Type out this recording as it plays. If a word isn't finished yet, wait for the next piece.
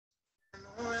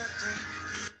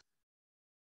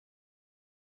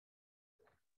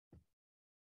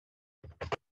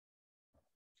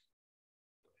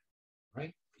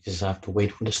Right? We just have to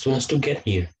wait for the students to get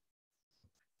here.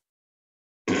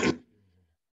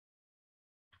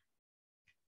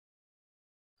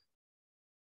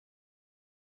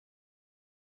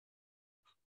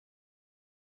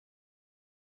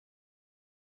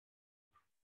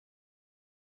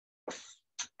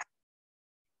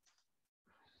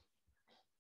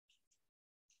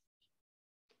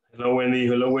 Hello, Wendy.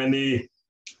 Hello, Wendy.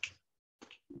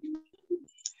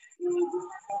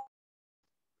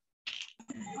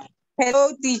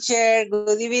 Hello, teacher.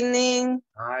 Good evening.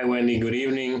 Hi, Wendy. Good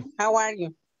evening. How are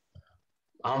you?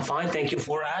 I'm fine. Thank you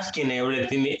for asking.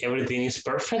 Everything is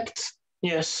perfect.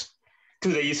 Yes.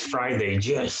 Today is Friday.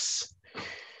 Yes.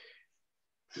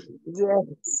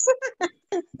 Yes.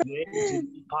 Today is a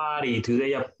party.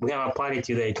 Today we have a party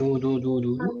today. Do.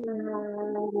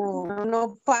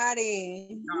 No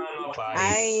party. No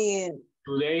party.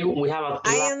 Today we have a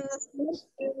class. am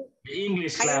The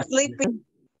English I am class. sleeping.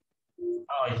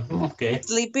 Oh, okay.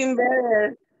 Sleeping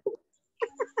better.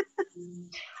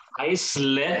 I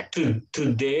slept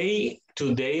today.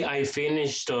 Today I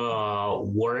finished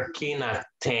working at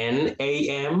 10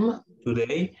 a.m.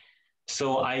 today.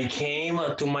 So I came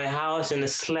to my house and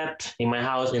slept in my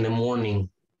house in the morning.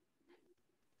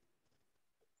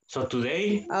 So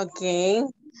today, Okay.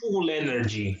 full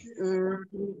energy.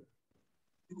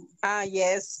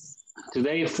 Yes.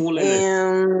 Today, full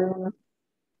energy.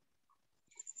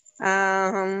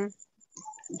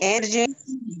 Energy.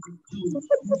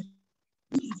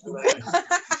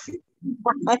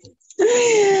 I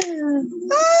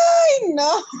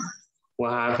know.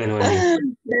 What happened,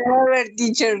 Wendy? Never,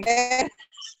 teacher.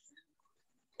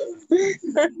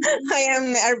 I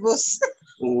am nervous.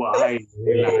 Why?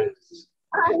 Relax.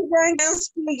 I don't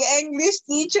speak English,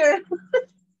 teacher.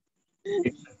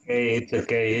 It's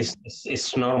okay. It's okay.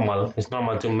 It's normal. It's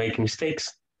normal to make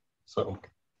mistakes. So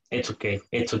it's okay.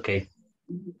 It's okay.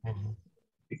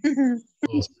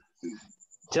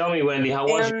 Tell me, Wendy, how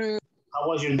was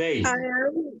your day?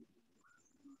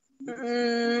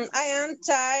 I am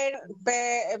tired,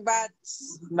 but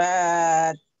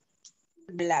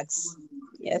relax.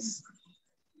 Yes.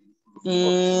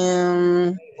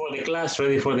 Ready for the class.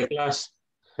 Ready for the class.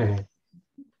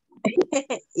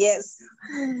 Yes.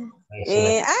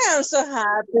 I am so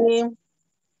happy.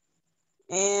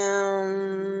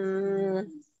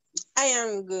 I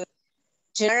am good.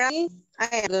 Generally, I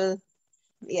am good.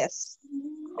 Yes.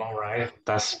 All right.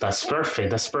 That's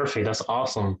perfect. That's perfect. That's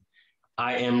awesome.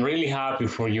 I am really happy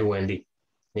for you, Wendy.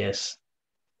 Yes.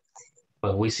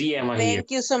 But we see Emma here.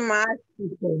 Thank you so much,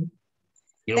 teacher.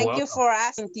 You're welcome. You for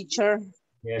asking, teacher.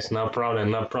 Yes, no problem.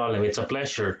 No problem. It's a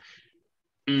pleasure.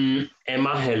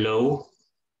 Emma, hello.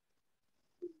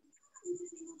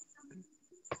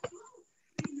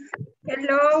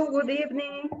 Hello, good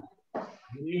evening.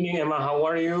 Good evening, Emma. How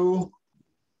are you?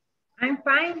 I'm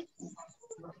fine.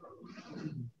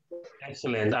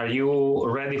 Excellent. Are you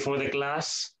ready for the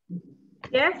class?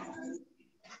 Yes.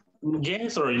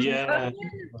 Yes or yeah?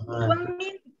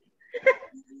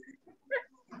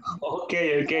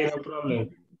 Okay, no problem.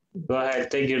 Go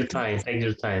ahead, take your time.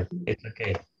 It's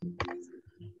okay.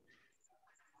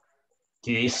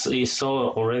 It's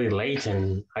so already late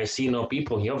and I see no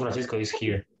people here. Francisco is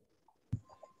here.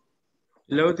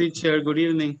 Hello, teacher. Good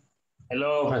evening.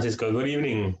 Hello, Francisco. Good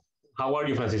evening. How are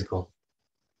you, Francisco?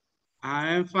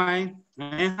 I'm fine.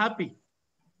 I'm happy.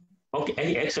 Okay,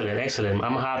 excellent.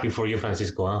 I'm happy for you,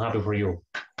 Francisco. I'm happy for you.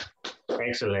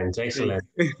 Excellent. Are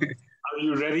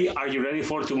you ready? Are you ready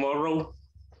for tomorrow?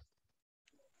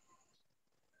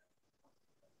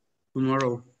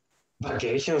 Tomorrow.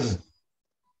 Vacations.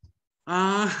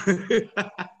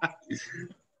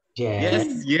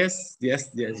 Yes.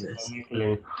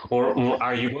 Or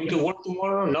are you going to work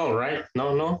tomorrow? No, right?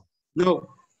 No. No.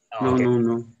 Okay.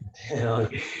 No.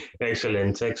 Okay.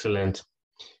 Excellent.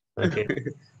 Okay.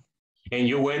 And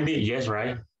you, Wendy? Yes,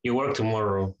 right? You work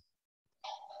tomorrow.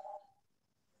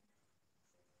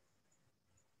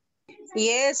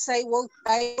 Yes, I work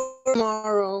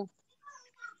tomorrow.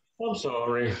 I'm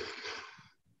sorry.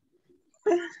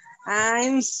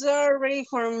 I'm sorry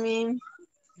for me.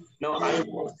 No, I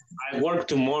work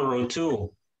tomorrow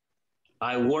too.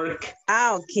 I work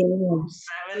okay.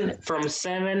 from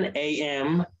 7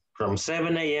 a.m.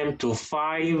 to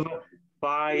 5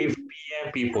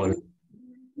 p.m. people.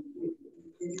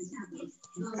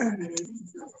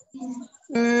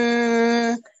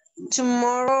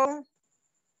 Tomorrow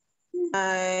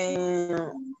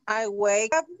I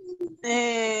wake up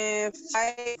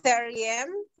 5:30 a.m.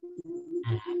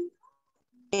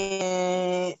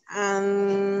 And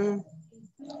I'm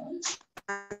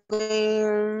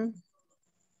going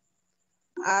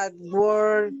at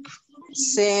work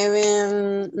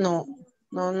 7, no.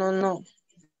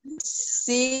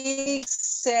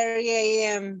 6:30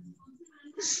 a.m.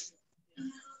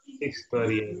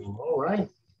 6:30 a.m. All right.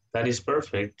 That is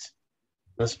perfect.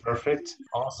 That's perfect.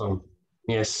 Awesome.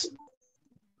 Yes.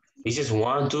 This is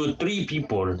 1, 2, 3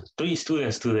 people, 3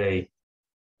 students today.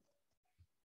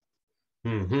 I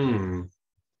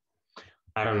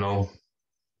don't know.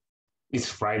 It's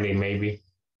Friday, maybe.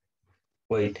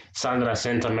 Wait, Sandra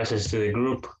sent a message to the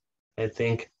group, I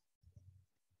think.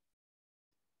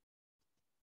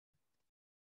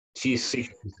 She's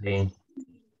sick today,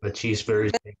 but she's very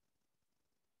sick.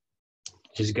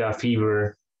 She's got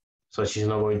fever, so she's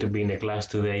not going to be in the class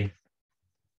today.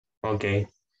 Okay,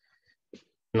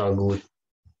 not good.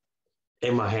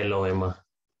 Emma, hello, Emma.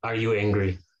 Are you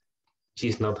angry?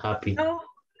 She's not happy. No.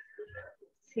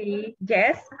 See,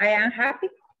 yes, I am happy.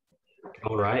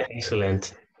 All right,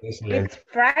 excellent. Excellent. It's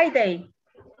Friday.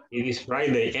 It is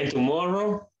Friday, and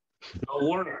tomorrow, no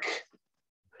work.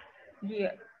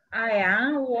 Yeah, I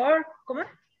am work. ¿Cómo?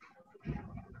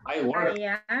 I work.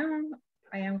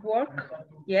 I am work.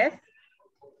 Yes.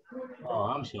 Oh,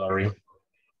 I'm sorry.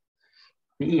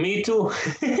 Me too.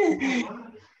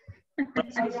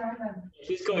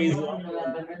 She's going to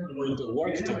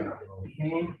work tomorrow.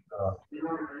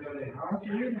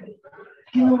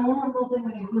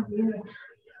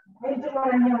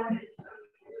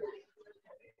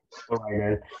 All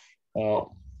right then.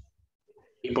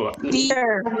 People.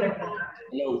 Dear,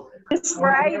 Hello. it's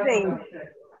Friday.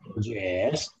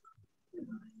 Yes.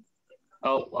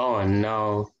 Oh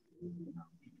no.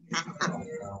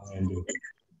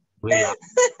 Relax.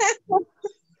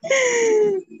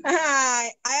 Hi,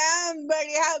 I am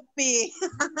very happy.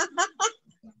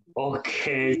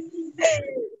 Okay.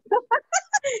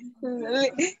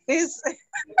 It's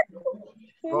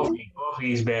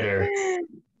Coffee is better.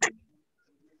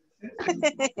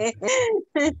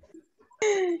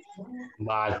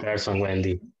 Bad person,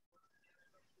 Wendy.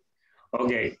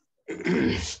 Okay.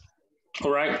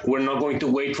 All right. We're not going to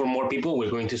wait for more people.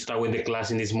 We're going to start with the class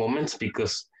in this moment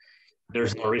because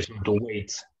there's no reason to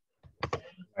wait.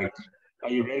 Right. Are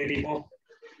you ready, people?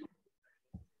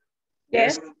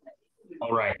 Yes.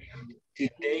 All right.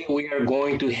 Today we are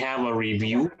going to have a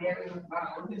review. Okay.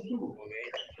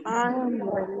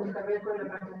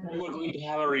 We're going to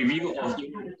have a review of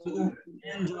Unit 2,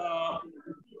 and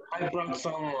I brought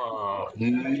some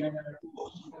new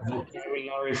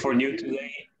vocabulary for you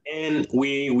today, and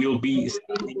we will be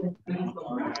studying.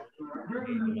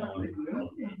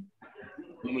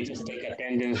 Let me just take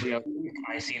attendance here.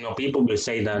 I see no people will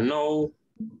say that no.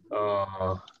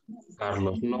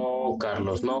 Carlos no,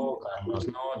 Carlos no, Carlos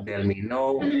no, Delmi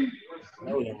no.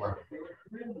 No,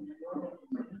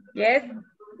 Yes.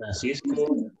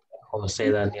 Francisco,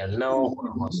 José Daniel no,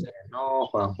 Juan José no,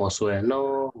 Juan Josué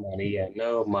no, María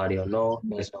no, Mario no,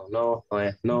 Nelson no,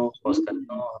 Noé no, Oscar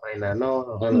no, Reina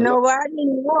no, nobody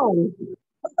knows.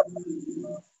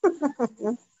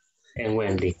 and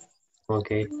Wendy.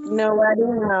 Okay. Nobody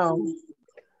knows.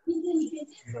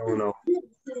 No.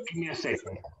 Give me a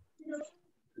second.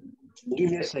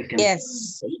 Give me a second.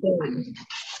 Yes.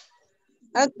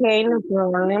 Okay, no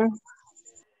problem.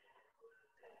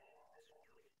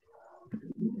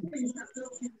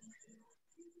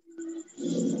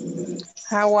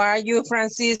 How are you,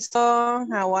 Francisco?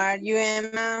 How are you,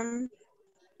 Emma?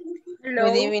 Hello.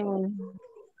 Good evening.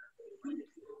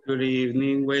 Good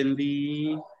evening,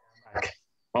 Wendy.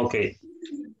 Okay.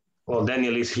 Well,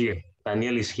 Daniel is here.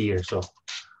 Daniel is here, so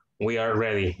we are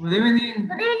ready. Good evening.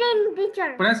 Good evening,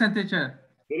 teacher. Present, teacher.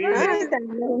 Good evening. Hi,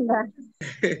 Daniela.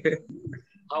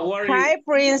 How are you? Hi,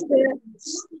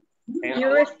 Princess. And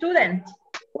You a student.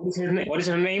 what is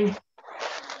her name?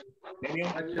 Daniel?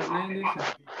 What's your name,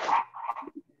 Lisa?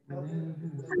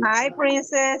 Hi,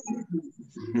 Princess.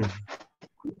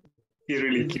 He's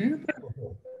really cute.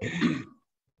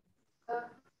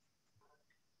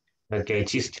 Okay,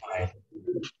 she's shy.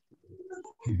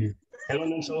 Hello,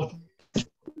 Nelson.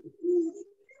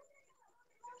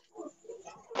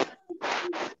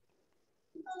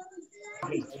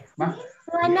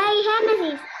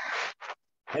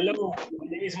 Hello, my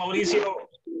name is Mauricio.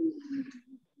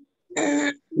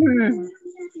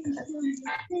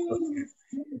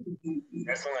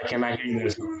 That's one I cannot hear you,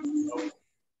 Nelson.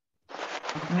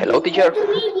 Hello, teacher.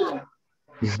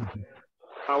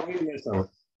 How are you, Nelson?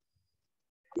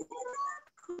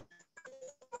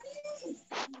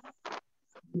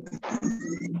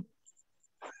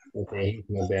 Okay, he's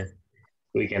not there.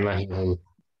 We cannot hear him.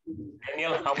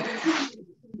 Daniel, how are you?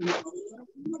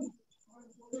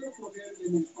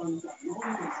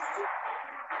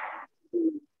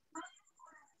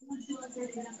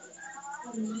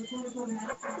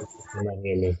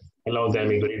 Hello,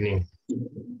 Demi. Good evening.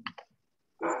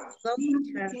 Hello,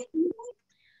 teacher.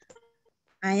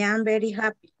 I am very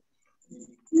happy.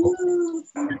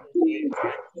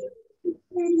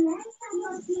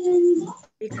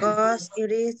 Because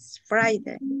it is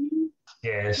Friday.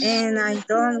 Yes. And I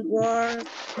don't work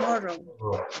tomorrow.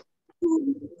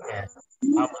 Yeah.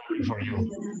 I'm happy for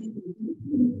you.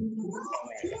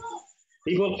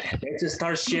 People, let's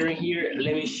start sharing here.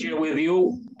 Let me share with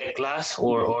you the class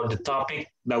or the topic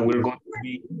that we're going to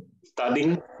be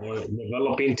studying or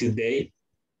developing today.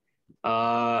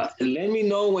 Let me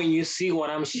know when you see what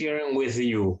I'm sharing with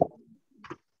you.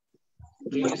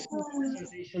 Do you see the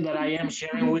presentation that I am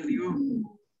sharing with you?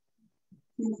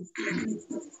 Guys, can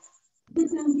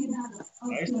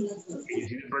you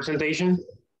see the presentation?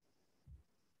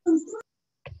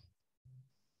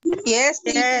 Yes,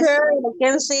 teacher, Yes. I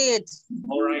can see it.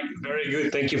 All right, very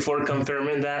good. Thank you for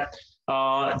confirming that.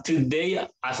 Today,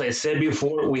 as I said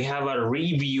before, we have a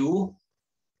review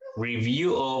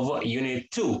of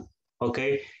Unit 2,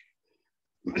 okay?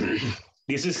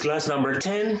 This is class number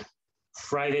 10,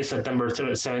 Friday, September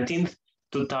 17th,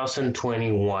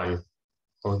 2021,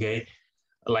 okay?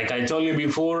 Like I told you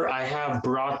before, I have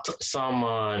brought some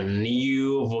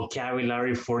new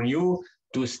vocabulary for you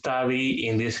to study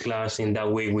in this class. In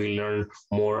that way, we learn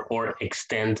more or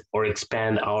extend or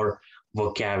expand our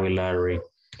vocabulary.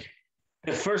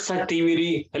 The first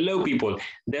activity, hello people,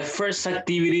 the first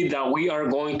activity that we are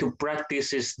going to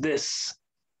practice is this,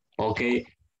 okay?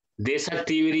 This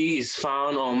activity is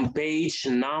found on page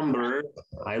number,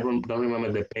 I don't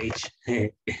remember the page.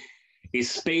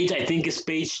 It's page, I think it's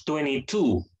page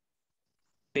 22.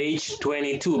 Page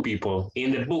 22, people,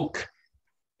 in the book.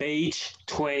 Page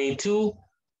 22.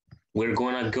 We're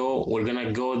gonna go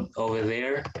over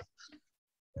there.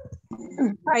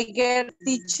 I get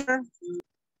teacher.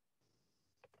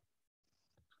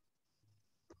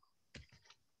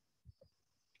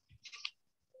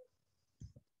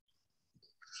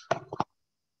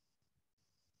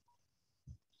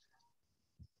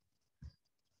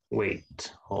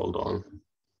 Wait, hold on.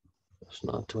 It's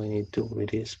not 22,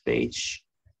 it is page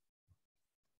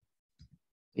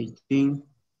 18.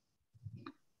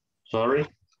 Sorry?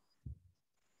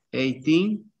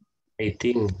 18.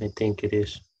 18, I think it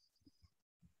is.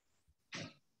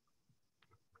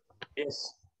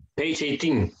 Yes, page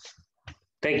 18.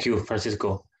 Thank you,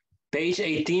 Francisco. Page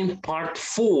 18, part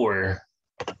 4.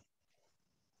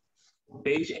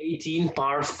 Page 18,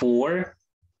 part 4.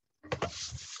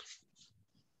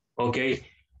 Okay,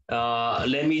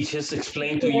 let me just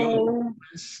explain to you.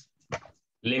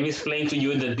 Let me explain to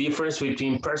you the difference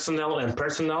between personal and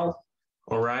personal.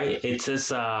 All right, it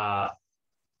says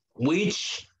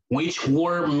which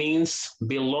word means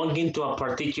belonging to a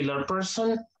particular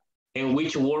person and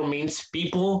which word means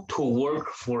people who work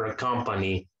for a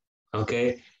company.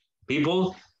 Okay,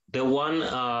 people, the one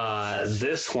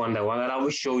the one that I will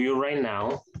show you right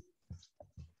now.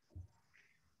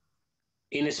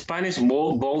 In Spanish,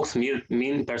 both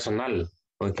mean personal,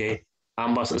 okay?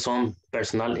 Ambas son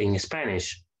personal in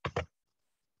Spanish.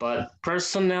 But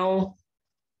personal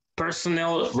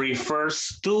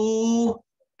refers to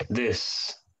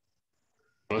this,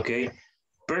 okay?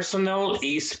 Personal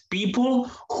is people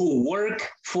who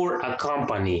work for a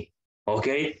company,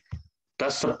 okay?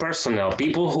 That's the personal,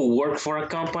 people who work for a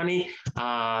company.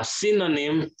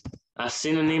 Synonym.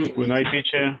 Good night,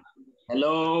 teacher.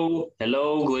 Hello,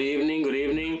 good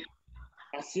evening.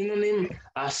 A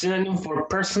synonym for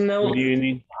personal. Good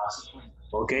evening.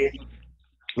 Okay,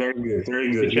 very good.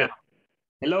 Teacher. Now,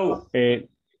 hello.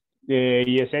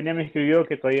 Yesenia me escribió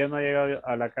que todavía no ha llegado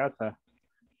a la casa.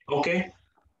 Okay.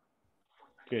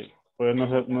 Que pues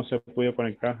no se pudo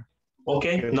conectar.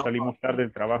 Okay. Que No. salimos tarde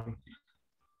del trabajo.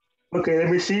 Okay, let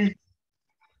me see.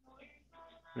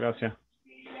 Gracias.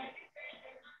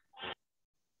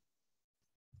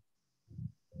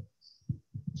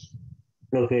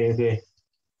 Okay.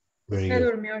 Very Se good.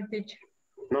 durmió el teacher.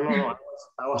 No.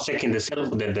 I was checking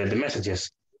the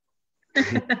messages. I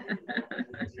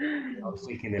was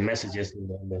checking the messages in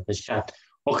the chat.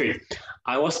 Okay,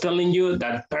 I was telling you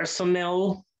that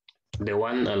personnel, the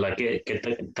one like que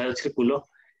está el círculo,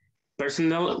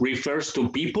 personnel refers to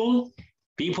people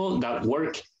that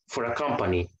work for a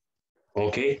company.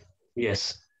 Okay,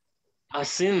 yes. A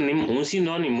synonym, un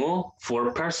sinónimo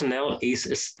for personnel is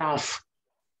staff.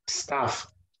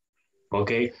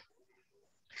 Okay.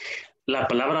 La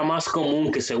palabra más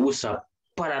común que se usa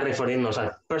para referirnos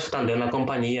al personal de una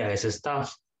compañía es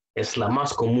staff. Es la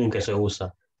más común que se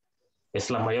usa. Es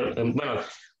la mayor, bueno,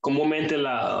 comúnmente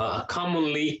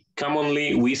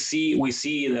commonly we see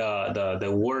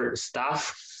the word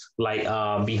staff like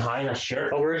behind a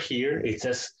shirt over here, it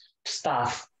says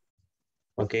staff.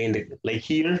 Okay, in the, like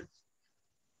here,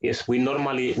 yes, we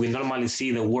normally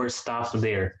see the word staff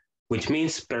there, which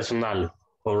means personal.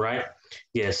 All right,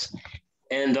 yes.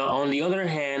 And on the other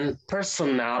hand,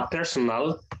 personal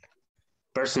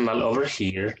over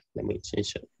here. Let me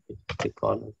change it. The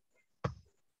color.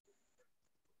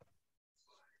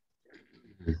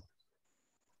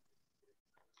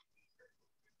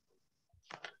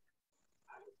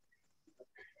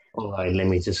 All right, let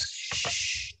me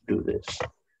just do this.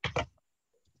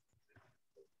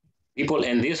 People,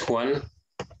 and this one,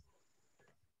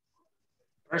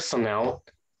 personal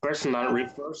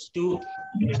refers to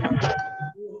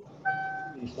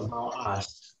about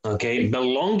us. Okay,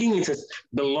 belonging is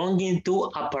belonging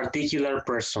to a particular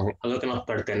person. Algo que nos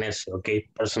pertenece. Okay,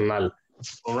 personal.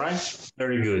 All right,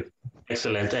 very good.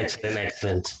 Excellent.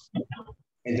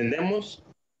 ¿Entendemos?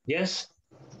 Yes.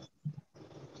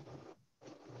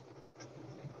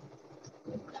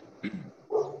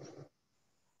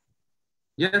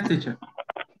 Yes, teacher.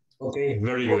 Okay,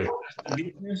 very good.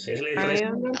 Business es la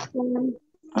diferencia.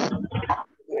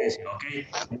 Okay,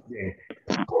 bien.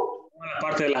 La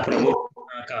parte de las preguntas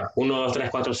acá. 1, 2, 3,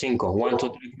 4, 5. 1,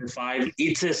 2, 3, 4, 5.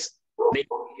 It says the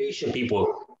application,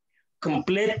 people.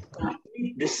 Complete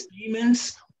the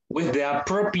statements with the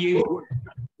appropriate word.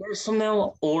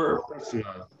 Personal or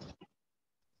personal.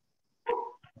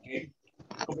 Okay.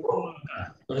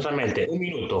 Nuevamente, un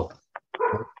minuto.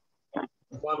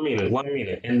 1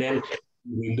 minute, and then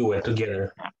we do it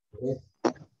together. Okay.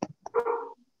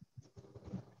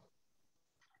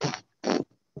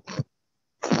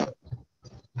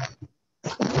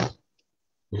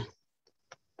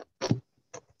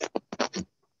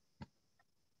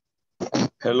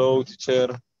 Hello, teacher.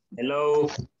 Hello.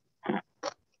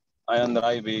 I am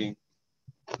driving.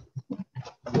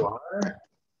 You are?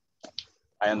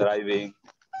 I am driving.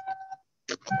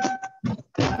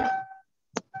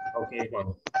 Okay, Juan.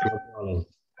 No problem.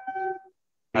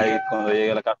 Ahí cuando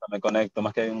llegue a la casa me conecto,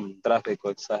 más que hay un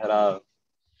tráfico exagerado.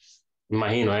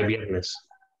 Imagino, es viernes.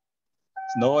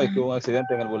 No, es que hubo un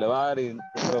accidente en el bulevar y yo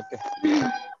creo que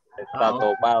está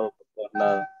topado por todos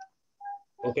lados.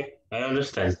 Okay, I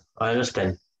understand.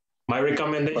 My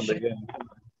recommendation,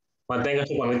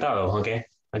 manténgase conectado, okay?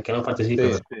 Aunque no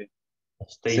participe. Sí.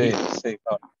 Stay Sí, here. sí,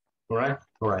 claro.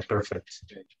 All right, perfect.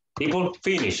 People,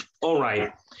 finish. All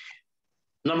right.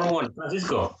 Number 1,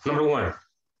 Francisco, number 1.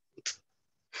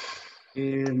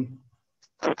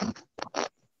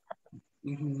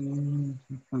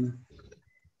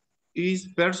 Is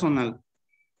personal.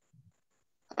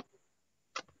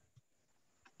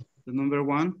 The number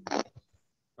 1.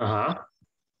 Uh-huh.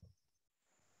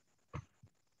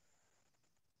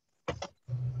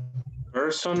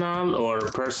 Personal or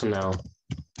personal?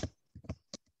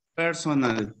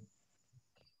 Personal.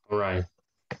 All right.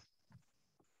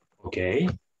 Okay,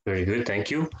 very good,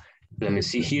 thank you. Let me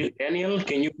see here. Daniel,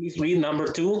 can you please read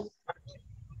number 2?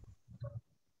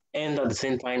 And at the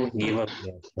same time, give us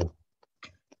the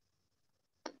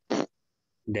answer.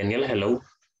 Daniel, hello.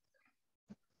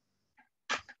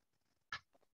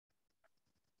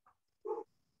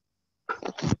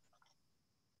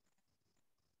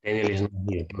 Daniel is not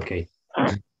here, okay.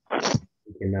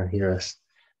 He cannot hear us.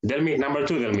 Delmi, number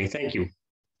 2, Delmi, thank you.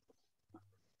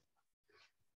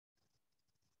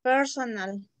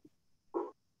 Personal.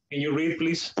 Can you read,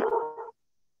 please?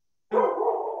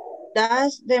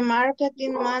 Does the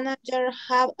marketing manager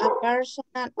have a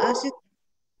personal assistant?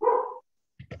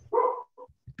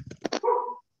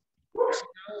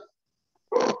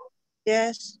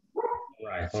 Yes.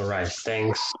 All right,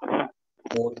 thanks.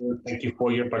 Thank you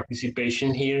for your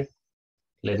participation here.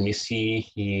 Let me see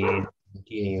here.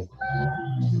 Continue.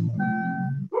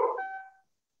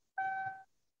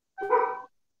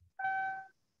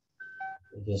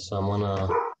 Just I'm gonna.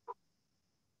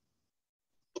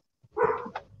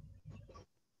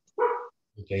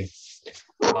 Okay.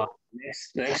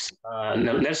 Next.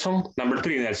 Nelson, number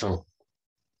 3, Nelson.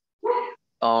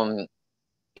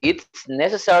 It's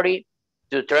necessary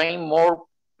to train more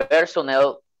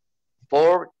personnel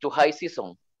for the high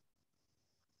season.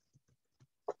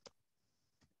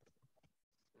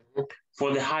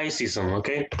 For the high season,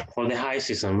 okay? For the high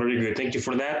season, very good. Thank you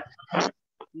for that.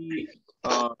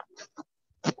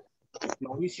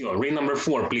 Mauricio, read number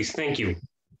 4, please. Thank you.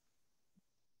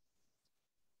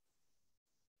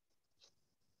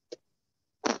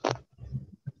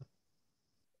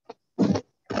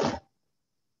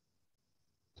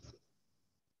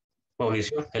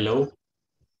 Mauricio, hello.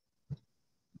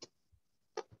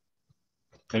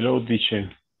 Hello, teacher.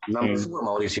 Number 4,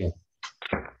 Mauricio.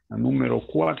 Número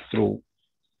 4.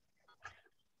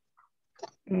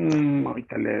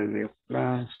 Ahorita le digo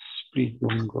class, please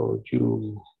don't go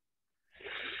you.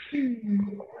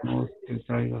 No te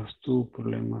traigas tú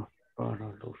problemas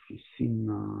para la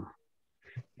oficina.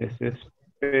 Ese es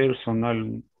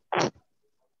personal.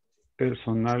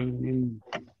 Personalmente.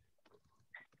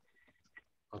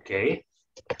 Okay.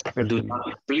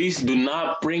 Please do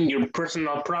not bring your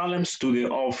personal problems to the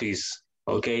office.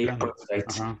 Okay,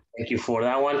 perfect. Thank you for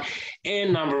that one.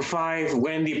 And number 5,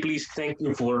 Wendy, please thank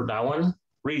you for that one.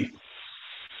 Read.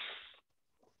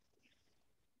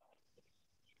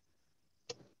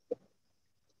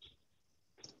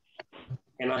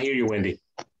 Cannot hear you, Wendy.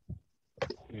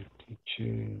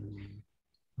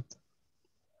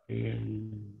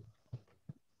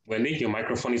 Wendy, your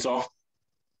microphone is off.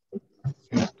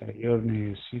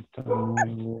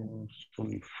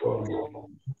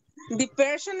 The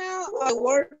personnel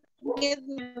work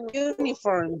in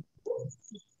uniform.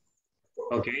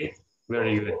 Okay,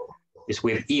 very good. It's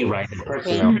with E, right? The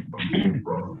personnel.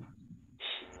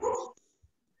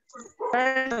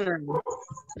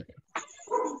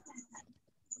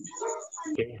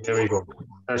 Okay, there we go.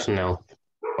 Personnel.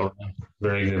 Oh,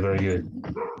 very good, very good.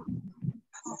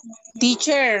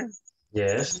 Teacher.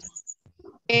 Yes.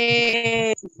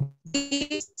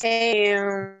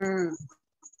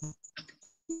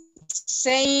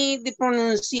 Say the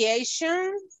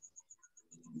pronunciation.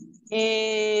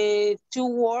 2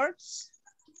 words.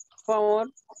 For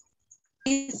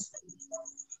please.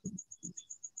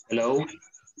 Hello.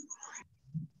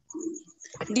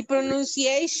 The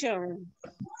pronunciation.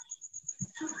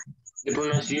 The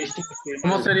pronunciation.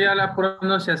 ¿Cómo sería la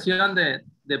pronunciación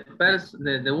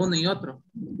de uno y otro?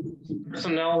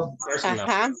 Personnel, personnel.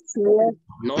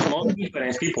 No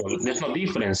difference, people. There's no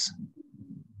difference.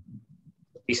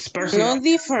 It's personal. No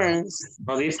difference.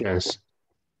 No difference.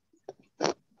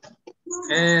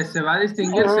 ¿Se va a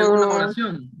distinguir según la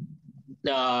oración?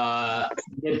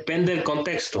 Depende del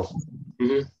contexto.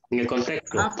 En el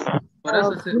contexto. Por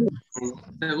eso,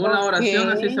 según la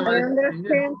oración, así se va a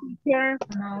distinguir.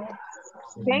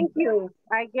 Thank you.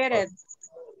 I get it.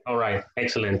 All right.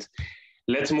 Excellent.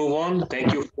 Let's move on.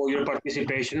 Thank you for your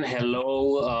participation.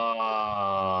 Hello,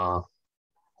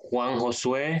 Juan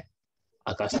Josué.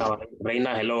 Acá estaba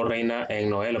Reina. Hello, Reina. En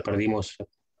Noé lo perdimos.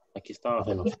 Aquí estaba.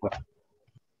 Se nos fue.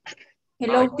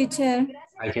 Hello, teacher.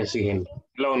 I can see him.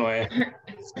 Hello, Noé.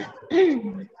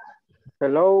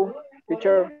 Hello,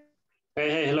 teacher.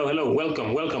 Hey, hello, hello.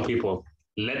 Welcome, welcome, people.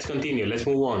 Let's continue. Let's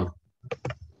move on.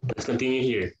 Let's continue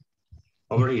here.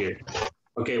 Over here.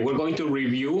 Okay, we're going to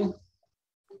review.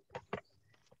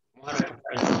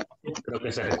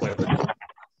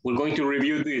 We're going to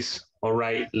review this. All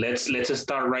right, let's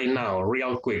start right now,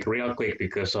 real quick,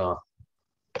 because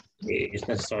it's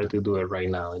necessary to do it right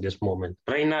now in this moment.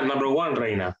 Reina, number 1,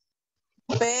 Reina.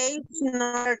 Page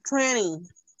number 20.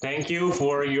 Thank you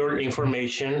for your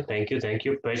information. Thank you.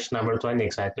 Page number 20,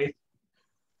 exactly.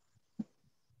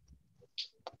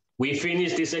 We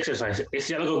finished this exercise. Ese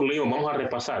ya lo concluimos. Vamos a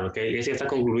repasar, ¿ok? Ese ya está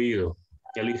concluido.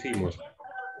 Ya lo hicimos.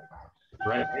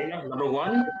 Right, Reina, number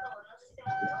 1.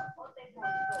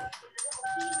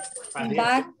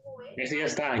 Ese ya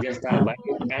está.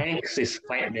 Banks is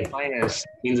the finance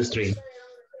industry.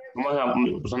 Vamos a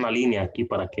usar una línea aquí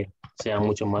para que sea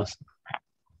mucho más.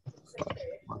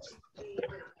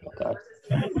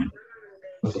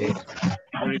 Okay.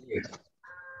 Very good.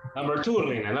 Number 2,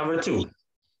 Reina, number 2.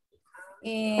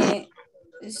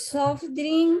 Soft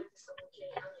drink.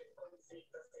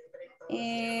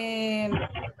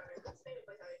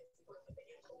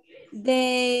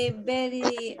 The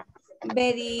beverage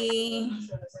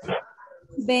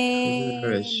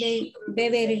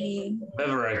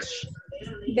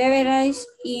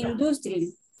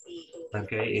industry.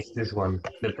 Okay, it's this one,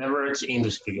 the beverage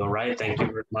industry. All right, thank you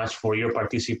very much for your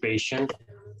participation.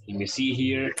 Let me see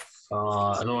here.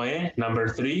 Noé, number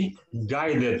 3,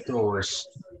 guided tours.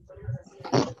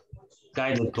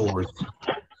 Guided tours.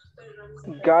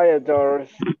 Guided tours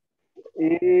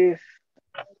is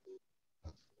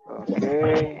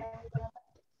okay.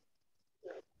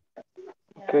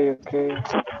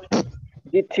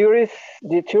 The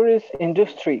tourist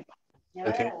industry.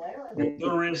 Okay. The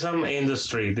tourism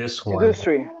industry, this one.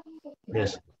 Industry.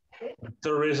 Yes.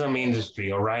 Tourism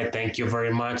industry. All right. Thank you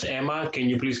very much. Emma, can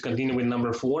you please continue with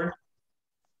number 4?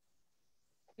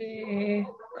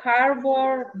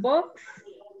 Cardboard box.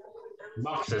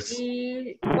 Boxes.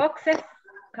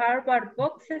 Cardboard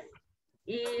boxes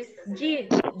is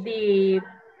the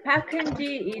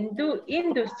packaging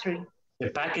industry. The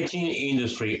packaging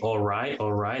industry. All right.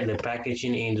 The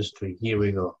packaging industry. Here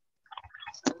we go.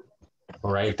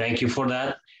 All right. Thank you for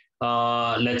that.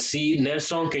 Let's see.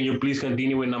 Nelson, can you please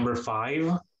continue with number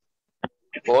 5?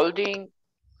 Building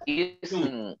is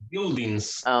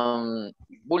buildings.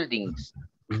 Buildings.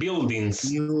 Buildings.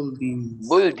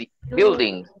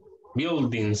 Buildings.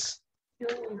 Buildings.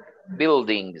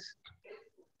 Buildings.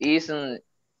 Is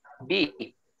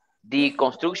B, the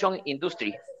construction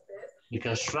industry. The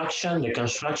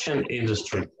construction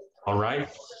industry. All right.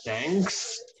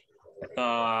 Thanks.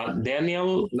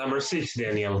 Daniel, number 6,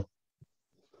 Daniel.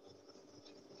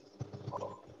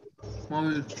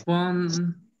 Mobile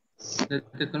phone, the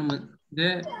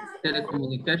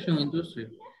telecommunication industry.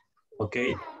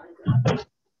 Okay.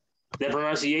 The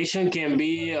pronunciation can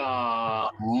be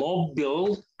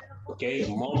mobile, okay,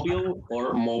 mobile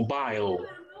or mobile.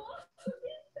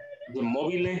 The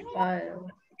mobile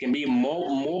can be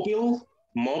mobile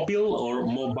or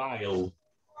mobile,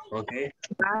 okay?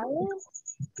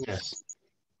 Yes.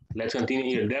 Let's continue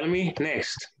here. Tell me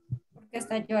next. ¿Por qué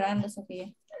está llorando,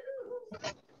 Sofía?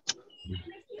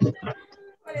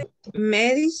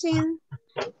 Medicine,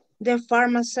 the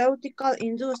pharmaceutical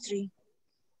industry.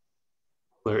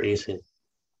 Where is it?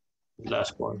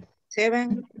 Last one.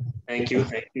 7. Thank you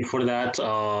for that.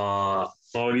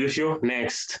 Mauricio,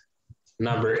 next.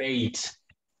 Number 8,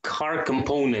 car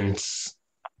components.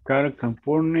 Car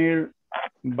component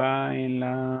va en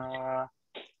la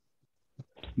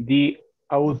the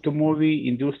automobile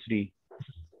industry.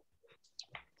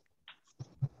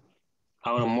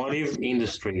 Automotive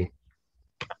industry.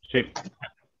 Sí.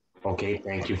 Okay,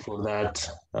 thank you for that.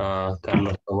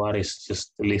 Carlos Tovar is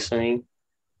just listening.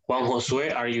 Juan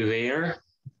Josue, are you there?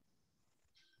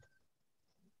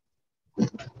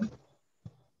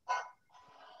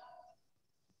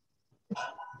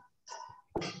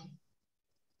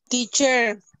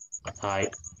 Teacher, Hi.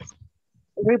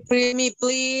 repeat me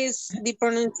please the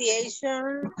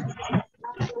pronunciation.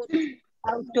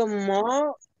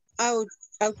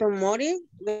 Automotive,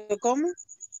 ¿cómo?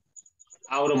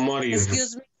 Automotive.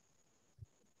 Excuse me.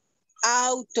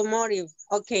 Automotive.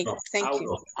 Okay, No, thank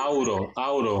you.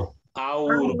 Automotive.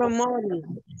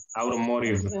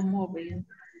 Automóvil.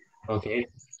 Okay,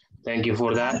 thank you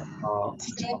for that.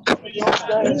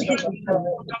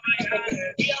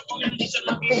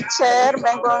 Teacher,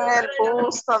 vengo en el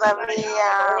bus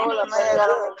todavía, no he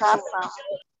llegado a mi casa.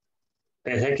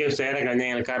 Pensé que usted era que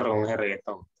venía en el carro con ese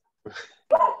reggaetón.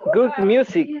 Good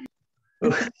music.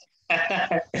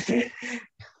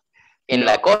 En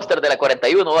la costa de la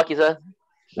 41, va quizás.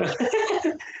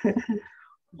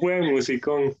 Buen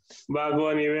musicón. Bad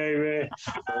Bunny, baby.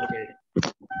 Okay.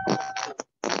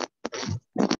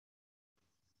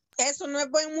 Eso no es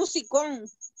buen musicón.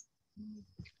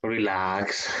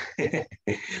 Relax.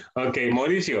 Ok,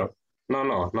 Mauricio.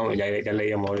 No, ya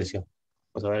leí a Mauricio.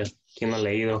 Vamos a ver, ¿quién ha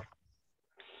leído?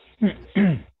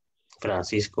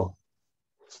 Francisco.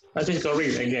 Francisco,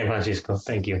 read again, Francisco.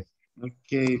 Thank you.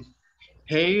 Okay.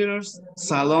 Hair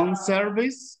salon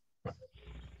service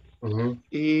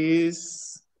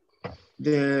is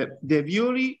the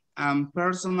beauty and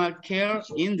personal care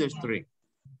industry.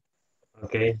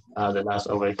 Okay, the last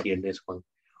over here, this one.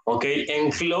 Okay,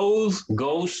 and clothes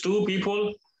goes to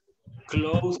people.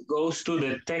 Clothes goes to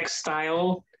the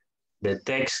textile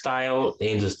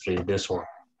industry, this one.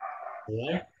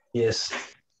 Yeah? Yes.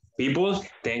 People,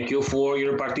 thank you for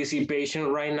your participation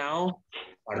right now.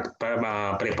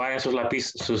 Preparen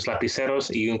sus lapiceros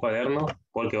y un cuaderno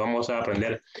porque vamos a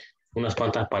aprender unas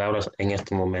cuantas palabras en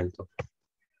este momento.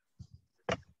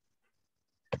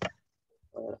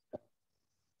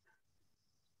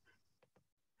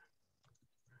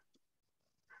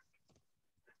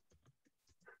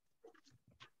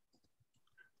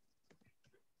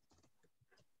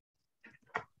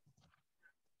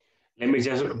 Let me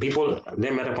just, people,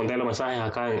 déjenme responder los mensajes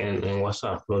acá en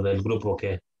WhatsApp, los del grupo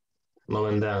que no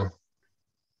vendrán.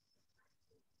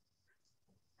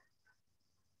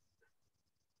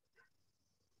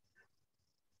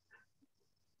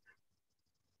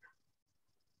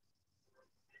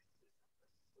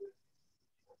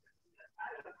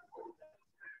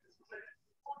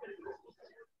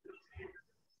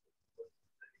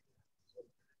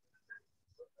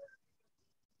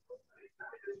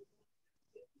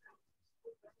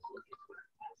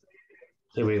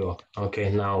 Here we go. Okay,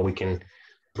 now we can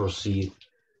proceed.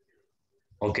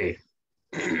 Okay.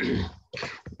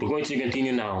 We're going to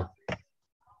continue now.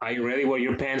 Are you ready with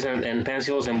your pens and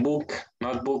pencils and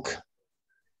notebook?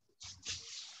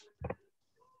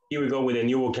 Here we go with a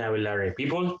new vocabulary.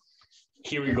 People,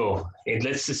 here we go. And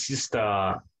let's just,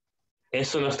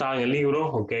 esto no estaba en el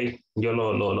libro, okay? Yo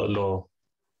lo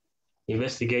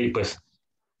investigate, pues.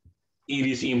 It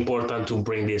is important to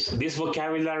bring this. This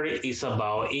vocabulary is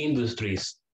about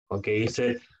industries, okay?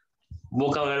 Este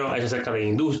vocabulario es acerca de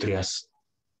industrias,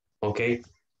 okay?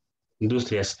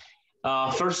 Industrias.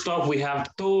 First off, we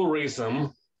have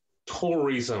tourism.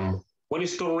 Tourism. What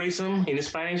is tourism in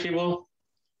Spanish, people?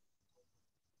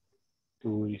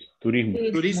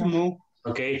 Turismo. Turismo.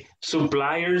 Okay.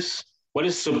 Suppliers. What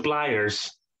is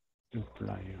suppliers?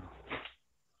 Supplier.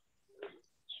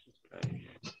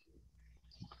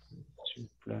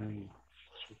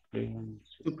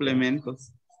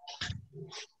 Suplementos.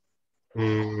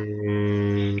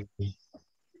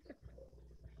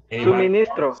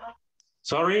 Suministro.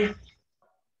 Sorry?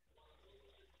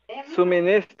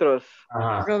 Suministros.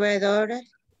 Proveedores.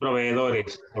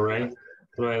 Proveedores, all right?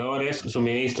 Proveedores,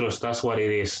 suministros, that's what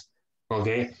it is.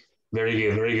 Okay, very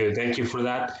good, very good. Thank you for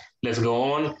that. Let's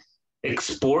go on.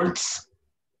 Exports.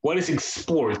 What is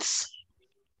exports?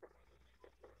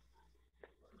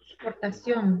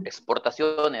 Exportación.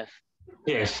 Exportaciones.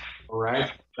 Yes, all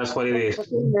right. That's what it is.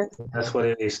 That's what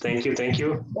it is. Thank you, thank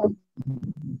you.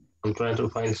 I'm trying to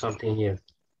find something here.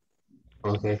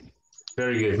 Okay,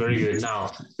 very good, very good. Now,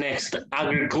 next,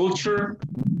 agriculture.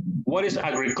 What is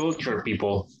agriculture,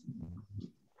 people?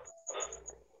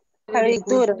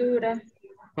 Agricultura.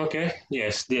 Okay,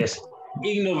 yes, yes.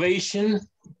 Innovation.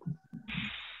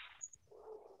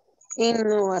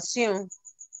 Innovación.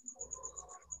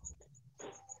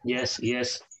 Yes,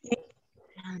 yes.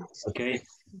 Okay.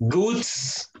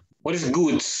 Goods. What is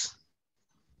goods?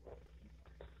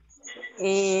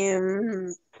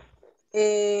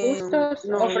 Gustos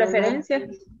o preferencias.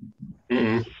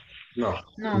 No.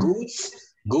 No.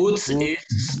 Goods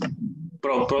is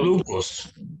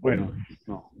productos. Bueno,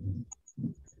 no.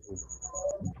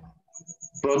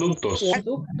 Productos.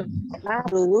 Productos.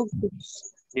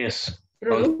 Productos. Yes.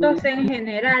 Productos en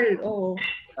general o...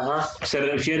 Ajá. Se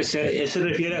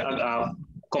refiere a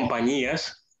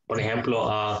compañías. Por ejemplo,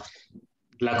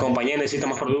 la compañía necesita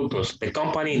más productos. The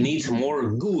company needs more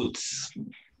goods.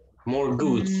 More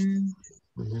goods.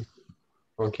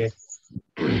 Okay.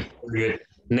 Good.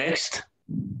 Next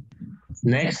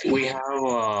we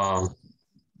have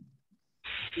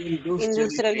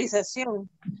Industrialización.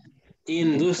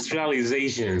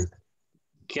 Industrialization.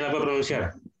 ¿Quién la puede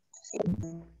pronunciar?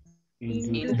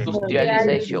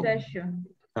 Industrialization.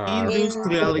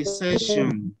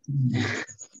 Industrialization.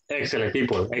 Excellent,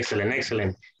 people. Excellent,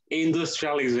 excellent.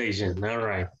 Industrialization. All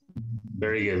right.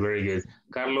 Very good, very good.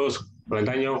 Carlos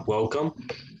Valentaño, welcome.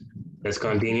 Let's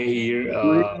continue here.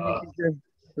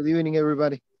 Good evening,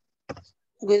 everybody.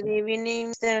 Good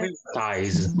evening, sir.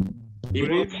 Privatize.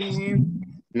 Good evening.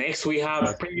 Next, we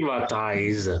have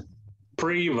privatize.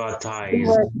 Privatize.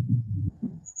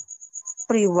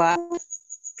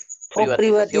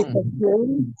 Privatización.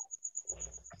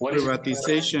 What is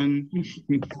privatization?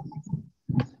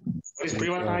 What is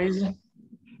privatize?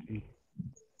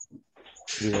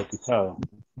 Privatizado.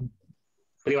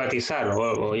 Privatizar.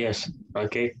 Oh, yes.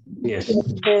 Okay. Yes.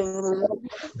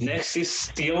 Next is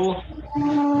steel.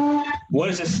 What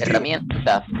is a steel?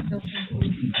 Herramienta.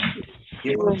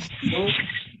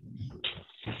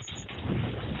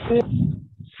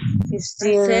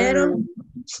 Acero.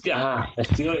 Ajá.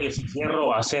 Steel es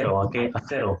hierro, acero. Okay.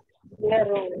 Acero.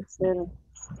 Hierro, acero.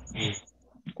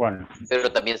 ¿Cuál?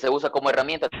 Pero también se usa como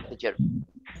herramienta, teacher.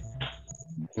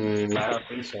 I don't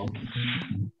think so.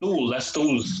 Tools, that's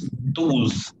tools.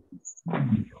 Tools.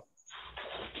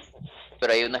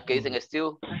 Pero hay unas que dicen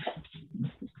steel.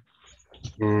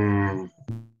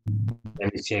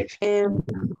 Let me check. I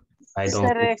don't.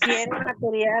 Se refiere a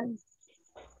material.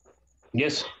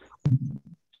 Yes.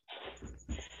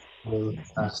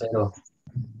 Acero.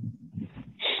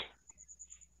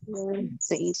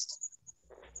 Sí.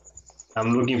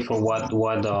 I'm looking for what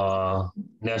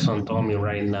Nelson told me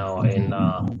right now, and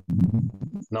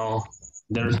no,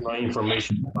 there's no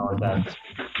information about that.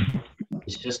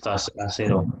 It's just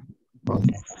acero.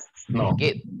 Okay. No.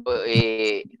 Que,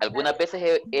 algunas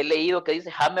veces he leído que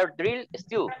dice hammer drill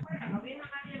steel.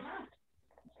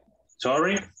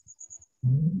 Sorry.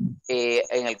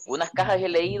 En algunas cajas he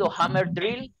leído hammer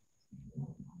drill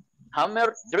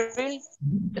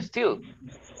steel.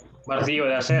 Martillo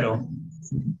de acero.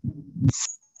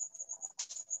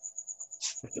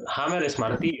 Hammer es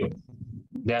martillo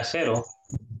de acero.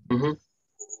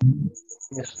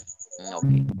 Yes.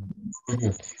 Okay.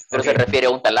 Pero se refiere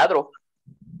a un taladro.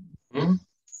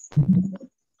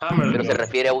 Hammer. Pero se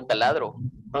refiere a un taladro.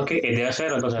 Ok, es de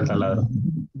acero entonces el taladro.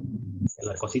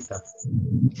 La cosita.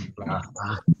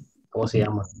 ¿Cómo se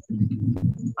llama?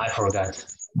 I forgot.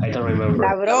 I don't remember.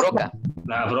 La broca.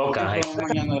 La broca.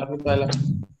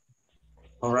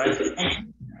 All right.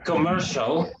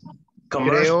 Commercial.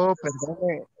 Creo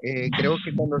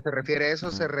que cuando se refiere a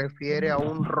eso, se refiere a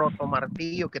un roto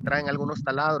martillo que traen algunos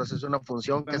taladros. Es una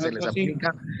función que se les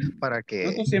aplica para que...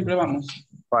 Nosotros siempre vamos.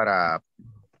 para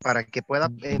que pueda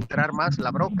entrar más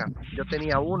la broca. Yo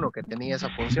tenía uno que tenía esa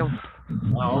función.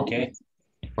 Okay.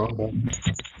 Okay.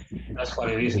 That's what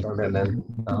it is. Then.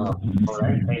 All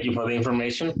right. Thank you for the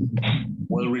information.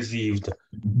 Well received.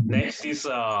 Next is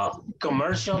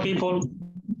commercial people.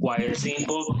 Quite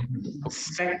simple.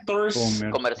 Sectors.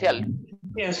 Comercial.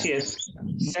 Yes, yes.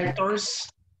 Sectors.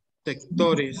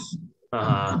 Sectores.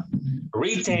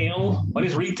 Retail. What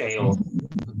is retail?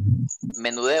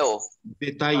 Menudeo.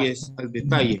 Detalles, al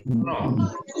detalle. No.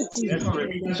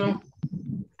 Eso.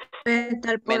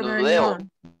 Venta al por Menudeo. menor.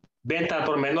 Venta al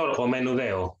por menor o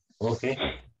menudeo. Okay.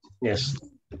 Yes.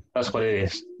 That's what it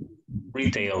is.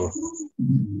 Retail.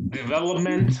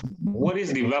 Development. What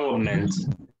is development?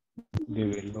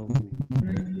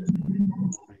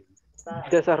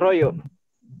 Desarrollo.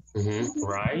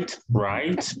 Right,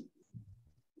 right.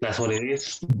 That's what it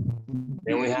is.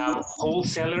 Then we have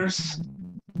wholesalers.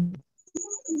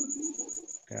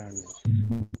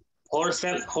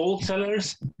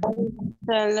 Wholesalers.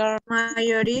 Seller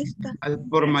mayorista. Al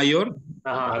por mayor.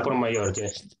 Al por mayor,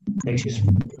 yes. Excuse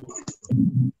me.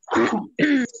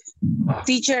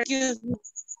 Teacher.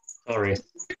 Sorry.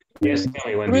 Yes, tell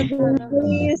me, Wendy.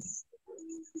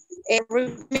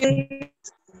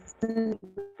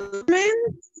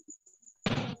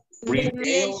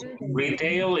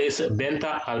 Retail is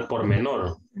venta al por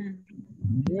menor.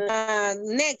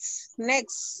 Next.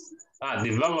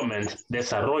 Development,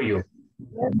 desarrollo.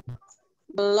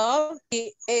 Love,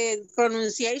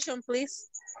 pronunciation, please.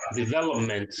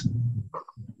 Development.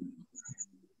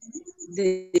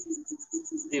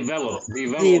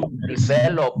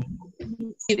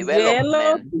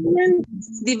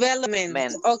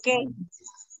 Development. Okay.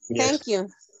 Yes. Thank you.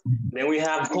 Then we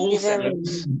have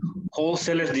wholesalers.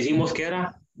 Wholesalers dijimos que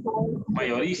era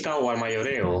mayorista o al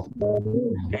mayoreo.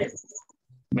 Okay.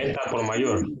 Venta por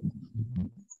mayor.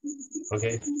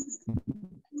 Okay.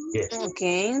 Yes.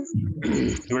 Okay.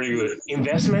 Very good.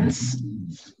 Investments.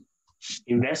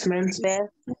 I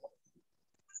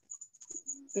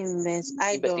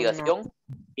don't know.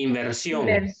 Inversión.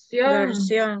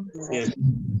 Yes.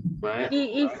 Right.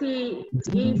 Y si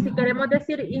queremos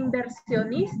decir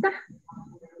inversionista.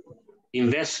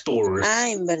 Investors.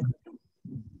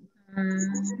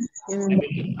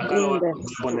 Acá lo voy a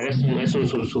poner, es un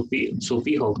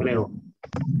sufijo, creo.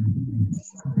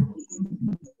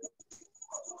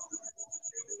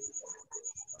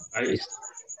 Ahí está.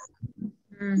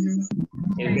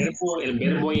 El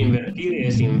verbo invertir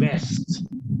es invest.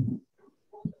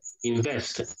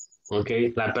 Invest. Ok.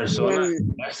 La persona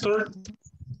investor.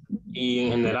 Y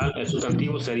en general el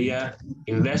sustantivo sería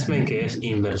investment, que es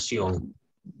inversión.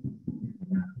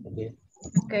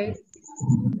 Okay.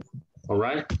 All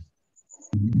right.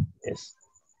 Yes.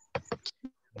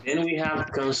 Then we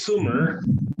have consumer,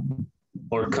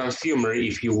 or consumer,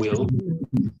 if you will.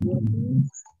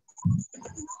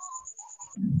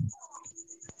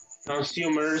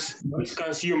 Consumers. What's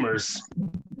consumers?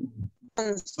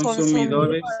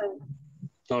 Consumidores.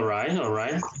 All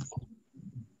right.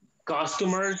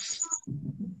 Customers.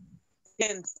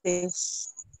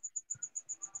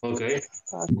 Okay.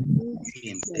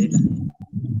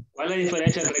 ¿Cuál es la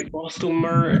diferencia entre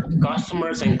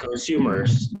customers and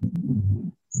consumers?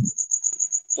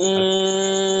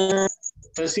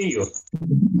 Sencillo.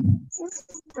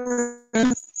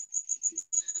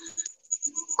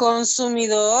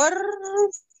 Consumidor.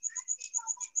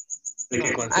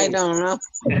 I don't know.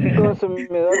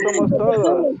 Consumidor somos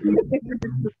todos.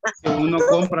 Que uno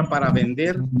compra para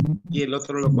vender y el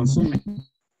otro lo consume.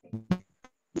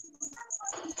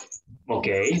 Ok,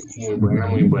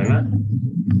 muy buena.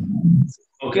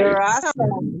 Ok.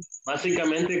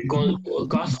 Básicamente,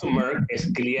 customer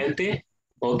es cliente.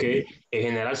 Ok, en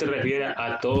general se refiere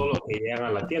a todos los que llegan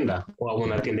a la tienda o a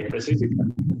una tienda específica.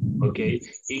 Ok,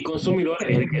 y consumidor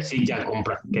es el que sí ya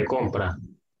compra, que compra.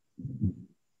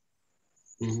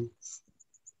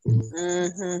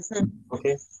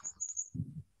 Okay,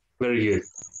 very good.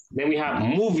 Then we have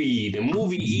the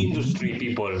movie industry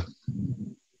people.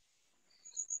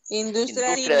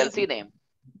 Industria del cine.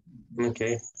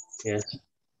 Okay, yes,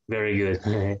 very good.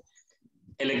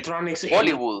 Electronics.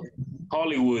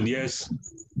 Hollywood, yes.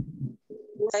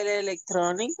 ¿La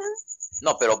electrónica?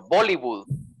 No, pero Bollywood.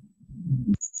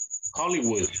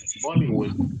 Bollywood.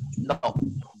 No,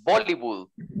 Bollywood.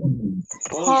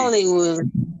 Hollywood.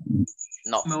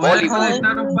 No, Me voy a Bollywood.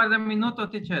 desconectar un par de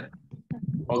minutos, teacher.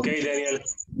 Ok, Daniel.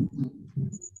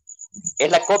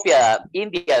 Es la copia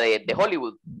india de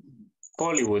Hollywood.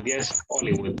 Bollywood, yes,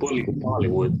 Hollywood.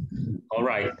 All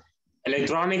right.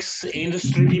 Electronics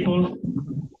industry people.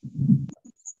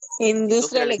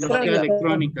 Industria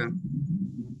electrónica.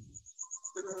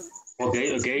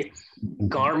 Okay.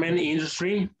 Garment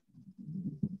industry.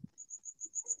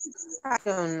 I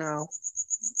don't know.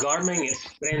 Garment is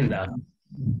prenda.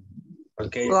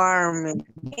 Okay. Garment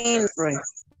industry.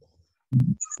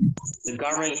 The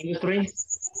garment industry.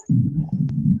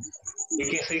 You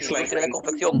can say it's like Industria de la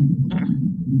confección.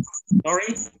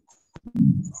 Sorry.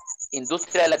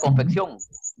 Industria de la confección.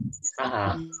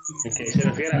 Ajá. Okay. Se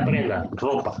refiere a prenda,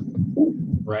 ropa.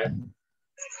 Right.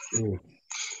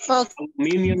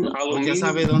 Aluminium. Ya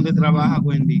sabe dónde trabaja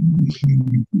Wendy.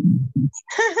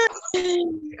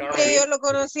 Que yo lo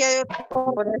conocía de otra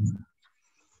forma.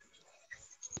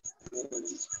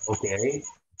 Okay.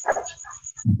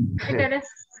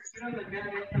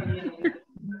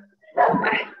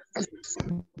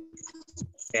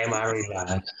 Emma,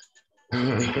 relax.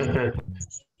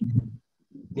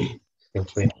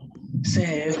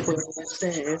 Se fue.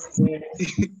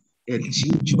 El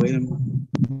chincho, Emma.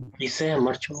 Y se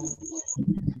marchó.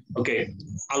 Okay.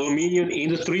 Aluminium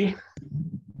industry.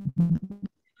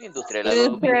 Industria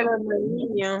del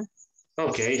aluminio.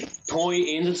 Okay.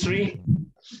 Toy industry.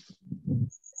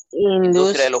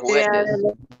 Industria de los juguetes.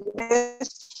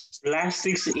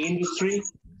 Plastics industry.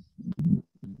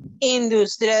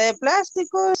 Industria de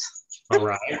plásticos. All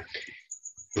right.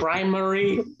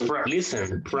 Primary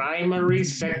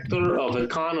sector of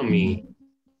economy.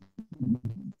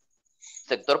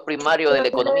 Sector primario de la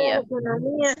economía.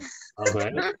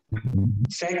 Okay.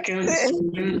 Second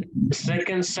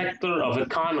sector of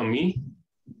economy.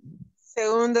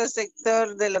 Segundo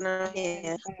sector de la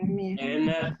economía.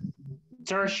 And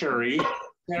tertiary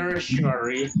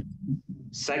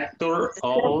sector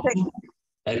of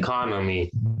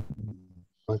economy.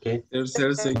 Okay.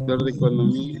 Tercer sector de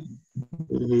economía.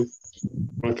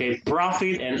 Okay.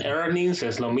 Profit and earnings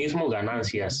es lo mismo,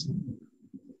 ganancias.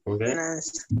 Okay.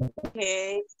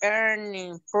 Okay.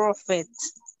 Earning, profit.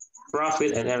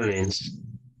 Profit and earnings.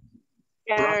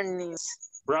 Earnings.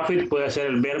 Profit puede ser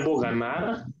el verbo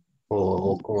ganar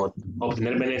o como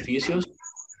obtener beneficios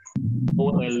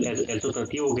o el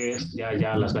sustantivo que es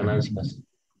ya las ganancias.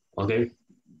 Okay.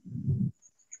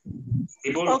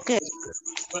 People, okay.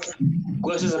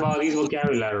 Questions about this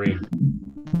vocabulary?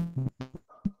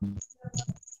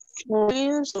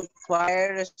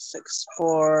 Suppliers,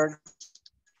 export,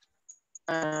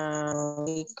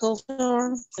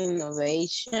 agriculture,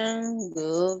 innovation,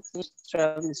 goods,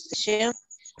 transition.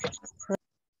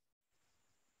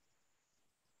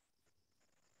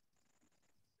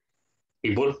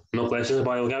 People, no questions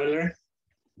about vocabulary?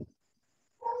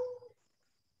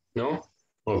 No?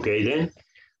 Okay, then.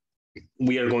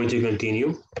 We are going to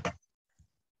continue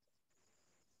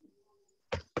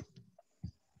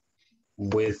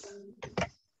with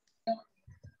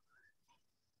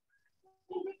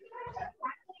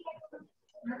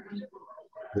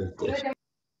this.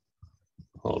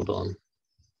 Hold on.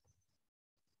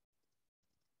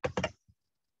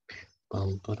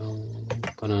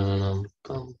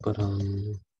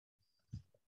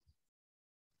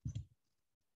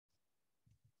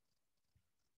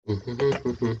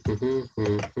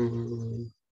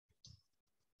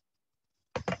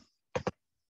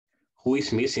 Who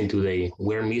is missing today?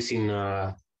 We're missing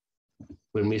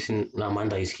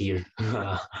Amanda is here.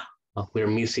 We're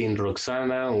missing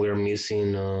Roxana, we're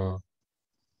missing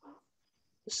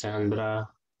Sandra,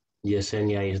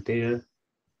 Yesenia is there.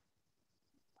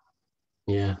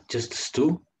 Yeah, just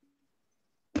two.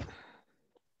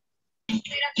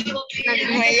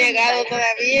 No he llegado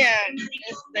todavía,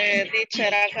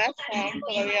 teacher a casa,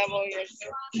 todavía voy.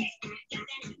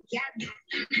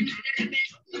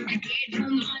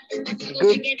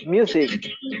 Good music.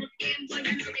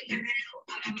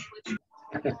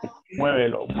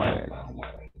 Muévelo.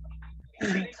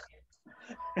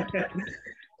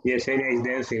 Yesenia is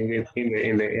dancing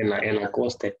en la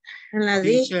costa. En la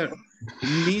teacher,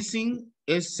 missing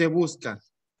es se busca.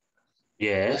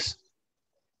 Yes.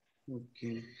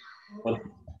 Okay. Well,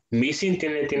 missing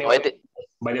tiene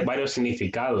varios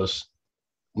significados.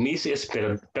 Miss es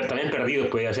pero también perdido,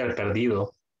 puede ser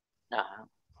perdido. Ajá.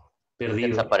 Perdido.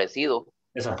 Desaparecido.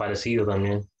 Desaparecido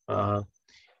también.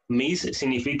 Miss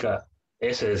significa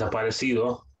ese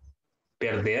desaparecido,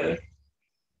 perder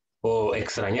o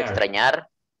extrañar. Extrañar.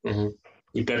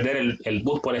 Y perder el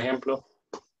bus, por ejemplo.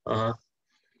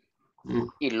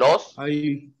 Y los.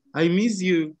 I miss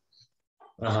you.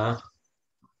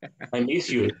 I miss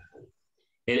you.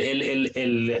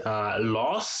 El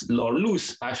loss or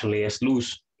lose, actually, es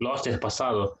lose. Lost es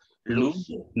pasado.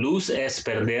 Lose es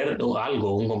perder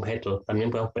algo, un objeto.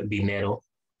 También podemos perder dinero,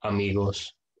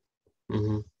 amigos.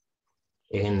 En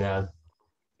general.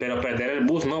 Pero perder el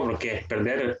bus no, porque es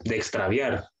perder de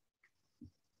extraviar.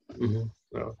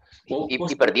 No.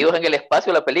 Y perdidos en el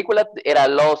espacio, la película era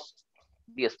Lost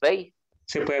the Space.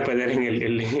 Se puede perder en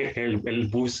el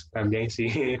bus también,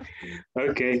 sí.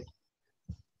 Okay.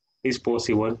 It's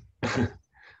possible.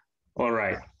 All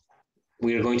right.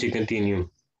 We are going to continue.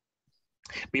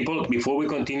 People, before we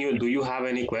continue, do you have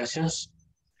any questions?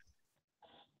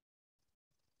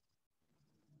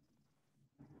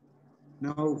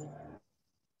 No.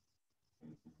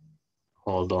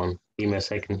 Hold on. Give me a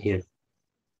second here.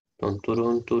 Dun,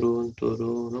 turun, turun,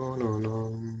 turun, no, no,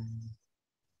 no.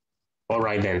 All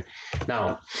right, then.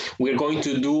 Now, we're going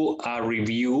to do a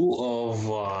review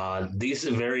of this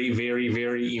very, very,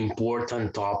 very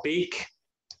important topic,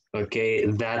 okay,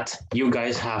 that you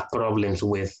guys have problems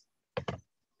with.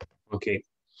 Okay.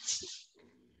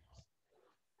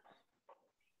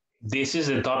 This is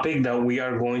the topic that we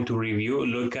are going to review.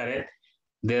 Look at it.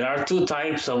 There are two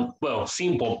types of, well,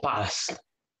 simple past,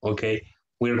 okay?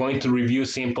 We're going to review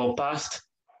simple past,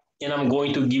 and I'm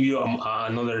going to give you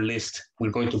another list. We're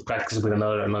going to practice with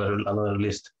another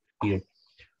list here.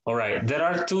 All right, there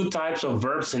are two types of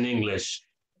verbs in English,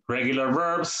 regular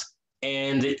verbs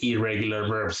and irregular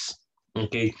verbs,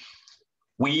 okay?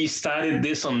 We started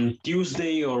this on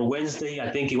Tuesday or Wednesday. I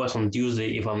think it was on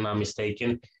Tuesday, if I'm not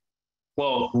mistaken.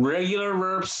 Well, regular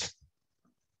verbs,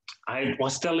 I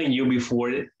was telling you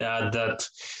before that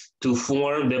to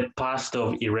form the past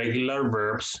of irregular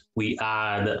verbs, we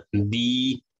add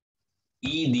the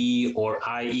ed or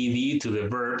ied to the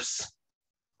verbs,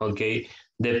 okay,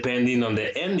 depending on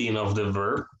the ending of the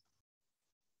verb.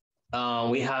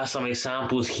 We have some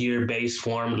examples here: base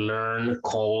form, learn,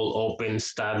 call, open,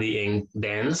 study, and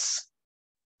dance.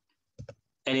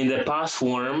 And in the past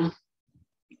form,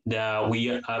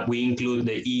 we include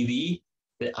the ed,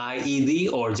 the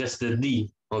IED, or just the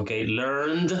D, okay?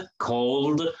 Learned,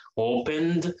 called,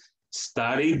 opened,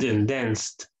 studied, and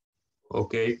danced,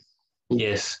 okay?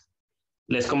 Yes.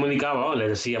 Les comunicaba, les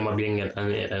decía más bien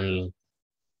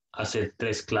hace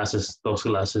dos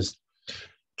clases,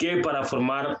 que para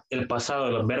formar el pasado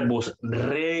de los verbos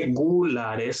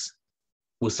regulares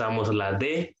usamos la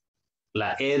D,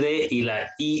 la ED y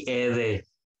la IED,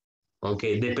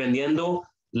 okay? Dependiendo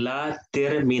la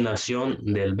terminación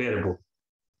del verbo.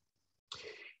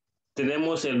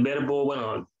 Tenemos el verbo,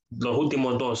 bueno, los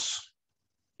últimos dos,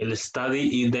 el study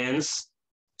y dance.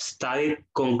 Study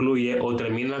concluye o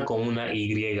termina con una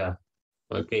Y.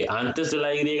 Okay. Antes de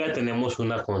la Y tenemos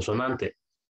una consonante.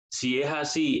 Si es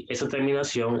así, esa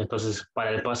terminación, entonces para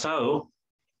el pasado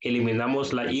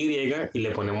eliminamos la Y y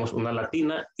le ponemos una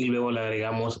latina y luego le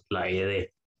agregamos la ED.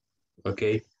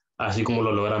 Okay. Así como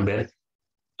lo logran ver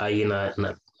ahí en la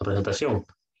presentación.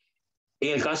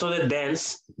 En el caso de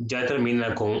dance, ya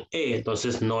termina con E,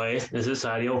 entonces no es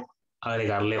necesario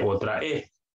agregarle otra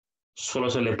E. Solo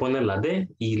se le pone la D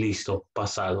y listo,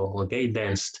 pasado, ¿ok?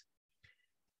 Danced.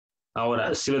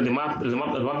 Ahora, si los demás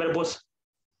verbos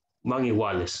van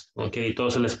iguales, ¿ok?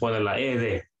 Todos se les pone la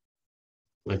ED,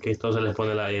 ¿ok? Todos se les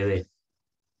pone la ED.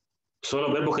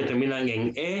 Solo verbos que terminan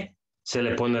en E, se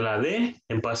le pone la D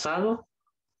en pasado,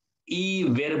 y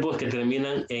verbos que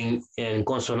terminan en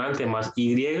consonante más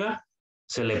Y,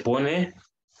 se le pone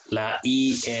la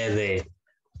IED.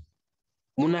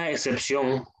 Una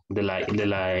excepción de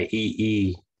la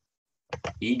Y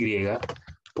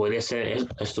puede ser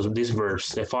these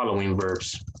verbs, the following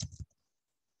verbs.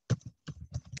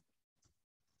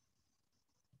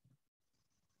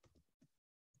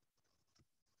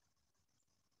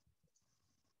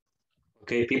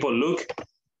 Okay, people, look.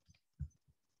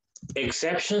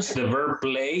 Exceptions, the verb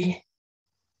play.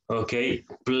 Ok,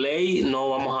 play, no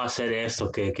vamos a hacer esto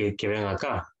que ven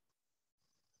acá.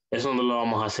 Eso no lo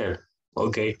vamos a hacer.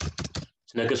 Ok,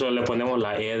 sino que solo le ponemos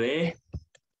la ED.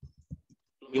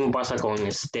 Lo mismo pasa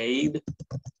con stayed.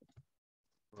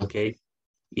 Ok,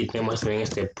 y tenemos también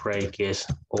este pray, que es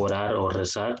orar o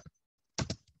rezar.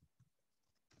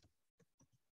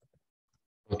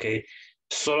 Ok,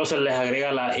 solo se les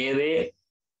agrega la ED,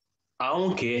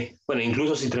 aunque, bueno,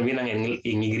 incluso si terminan en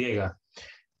Y.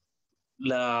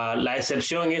 La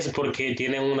excepción es porque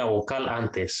tienen una vocal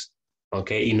antes, ¿ok?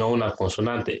 Y no una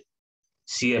consonante.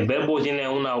 Si el verbo tiene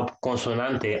una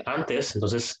consonante antes,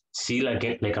 entonces sí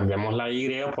le cambiamos la Y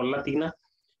por latina,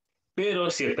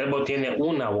 pero si el verbo tiene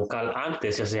una vocal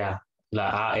antes, ya sea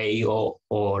la A, E, I,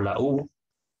 o la U,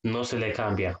 no se le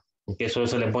cambia. ¿Ok? Solo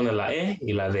se le pone la E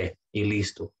y la D y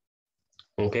listo.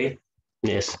 ¿Ok?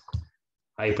 Yes.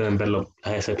 Ahí pueden ver las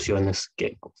excepciones.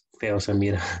 Qué feo se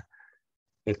mira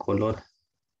el color.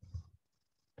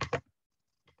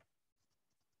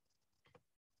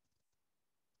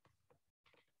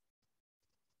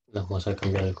 Vamos a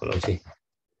cambiar el color, sí.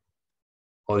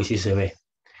 Hoy sí se ve.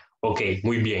 Ok,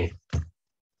 muy bien.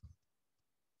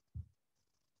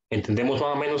 ¿Entendemos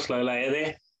más o menos la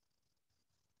ED?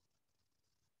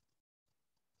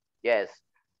 Yes.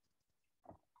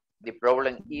 The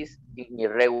problem is in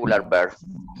irregular verbs.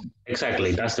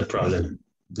 Exactly, that's the problem.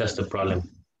 That's the problem.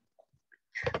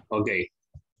 Okay.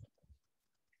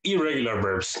 Irregular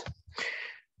verbs.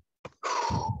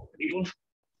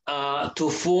 To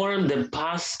form the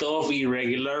past of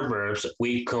irregular verbs,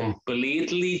 we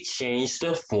completely change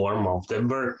the form of the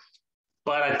verb.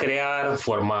 Para crear,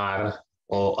 formar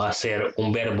o hacer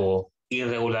un verbo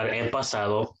irregular en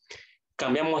pasado,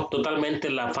 cambiamos totalmente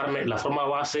la forma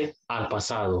base al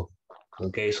pasado.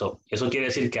 Okay, eso quiere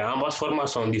decir que ambas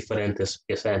formas son diferentes,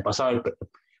 ya sea el pasado, el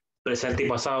presente y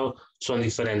pasado son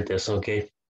diferentes, ok.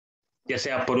 Ya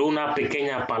sea por una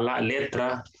pequeña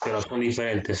letra, pero son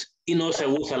diferentes. Y no se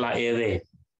usa la ed,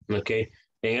 ok.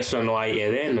 En eso no hay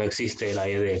ed, no existe la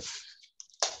ed.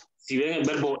 Si ven el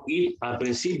verbo ir al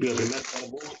principio, el primer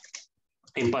verbo,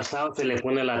 en pasado se le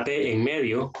pone la T en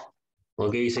medio,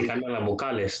 ok, y se cambian las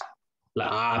vocales. La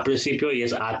A al principio y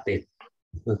es AT,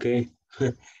 ok.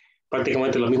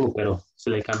 Prácticamente lo mismo, pero se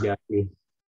le cambia aquí,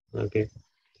 ok.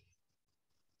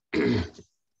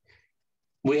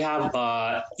 We have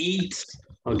eat,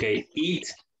 okay, eat,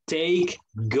 take,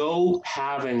 go,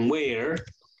 have, and wear.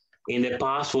 In the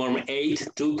past form, ate,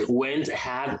 took, went,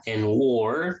 had, and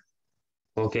wore,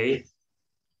 ok.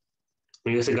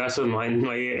 En este caso no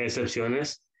hay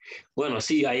excepciones. Bueno,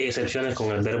 sí hay excepciones con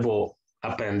el verbo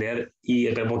aprender y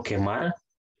el verbo quemar,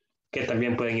 que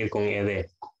también pueden ir con ed.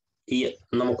 Y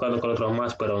no me acuerdo con otros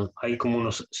más, pero hay como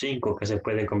unos 5 que se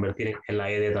pueden convertir en la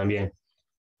ed también.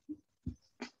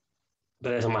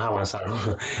 Pero eso más avanzado.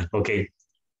 Ok.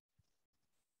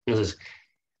 Entonces,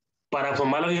 para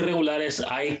formar los irregulares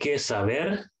hay que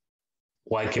saber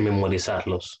o hay que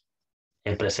memorizarlos.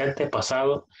 En presente,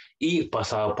 pasado y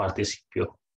pasado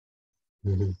participio.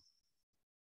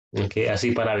 Okay,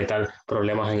 así para evitar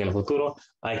problemas en el futuro,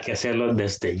 hay que hacerlo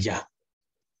desde ya.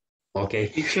 Ok.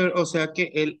 Teacher, o sea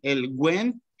que el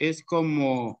went es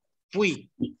como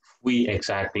fui. Fui,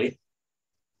 exactly.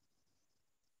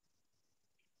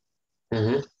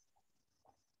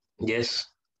 Yes.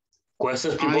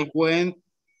 Questions, people?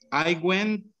 I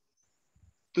went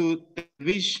to the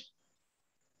beach.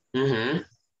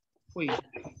 Fui.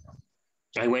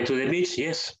 I went to the beach,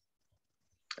 yes.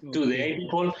 Okay. Today,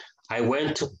 people, I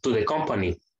went to the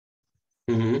company.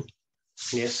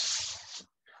 Yes.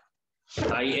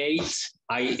 I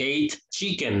ate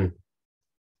chicken.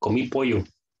 Comí pollo.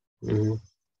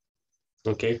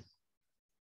 Okay.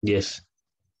 Yes.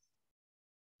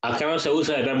 Acá no se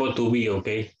usa el verbo to be, ok.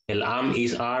 El am,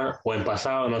 is, are o en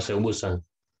pasado no se usan.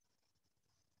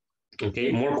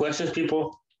 Okay. More questions,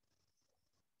 people?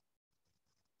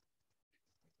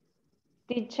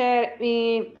 Teacher,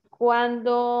 y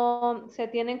cuando se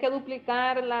tienen que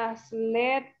duplicar las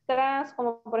letras,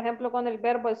 como por ejemplo con el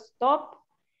verbo stop,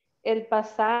 el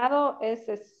pasado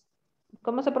es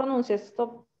 ¿cómo se pronuncia?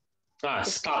 Stop.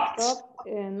 Stopped. Stop.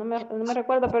 No me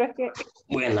recuerdo, pero es que...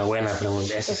 Buena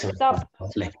pregunta. Esa se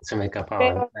me escapaba.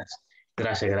 Pero,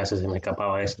 gracias, se me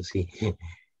escapaba eso, sí.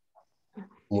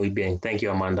 Muy bien. Thank you,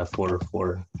 Amanda, for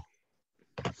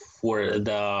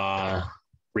the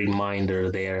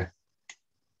reminder there.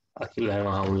 Aquí lo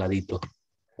dejamos a un ladito,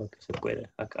 porque se puede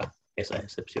acá, esas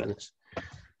excepciones.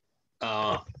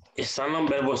 Están los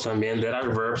verbos también. There are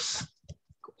verbs,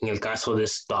 en el caso de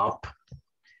stop.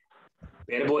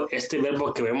 Este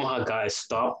verbo que vemos acá,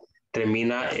 stop,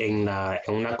 termina en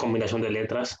una combinación de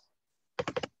letras,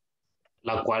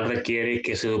 la cual requiere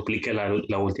que se duplique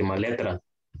la última letra.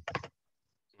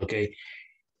 Ok.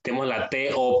 Tenemos la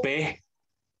T o P,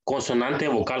 consonante,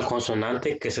 vocal,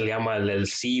 consonante, que se le llama el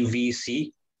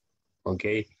CVC. Ok.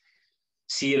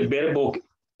 Si el verbo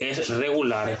es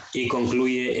regular y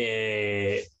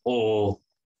concluye o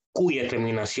cuya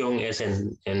terminación es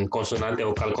en consonante,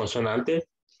 vocal, consonante,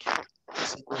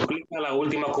 se duplica la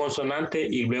última consonante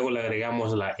y luego le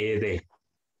agregamos la ed.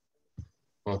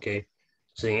 Ok.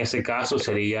 Entonces, en este caso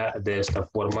sería de esta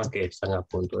forma que están a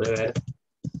punto de ver.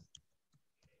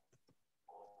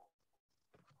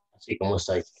 Así como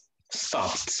está ahí.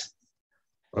 Stopped.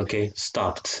 Ok,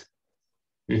 stopped.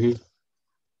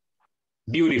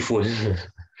 Beautiful.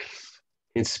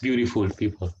 It's beautiful,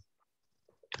 people.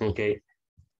 Okay.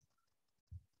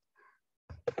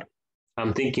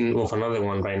 I'm thinking of another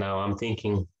one right now. I'm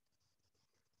thinking.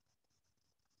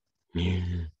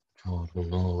 I don't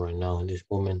know right now. In this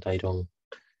moment, I don't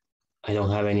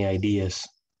have any ideas.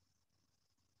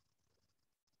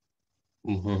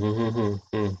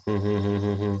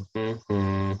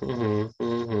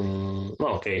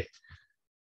 Okay.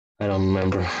 I don't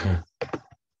remember.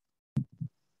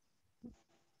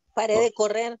 Paré de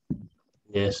correr.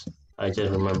 Yes, I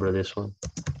just remember this one.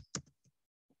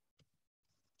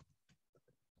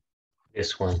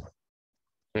 This one.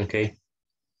 Okay.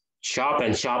 Chop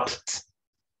and chopped.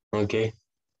 Okay.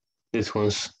 This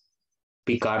one's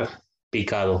picar,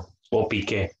 picado, o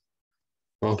piqué.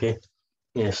 Okay.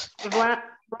 Yes.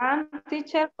 Run,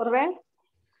 teacher, correr.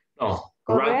 No,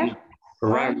 Correr.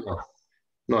 run, no.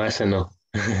 No, ese no.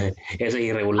 Ese es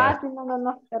irregular. Sí,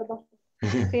 no, perdón.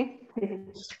 Sí.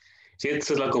 Sí,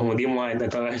 eso lo confundimos de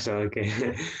todo eso. Okay.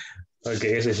 Ok,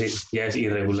 ese sí, ya es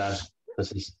irregular.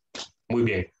 Entonces, muy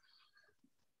bien.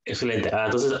 Excelente.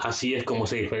 Entonces, así es como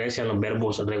se diferencian los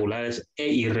verbos regulares e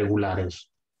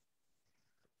irregulares.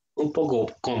 Un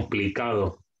poco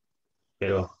complicado,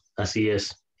 pero así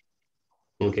es.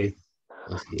 Ok,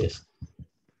 así es.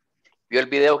 ¿Vio el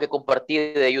video que compartí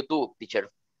de YouTube,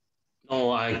 teacher?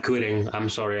 No, I couldn't. I'm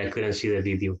sorry, I couldn't see the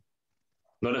video.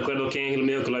 No recuerdo quién es el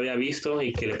medio que lo había visto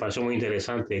y que le pareció muy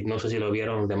interesante. No sé si lo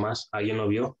vieron los demás. ¿Alguien lo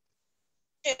vio?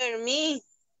 Me.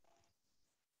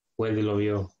 Wendy lo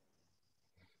vio.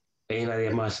 Hay nadie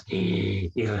más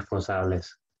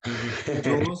irresponsables.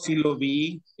 Yo sí lo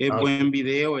vi, es buen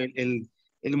video, el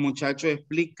muchacho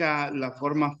explica la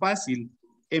forma fácil,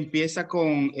 empieza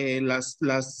con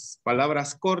las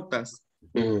palabras cortas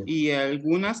y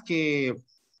algunas que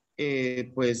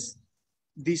pues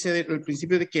dice al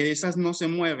principio de que esas no se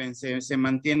mueven, se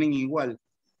mantienen igual.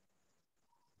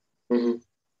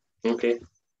 Ok.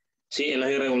 Sí, en los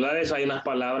irregulares hay unas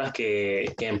palabras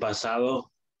que en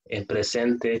pasado, en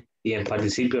presente y en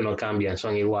participio no cambian,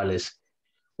 son iguales.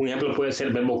 Un ejemplo puede ser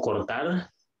el verbo cortar,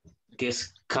 que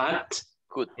es cut.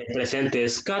 En presente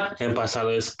es cut, en pasado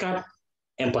es cut,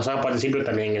 en pasado participio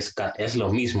también es cut, es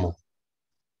lo mismo.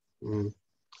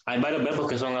 Hay varios verbos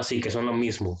que son así, que son lo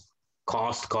mismo.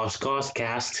 Cost,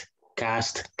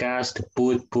 cast,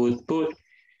 put.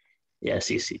 Y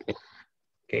así, sí.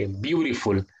 Okay,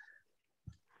 beautiful.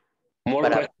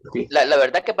 La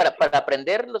verdad que para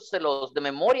aprenderlos de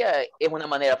memoria es una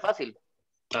manera fácil.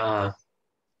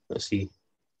 Sí,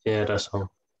 tiene razón.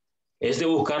 Es de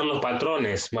buscar los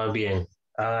patrones, más bien.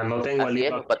 No tengo el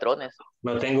libro. Los patrones.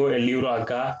 No tengo el libro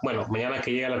acá. Bueno, mañana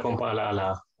que llegue a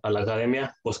la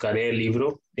academia, buscaré el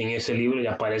libro. En ese libro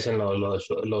ya aparecen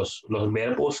los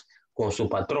verbos con su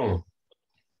patrón.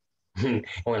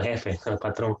 Con el jefe, el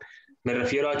patrón. Me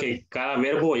refiero a que cada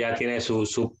verbo ya tiene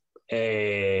su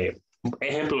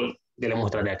ejemplo. Le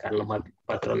mostraré acá los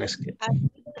patrones.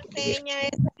 Enseña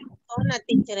esa persona,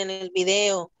 teacher, en el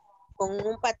video con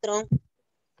un patrón.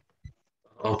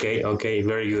 Ok,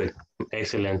 very good.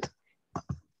 Excelente.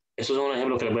 Estos son un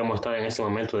ejemplo que les voy a mostrar en este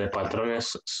momento de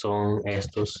patrones. Son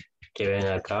estos que ven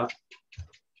acá.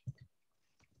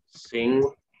 Sing,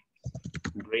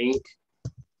 drink,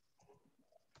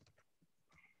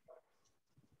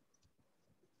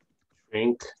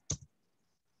 drink.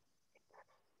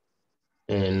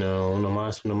 Uno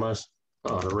más.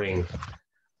 Ring.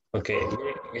 Ok,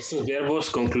 estos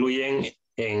verbos concluyen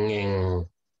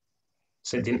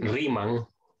riman.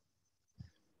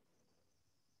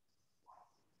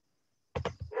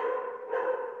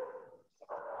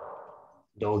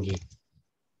 Doggy.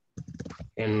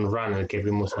 En run, el que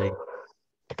vimos ahí.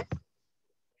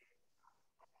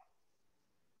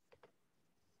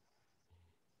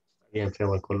 Bien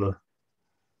feo el color.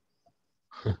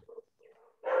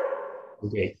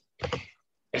 Ok.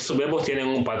 Estos verbos tienen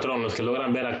un patrón, los que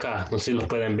logran ver acá, no sé si los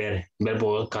pueden ver.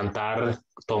 Verbo cantar,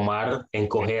 tomar,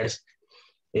 encoger,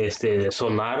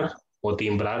 sonar o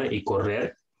timbrar y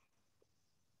correr.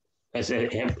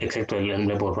 Excepto el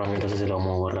verbo run, entonces se lo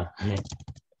vamos a borrar.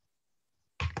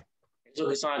 Esos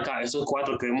que están acá, esos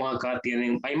cuatro que vemos acá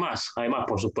tienen, hay más,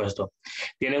 por supuesto.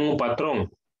 Tienen un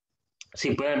patrón.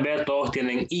 Si pueden ver, todos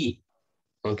tienen I.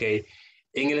 Ok.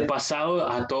 En el pasado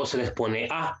a todos se les pone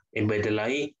A en vez de la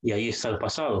I y ahí está el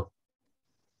pasado.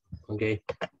 Ok.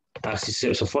 Así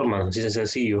se forman, así de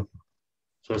sencillo.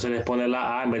 Solo se les pone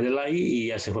la A en vez de la I y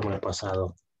ya se forma el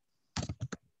pasado.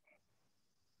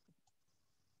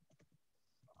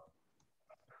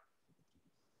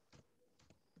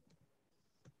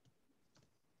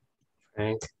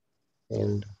 Frank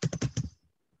and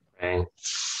Frank.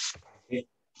 Okay.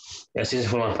 Y así se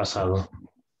forma el pasado.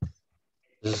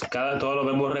 Entonces, todos los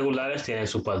verbos regulares tienen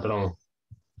su patrón,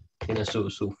 tienen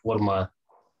su forma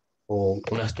o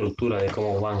una estructura de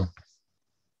cómo van.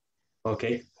 Ok,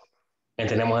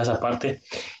 entendemos esa parte.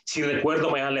 Si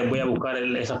recuerdo, mañana les voy a buscar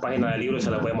esa página del libro y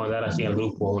se la voy a mandar así al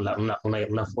grupo,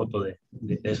 una foto de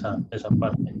esa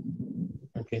parte.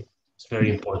 Ok, it's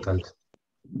very important.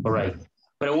 All right.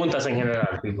 Preguntas en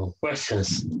general, people.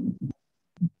 Questions.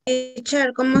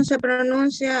 Teacher, ¿cómo se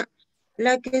pronuncia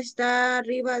la que está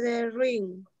arriba del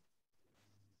ring?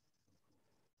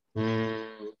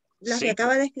 La que Sí.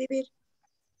 acaba de escribir.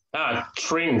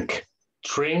 Shrink.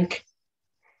 Shrink.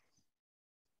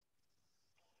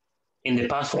 In the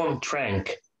past form, shrank.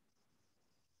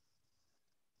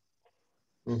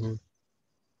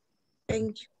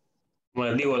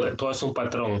 Bueno, digo, todo es un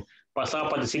patrón. Pasado,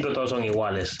 participio, todos son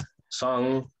iguales.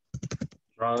 Son,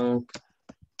 shrunk,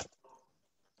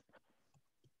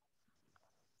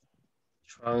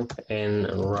 and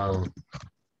run.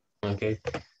 Ok.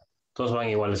 Todos van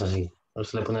iguales así. Ahora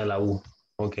se le pone la U.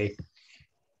 Ok.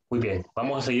 Muy bien.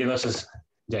 Vamos a seguir entonces,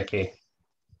 ya que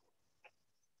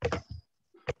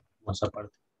más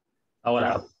aparte.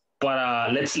 Ahora,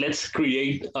 let's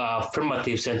create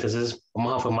affirmative sentences.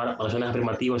 Vamos a formar oraciones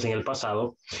afirmativas en el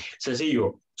pasado.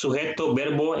 Sencillo. Sujeto,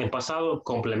 verbo en pasado,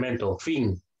 complemento,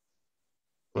 fin.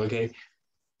 Ok.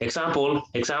 Example,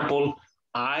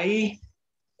 I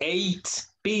ate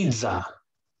pizza.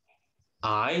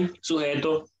 I,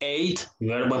 sujeto, ate,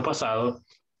 verbo en pasado,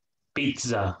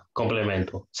 pizza,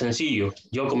 complemento. Sencillo,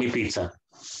 yo comí pizza.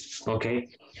 Okay,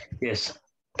 yes.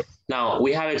 Now,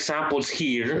 we have examples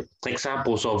here,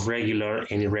 examples of regular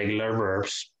and irregular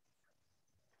verbs.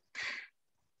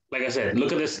 Like I said,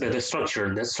 look at this, the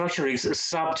structure. The structure is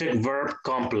subject, verb,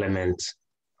 complement.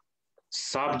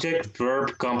 Subject,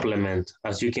 verb, complement.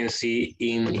 As you can see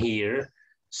in here,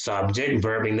 subject,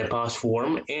 verb in the past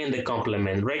form, and the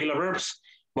complement. Regular verbs,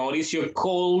 Mauricio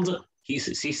called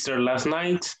his sister last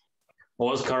night.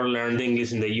 Oscar learned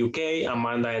English in the UK.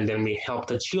 Amanda and Delmi helped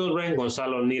the children.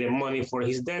 Gonzalo needed money for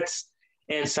his debts.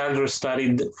 And Sandra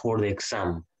studied for the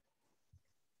exam.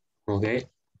 Okay.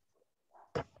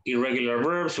 Irregular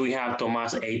verbs, we have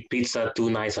Tomas ate pizza 2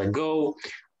 nights ago.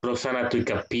 Roxana took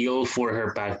a pill for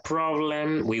her back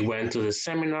problem. We went to the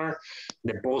seminar.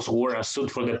 The boss wore a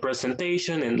suit for the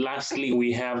presentation. And lastly,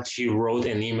 we have she wrote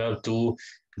an email to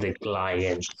the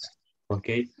client.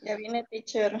 Okay. Ya viene,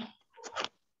 teacher.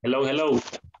 Hello, hello.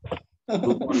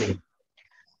 Good morning.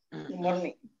 Good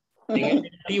morning. En el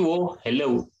negativo,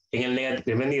 hello. En el negativo,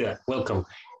 bienvenida, welcome.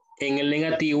 En el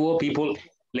negativo, people,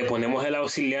 le ponemos el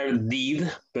auxiliar did,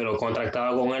 pero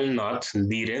contractado con el not,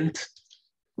 didn't.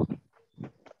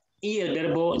 Y el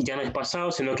verbo ya no es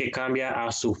pasado, sino que cambia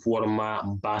a su forma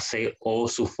base o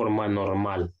su forma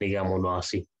normal, digámoslo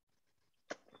así.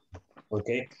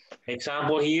 Okay.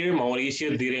 Example here,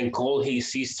 Mauricio didn't call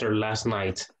his sister last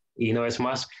night. Y una vez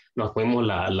más, nos ponemos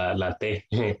la T,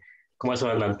 como es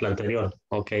la anterior.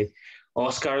 Okay.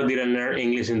 Oscar didn't learn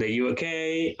English in the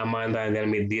UK. Amanda and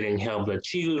Elmi didn't help the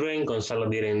children. Gonzalo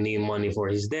didn't need money for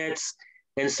his debts.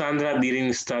 And Sandra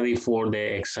didn't study for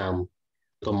the exam.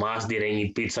 Tomas didn't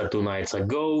eat pizza 2 nights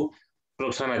ago.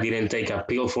 Roxana didn't take a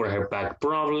pill for her back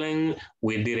problem.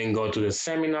 We didn't go to the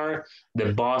seminar.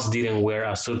 The boss didn't wear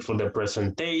a suit for the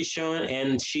presentation.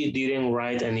 And she didn't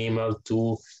write an email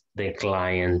to the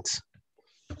client.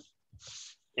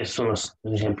 Esos son los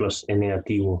ejemplos en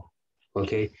negativo.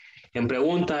 ¿Ok? En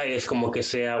pregunta es como que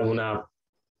sea una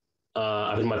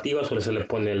afirmativa, solo se le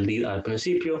pone el did al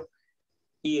principio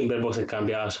y en verbo se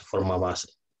cambia a su forma base.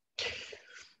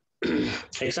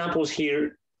 Examples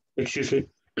here, excuse me.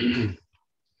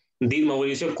 Did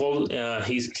Mauricio call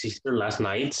his sister last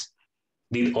night?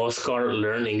 Did Oscar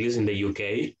learn English in the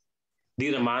UK?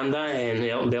 Did Amanda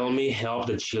and Delmi help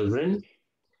the children?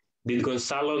 Did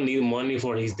Gonzalo need money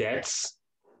for his debts?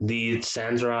 Did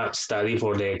Sandra study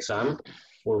for the exam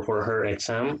or for her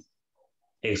exam?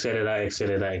 Etc.,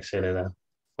 etc., etc.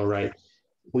 All right,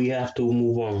 we have to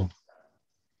move on.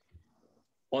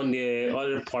 On the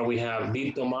other part, we have,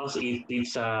 did Tomas eat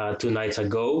pizza 2 nights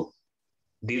ago?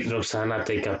 Did Roxana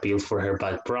take a pill for her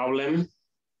back problem?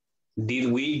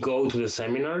 Did we go to the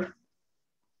seminar?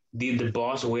 Did the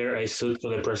boss wear a suit for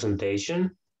the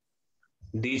presentation?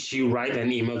 Did she write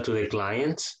an email to the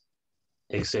client?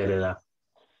 Etc.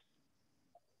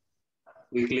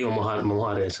 Quickly, vamos a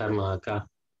regresarnos acá.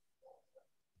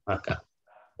 Acá.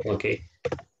 Ok.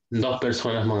 2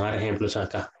 personas van a dar ejemplos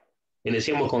acá.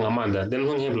 Iniciamos con Amanda. Denos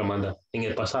un ejemplo, Amanda. En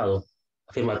el pasado.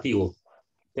 Afirmativo.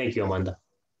 Thank you, Amanda.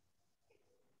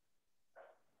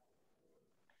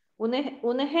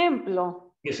 Un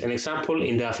ejemplo. Yes, an example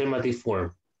in the affirmative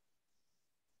form.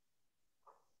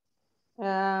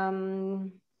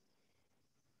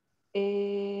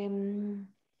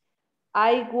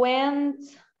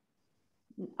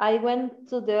 I went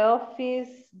to the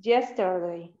office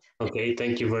yesterday. Okay,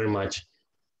 thank you very much.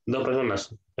 2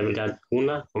 personas.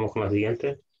 Una, vamos con la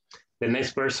siguiente. The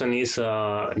next person is,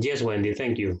 yes, Wendy,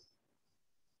 thank you.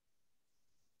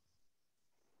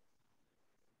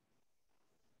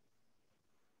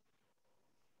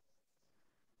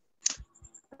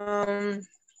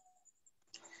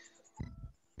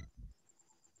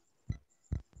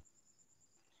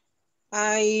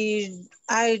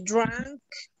 I drank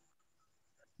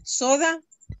soda.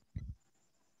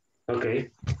 Okay,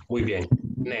 muy bien.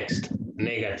 Next,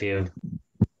 negative.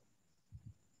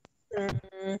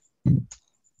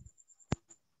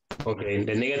 Okay,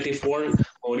 the negative form.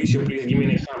 Mauricio, please give me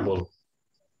an example.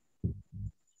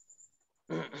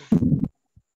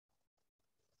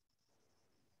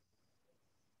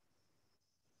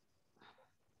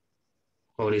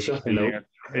 Mauricio, hello.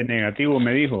 El negativo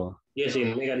me dijo. Yes,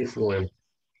 in negative form.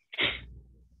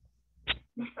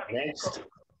 Next.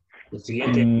 El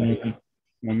siguiente.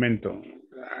 Momento.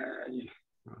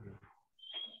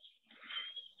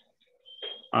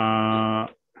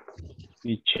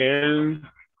 Michelle,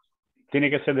 ¿tiene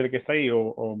que ser del que está ahí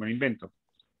o me lo invento?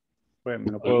 Pues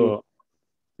me lo puedo...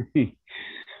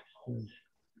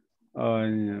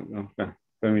 Ay, no,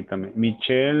 permítame.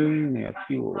 Michelle,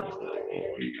 negativo.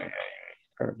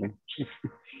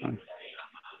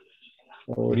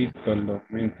 Ahorita lo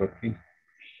momento aquí.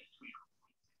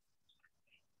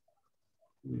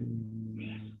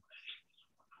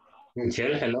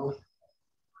 Michelle, hello.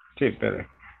 Sí, pero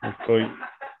estoy...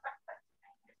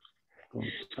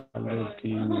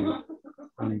 aquí.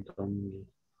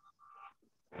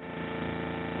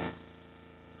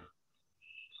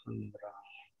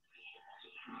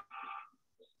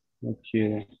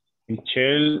 Okay.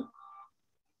 Michelle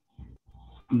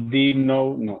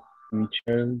no.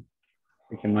 Michelle,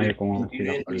 es que no hay como decir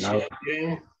la palabra.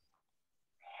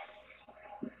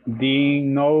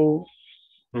 No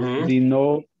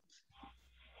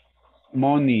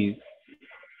money.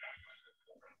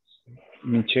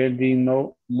 Michelle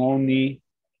no money.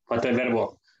 Falta el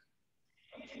verbo.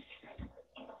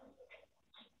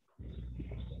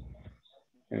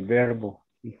 El verbo.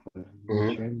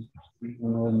 Michelle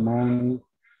no money.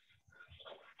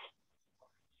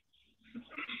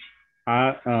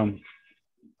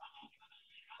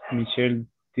 Michelle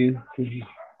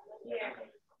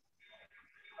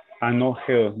no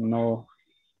have, no.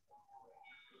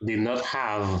 Did not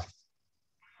have.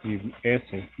 Did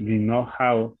not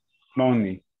have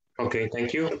money. Okay,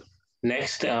 thank you.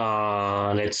 Next,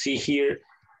 let's see here.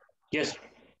 Yes,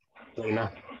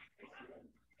 Reina.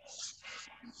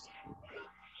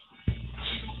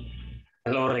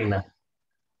 Hello, Reina.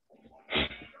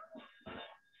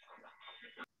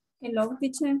 Hello,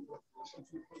 teacher.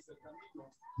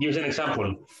 Use an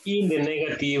example in the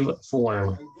negative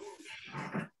form.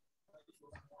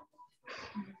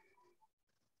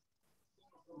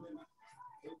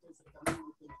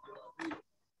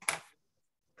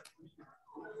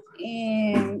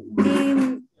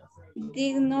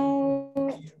 Did no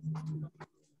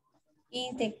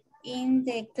in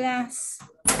the class.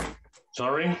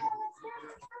 Sorry?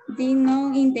 Did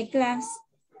not in the class.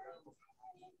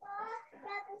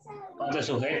 El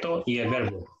sujeto y el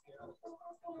verbo.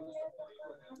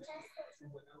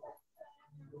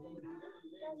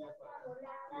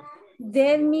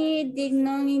 Delmi did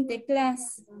not in the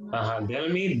class. Ajá,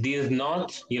 Delmi did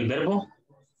not y el verbo.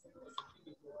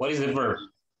 What is the verb?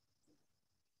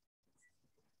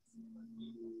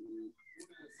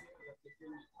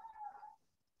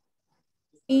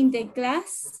 In the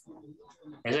class.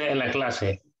 Ese es en la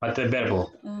clase, parte del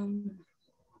verbo.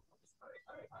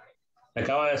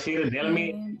 Acaba de decir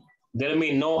Delmi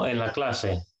no en la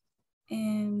clase.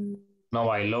 No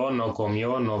bailó, no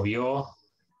comió, no vio,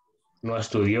 no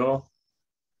estudió.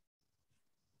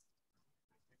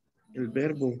 El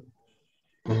verbo.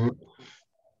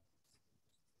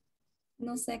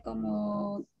 No sé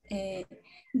cómo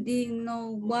did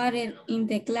no water in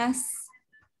the class.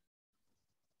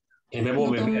 El verbo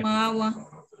no beber. Toma agua.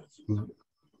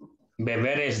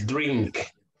 Beber es drink.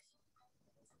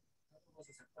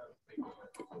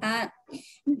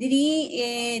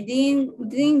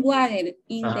 Drink water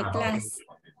in the class.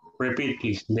 Repeat,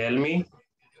 please. Delmi.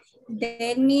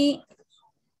 Delmi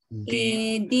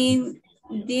did not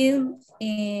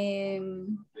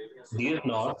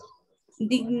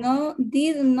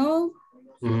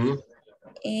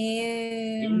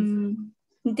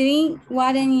drink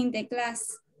water in the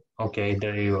class. Okay,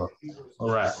 there you go.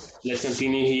 All right, let's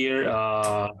continue here.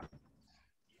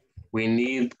 We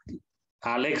need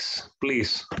Alex,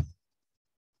 please.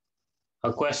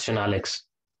 A question, Alex.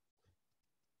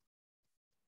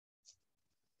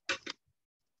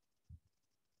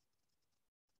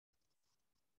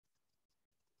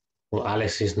 Well,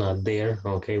 Alex is not there.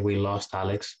 Okay, we lost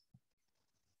Alex.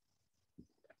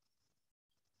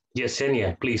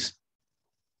 Yesenia, please.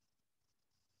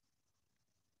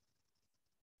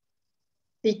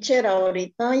 Teacher,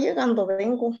 ahorita llegando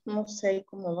vengo, no sé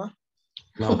cómo va.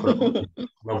 No problem.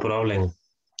 No problem.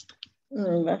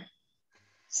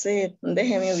 Sí,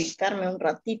 déjeme ubicarme un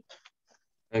ratito.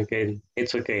 Okay,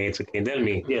 it's okay, it's okay. Tell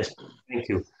me, yes, thank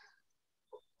you.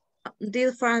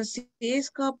 Did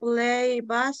Francisco play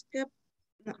basketball?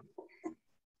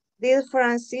 Did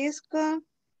Francisco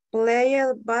play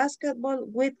basketball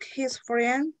with his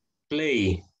friend?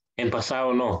 Play, en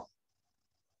pasado no.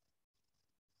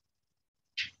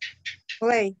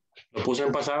 Play. Lo puse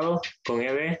en pasado con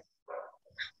ED.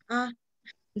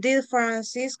 Did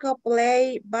Francisco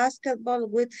play basketball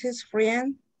with his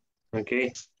friend? Ok,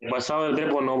 en pasado el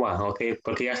verbo no va, ok,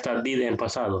 porque ya está did en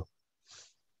pasado.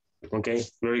 Okay,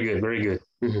 very good, very good.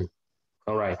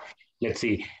 All right, let's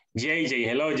see. JJ,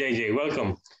 hello JJ,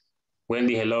 welcome.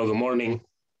 Wendy, hello, good morning.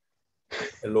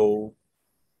 Hello.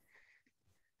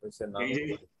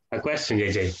 JJ, a question,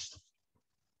 JJ.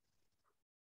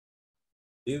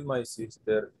 Did my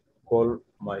sister call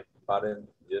my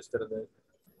parents yesterday?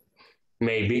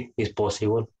 Maybe, it's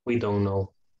possible. We don't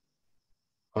know.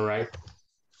 All right.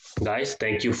 Guys,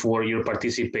 thank you for your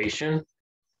participation.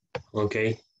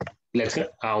 Okay. Let's,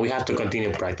 we have to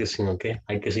continue practicing, okay?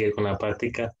 Hay que seguir con la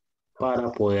práctica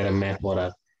para poder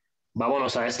mejorar.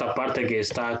 Vámonos a esta parte que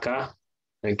está acá,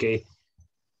 okay?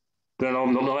 Pero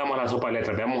no veamos la sopa de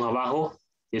letras, veamos abajo.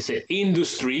 Dice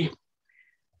industry.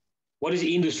 What is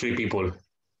industry, people?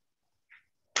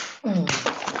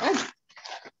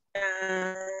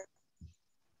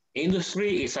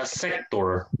 Industry is a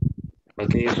sector.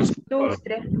 Okay, it's a sector.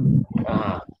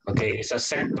 Okay, it's a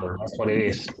sector. That's what it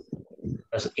is.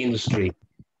 That's industry.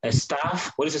 A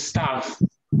staff. What is a staff?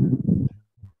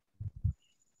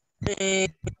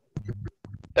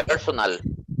 Personal.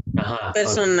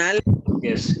 Personal. Okay.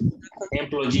 Yes.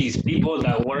 Employees, people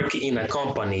that work in a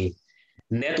company.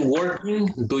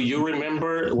 Networking. Do you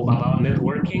remember about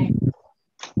networking?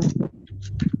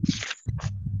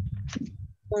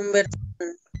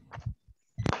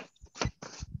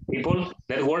 People,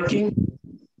 networking.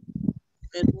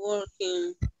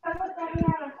 Networking.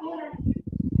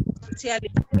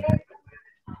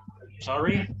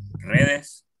 Sorry?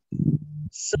 Redes.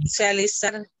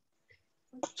 Socializar.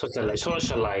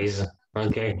 Socialize.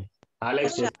 Okay.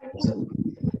 Alex.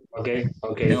 Okay.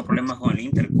 Tengo problemas con el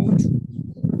intercoach.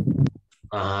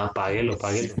 Páguelo.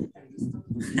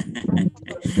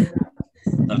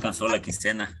 No alcanzó la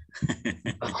quincena.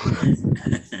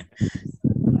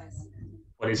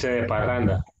 Por irse de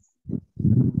parranda.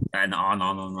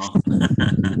 No.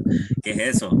 ¿Qué es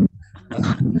eso?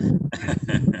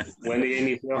 ¿Cuándo ya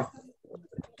inició?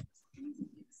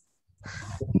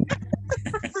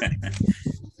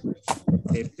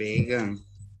 Te pegan.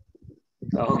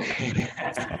 Okay.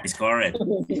 It's correct.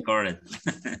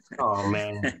 Oh,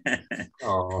 man.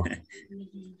 Oh.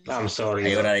 I'm sorry.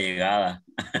 Hay hora de llegada.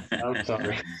 I'm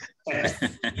sorry.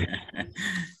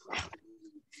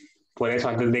 Por eso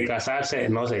antes de casarse,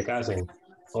 no se casen.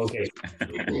 Ok.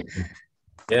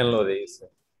 ¿Quién lo dice?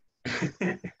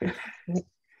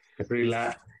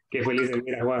 Relax. Qué feliz de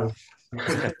mira, Juan.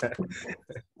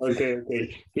 Okay.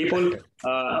 People,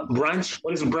 branch,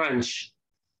 what is branch?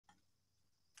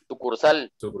 Sucursal.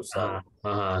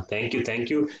 Thank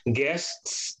you.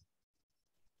 Guests.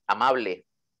 Amable.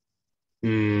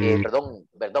 Perdón,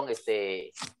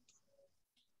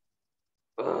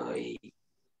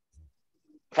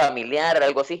 familiar,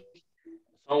 algo así.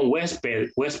 Son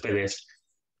huéspedes.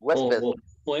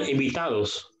 O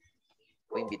invitados.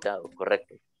 O invitados,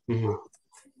 correcto.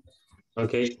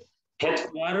 Okay.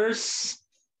 Headquarters.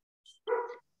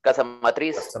 Casa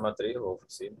matriz. Casa matriz o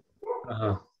oficina.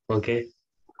 Okay.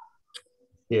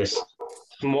 Yes.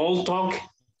 Small talk.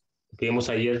 Vimos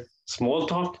ayer. Small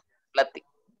talk.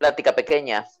 Plática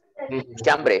pequeña.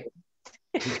 Chambre.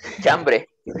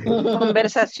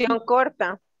 Conversación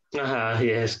corta.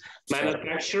 Yes.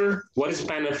 Manufacture. What is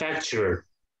manufacture?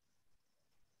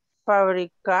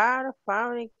 Fabricar,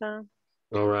 fábrica.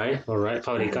 All right.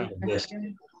 Fabricar. Yes.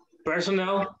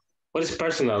 Personal. What is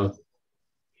personal?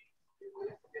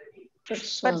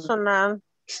 Personal.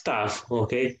 Staff.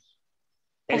 Okay.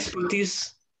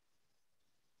 Expertise.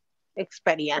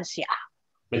 Experiencia.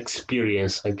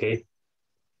 Experience. Okay.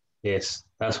 Yes,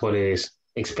 that's what it is.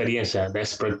 Experiencia,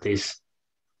 expertise.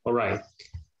 All right.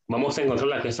 Vamos a encontrar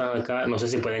las que están acá. No sé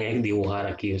si pueden dibujar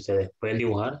aquí ustedes. ¿Pueden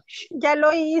dibujar? Ya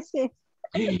lo hice.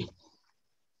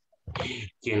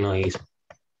 ¿Quién lo hizo?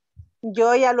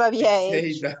 Yo ya lo había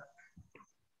hecho.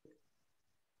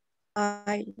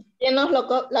 Ay. Llenos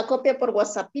la copia por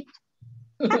WhatsApp.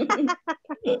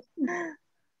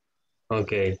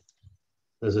 Ok.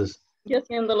 Entonces. Yo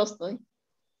haciéndolo estoy.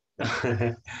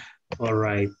 All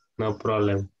right. No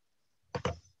problem.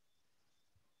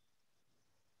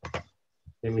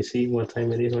 Let me see what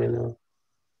time it is right now.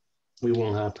 We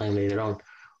won't have time later on.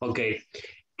 Okay.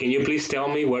 Can you please tell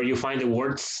me where you find the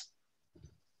words?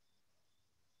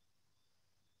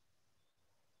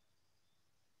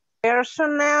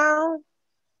 Personal.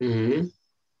 Mhm.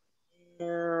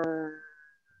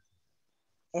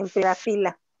 En la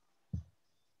fila.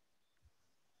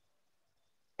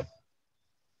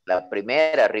 La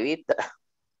primera, arribita.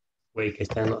 Güey, que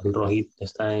está en rojito,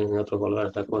 está en otro color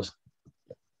esta cosa.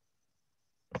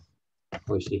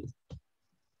 Uy, sí.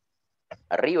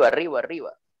 Arriba, arriba,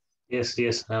 arriba. Yes,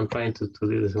 yes, I'm trying to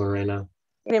do this one right now.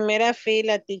 Primera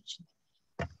fila, teacher.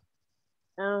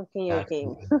 Okay, Relax, okay.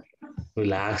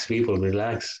 relax, people,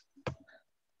 relax.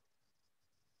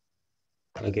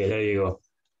 Okay, there you go.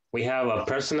 We have a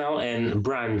personnel and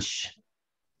branch.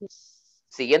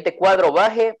 Siguiente cuadro,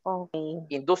 baje. Okay.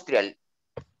 Industrial.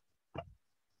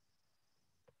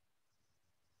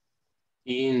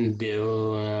 In the,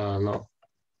 no.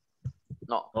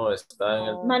 No. No, está en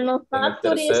el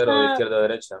Manufacturing tercero de está... izquierda a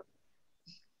derecha.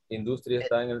 Industria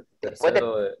está en el Después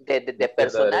tercero de izquierda a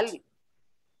personal. derecha.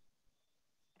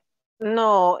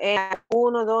 No,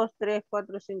 1, 2, 3,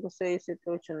 4, 5, 6, 7,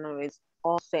 8, 9,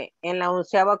 11. En la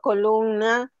 11ª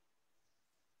columna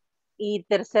y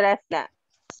tercera fila.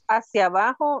 Hacia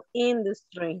abajo,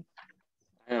 industry.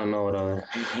 I don't know, brother.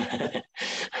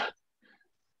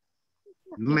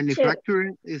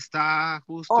 Manufacturing está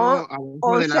justo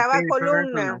abajo de la 11ª P,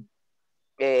 columna.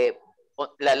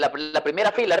 La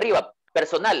primera fila arriba,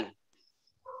 personal.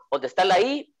 Donde está la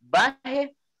I,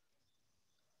 baje.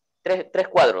 Tres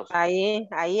cuadros. Ahí.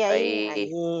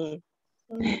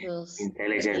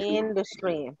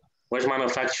 Industry. Where's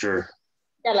manufacturer?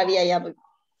 Ya la vi allá.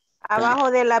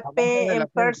 Abajo de la P en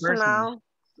personal.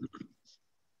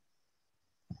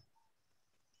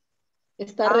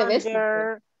 Está al revés.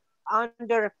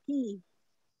 Under P.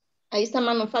 Ahí está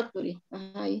manufacturing.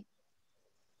 Ajá, ahí.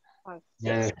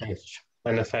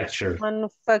 Manufacturer.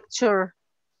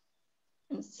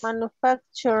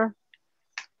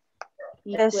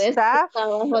 Staff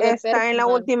está en la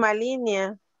última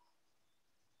línea.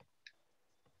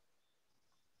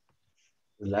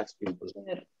 Relax, people.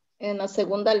 En la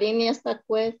segunda línea está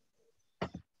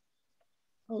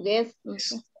guest. No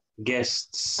sé.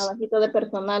 Guests. Abajito de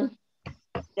personal.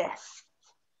 Yes.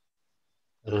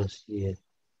 I don't see it.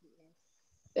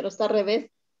 Pero está al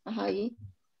revés. Ajá, ahí.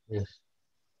 Yes.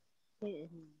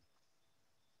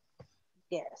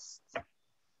 Yes.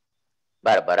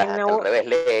 Bárbara, al revés,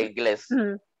 lee inglés.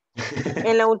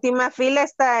 En la última fila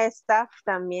está staff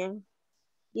también.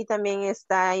 Y también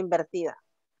está invertida.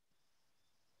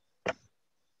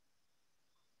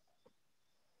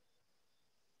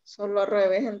 Solo al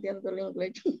revés entiendo el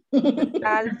inglés.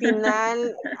 Al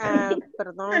final,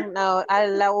 perdón,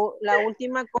 la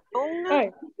última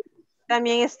columna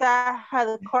también está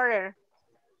headquarter.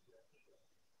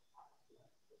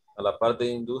 A la parte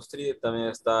de industria también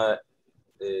está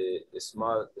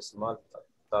small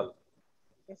talk.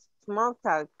 Small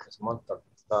talk. Small talk.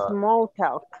 Small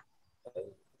talk.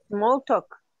 Small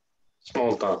talk.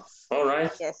 Small talk. All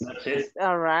right. Yes. That's it.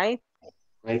 All right.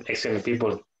 Excellent,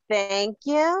 people. Thank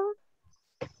you.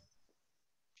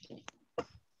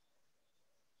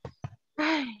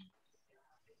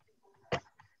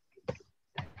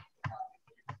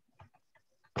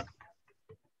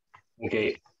 Ok.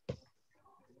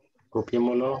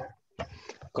 Copiémoslo.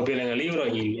 Copiélo en el libro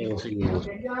y luego seguimos.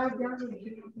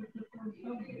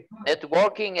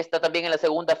 Networking está también en la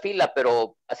segunda fila,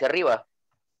 pero hacia arriba.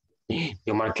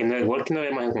 Yo marqué networking, no lo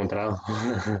hemos encontrado.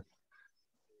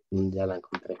 Ya la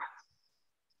encontré.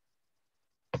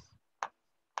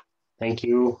 Thank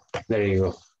you. There you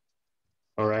go.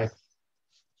 All right.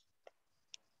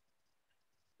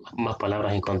 Más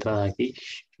palabras encontradas aquí.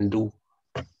 Do.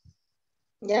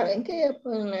 Ya ven que ya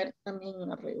pueden leer también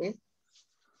al revés.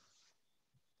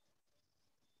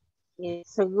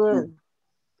 It's so good.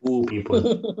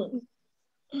 People.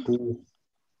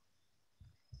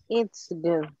 It's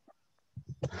good.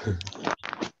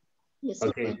 Yes,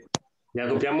 Okay. ¿Ya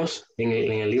copiamos en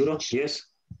el libro?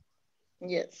 Yes.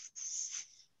 Yes.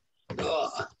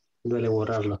 Duele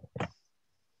borrarlo.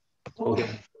 Ok.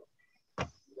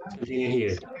 Continue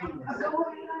here.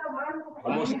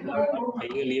 Vamos ahí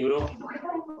en el libro.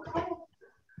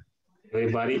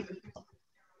 Everybody.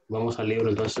 Vamos al libro,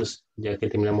 entonces, ya que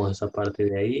terminamos esa parte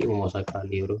de ahí, vamos acá al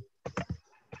libro.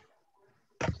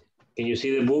 Can you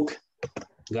see the book?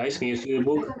 Guys, can you see the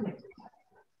book?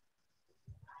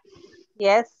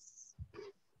 Yes.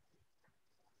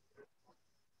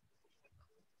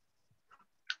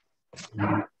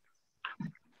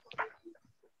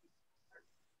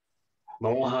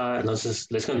 Vamos a, entonces,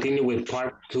 let's continue with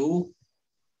part 2.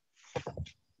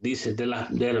 Dice, de la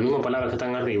misma palabra que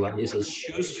están arriba. Dice,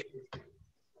 shoes.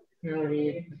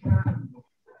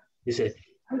 Dice,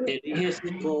 elige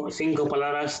cinco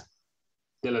palabras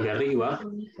de la de arriba,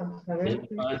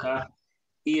 acá,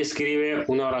 y escribe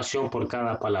una oración por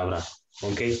cada palabra.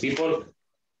 Okay, people,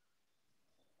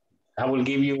 I will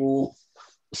give you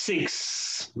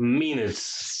 6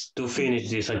 minutes to finish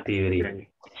this activity.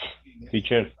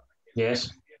 Teacher.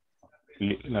 Yes.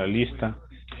 La lista.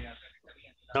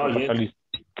 No, yes.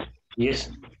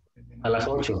 Yes. A las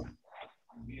 8.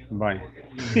 Bye.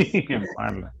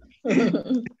 Mala.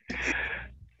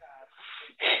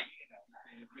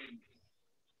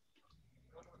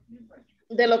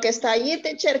 De lo que está allí,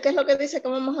 teacher, ¿qué es lo que dice que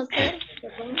vamos a hacer?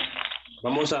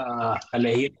 Vamos a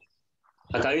elegir.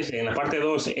 Acá dice, en la parte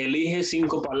 2, elige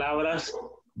 5 palabras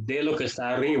de lo que está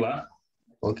arriba.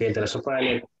 Ok, entre eso para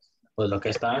leer, pues lo que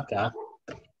está acá.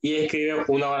 Y escribe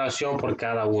una oración por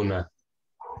cada una.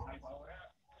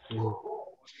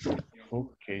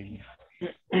 Ok.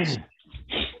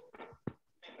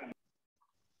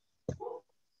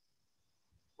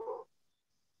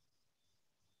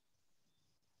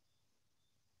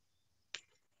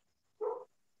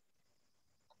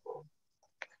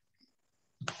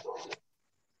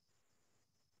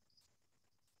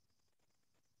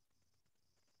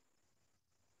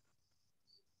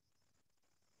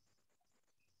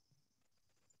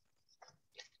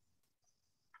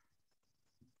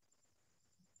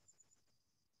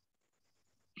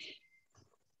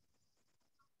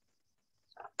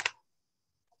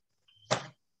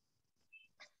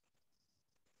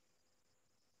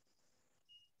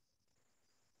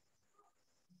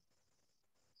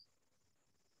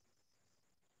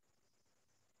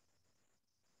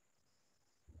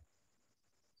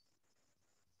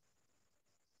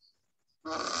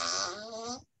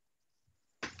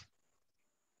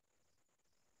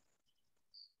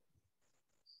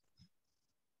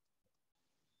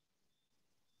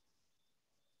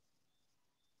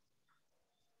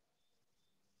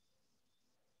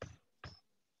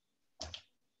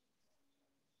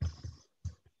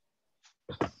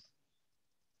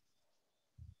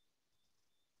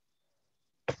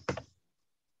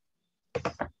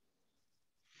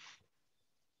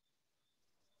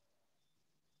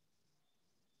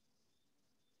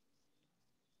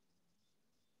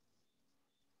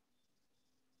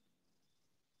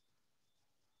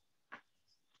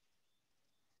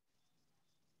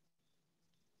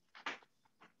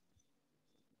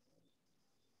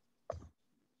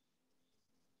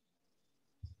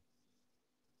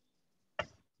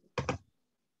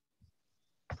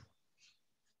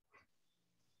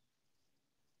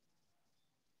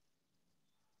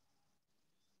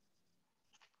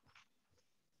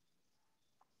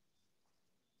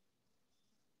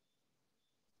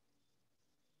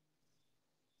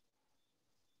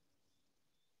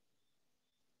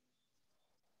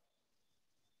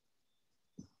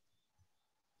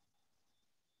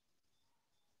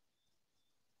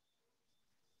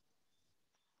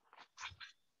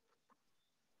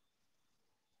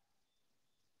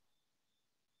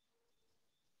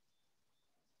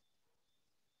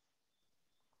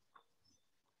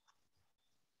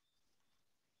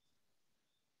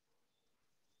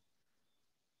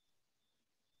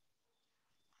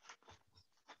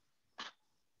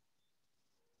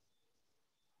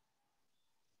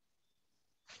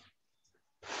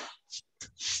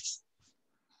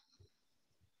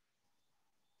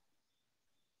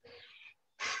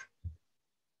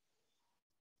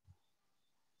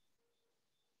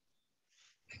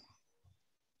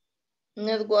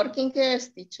 Networking, ¿qué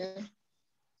es, teacher?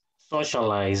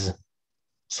 Socialize.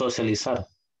 Socializar.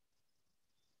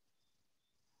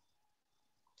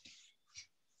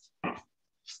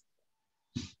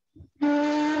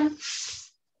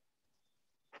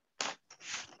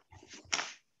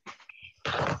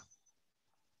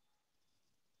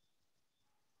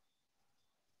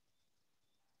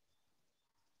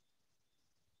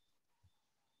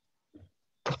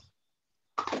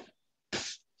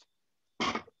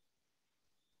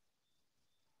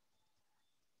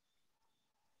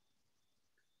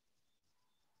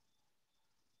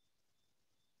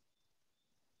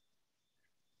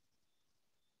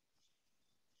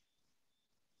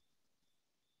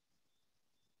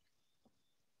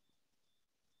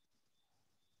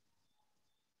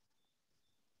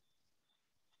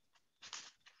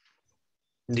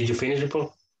 Did you finish,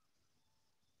 people?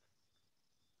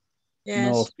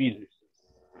 Yes. No, physics.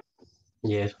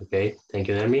 Yes, okay. Thank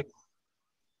you, Demi.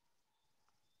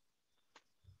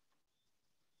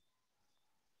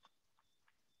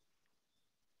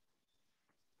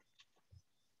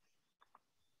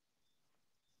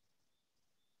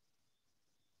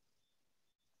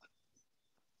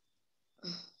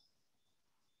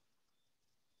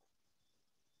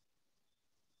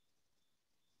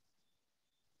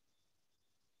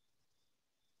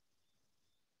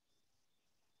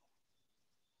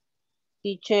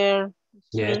 Teacher.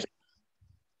 Yes.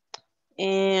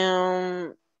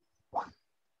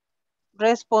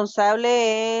 Responsable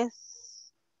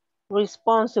es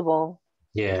responsible.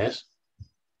 Yes.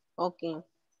 Okay.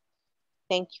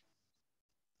 Thank you.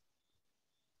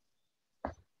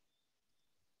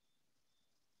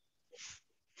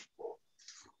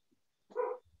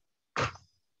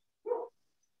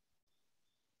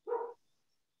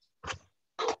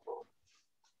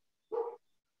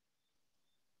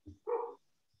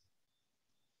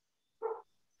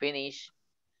 Finish.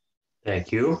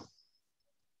 Thank you.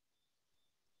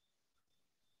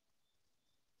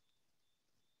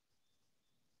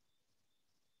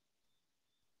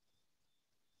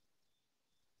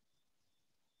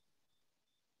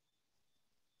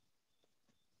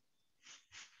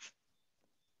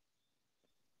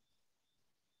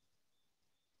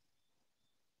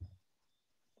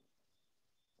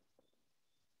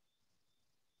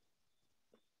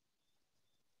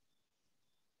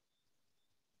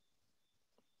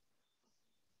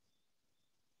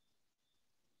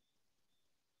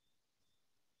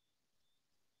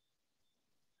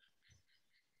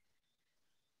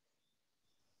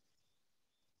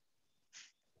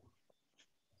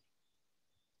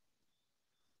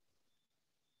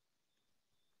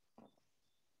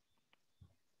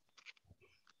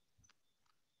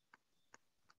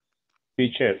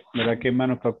 Teacher, ¿verdad que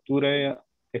manufactura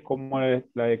es como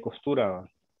la de costura?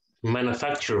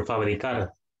 Manufacture,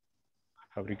 fabricar.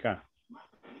 Fabricar.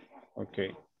 Ok,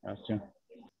 gracias.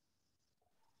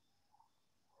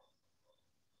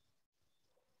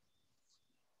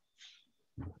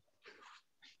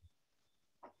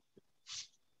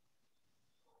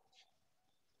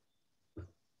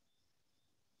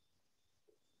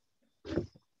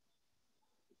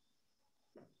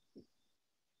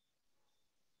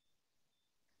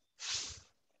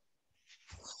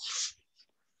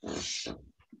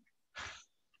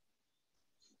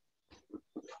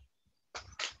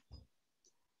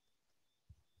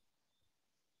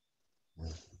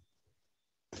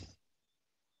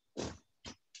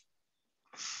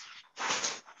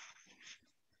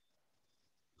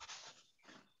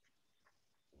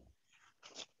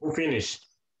 Who finished?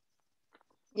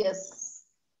 Yes.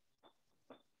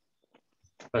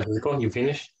 Francisco, you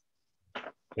finished?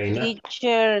 Reina?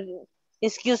 Teacher,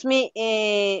 excuse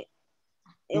me,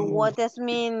 what does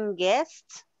mean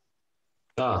guest?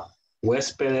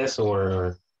 Huéspedes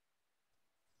or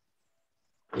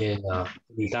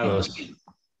invitados.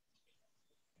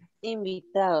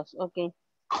 Invitados, okay.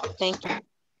 Thank you.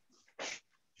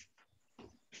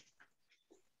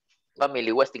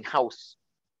 Family Westinghouse.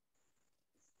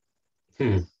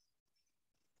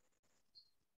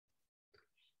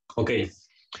 Okay,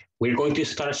 we're going to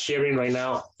start sharing right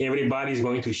now. Everybody's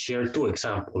going to share 2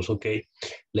 examples, okay?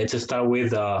 Let's start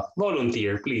with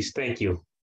volunteer, please. Thank you.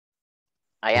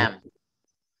 I am.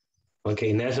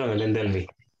 Okay, Nelson and then Delmi.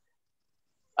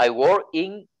 I work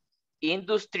in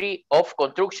industry of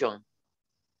construction.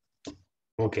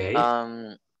 Okay.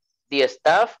 The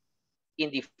staff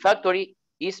in the factory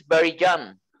is very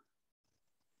young.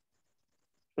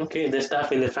 Okay, the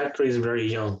staff in the factory is very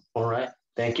young. All right.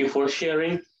 Thank you for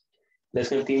sharing. Let's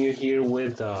continue here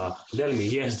with Delmi.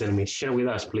 Yes, Delmi, share with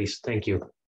us, please. Thank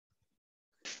you.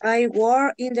 I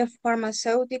work in the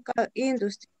pharmaceutical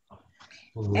industry.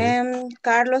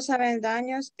 Carlos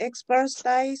Avendaño's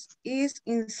expertise is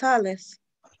in sales.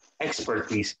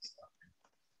 Expertise.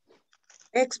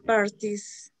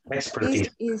 Expertise. Expertise.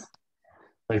 Is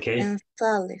okay. In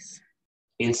sales.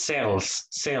 In sales.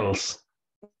 Sales.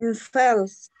 In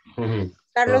sales.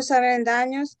 Carlos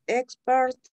Avendaño's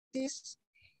expertise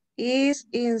is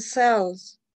in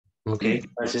sales. Okay,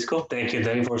 Francisco, thank you,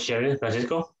 Danny, for sharing.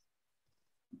 Francisco?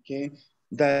 Okay,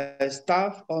 the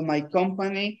staff of my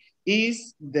company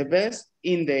is the best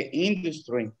in the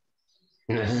industry.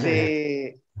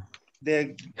 The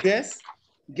guests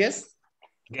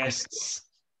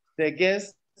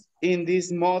in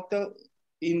this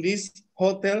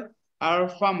hotel are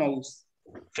famous.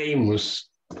 Famous.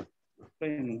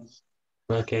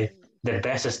 Okay, the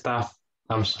best staff.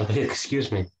 I'm sorry,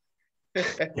 excuse me.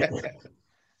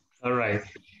 All right.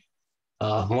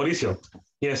 Mauricio,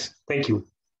 yes, thank you.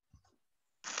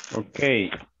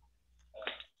 Okay.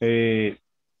 The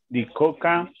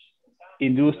coca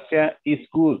industry is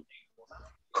good.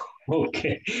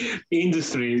 Okay,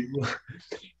 industry.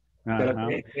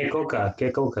 ¿Qué coca?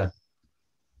 ¿Qué coca?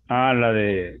 La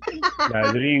de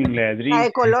drink. La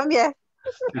de Colombia.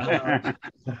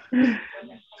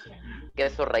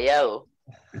 Queso rallado.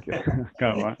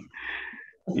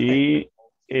 Y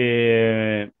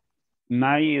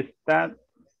Night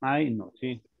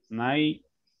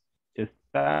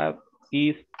está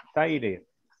is tired.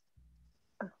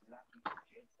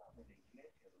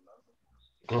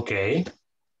 Okay,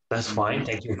 that's fine.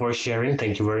 Thank you for sharing.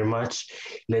 Thank you very much.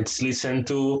 Let's listen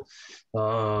to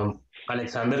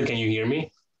Alexander. Can you hear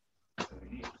me?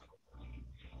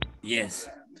 Yes.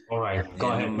 All right,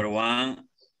 go ahead. Number one,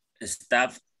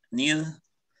 staff need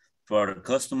for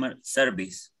customer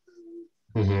service.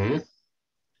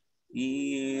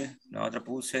 Y la otra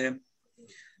puse,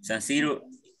 San Siro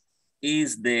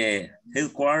is the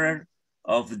headquarters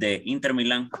of the Inter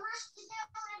Milan.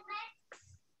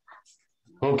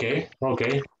 Okay,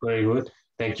 okay, very good.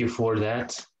 Thank you for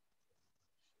that.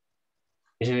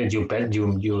 Isn't it el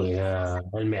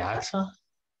Meaxa?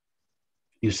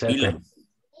 Giuseppe. Milan.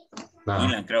 No,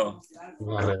 Milan, creo.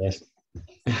 no, al revés.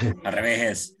 Al revés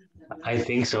es. I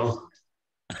think so.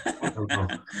 No.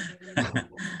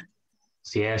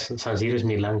 Sí, es San Siro es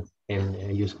Milán.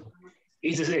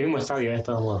 Es el mismo estadio, de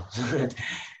todos modos.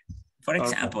 For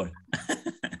example.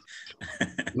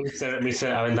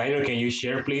 Mr. Avendaño, can you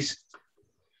share, please?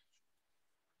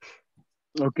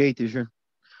 Okay, teacher.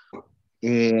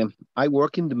 I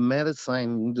work in the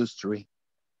medicine industry.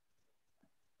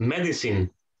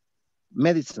 Medicine.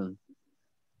 Medicine.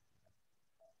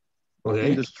 Okay.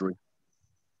 Industry.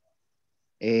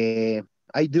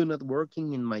 I do not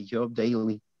working in my job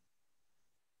daily.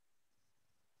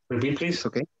 Repeat, please. It's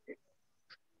okay.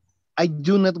 I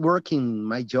do not work in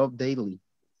my job daily.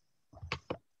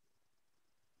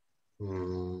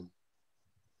 Can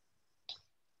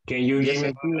you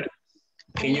Yes,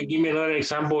 give me another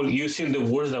example using the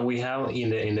words that we have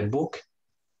in the book?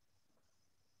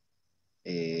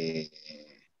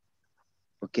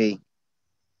 Okay.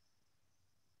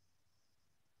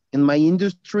 In my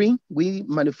industry, we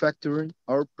manufacture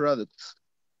our products.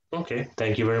 Okay,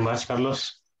 thank you very much,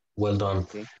 Carlos. Well done.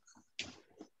 Okay.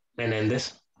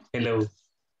 Menendez, hello.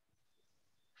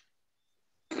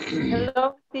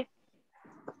 Hello.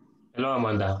 Hello,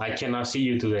 Amanda. I cannot see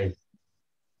you today.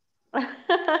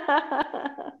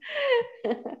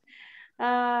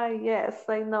 Yes,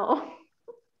 I know.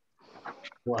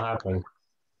 What happened?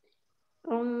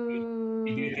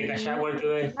 Did you take a shower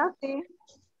today? Nothing.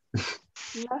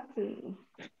 Nothing.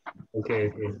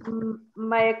 Okay.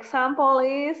 My example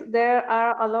is there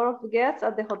are a lot of guests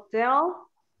at the hotel.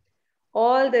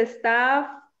 All the staff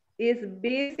is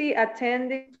busy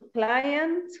attending to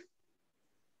clients.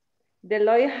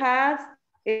 Deloitte has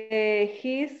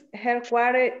his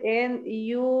headquarters in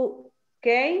UK.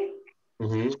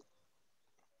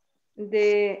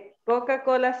 The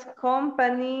Coca-Cola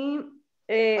company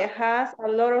has a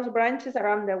lot of branches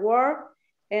around the world,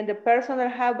 and the personnel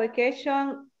have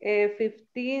vacation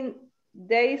 15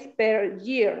 days per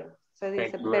year. So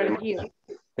it's per year.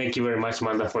 Thank you very much,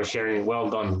 Amanda, for sharing. Well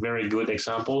done. Very good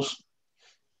examples.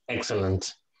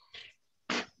 Excellent.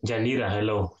 Yanira,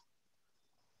 hello.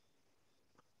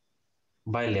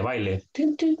 Baile, baile.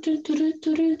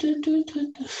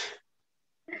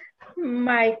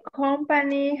 My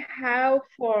company have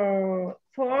four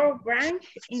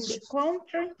branches in the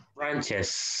country.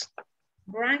 Branches.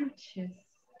 Branches.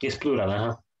 Es plural,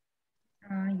 huh?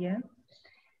 Yeah.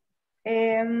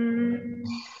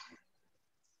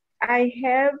 I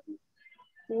have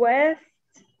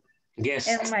guests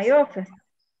in my office.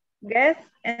 Guests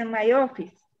in my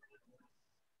office.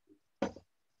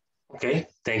 Okay,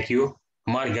 thank you.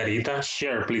 Margarita,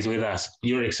 share please with us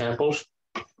your examples.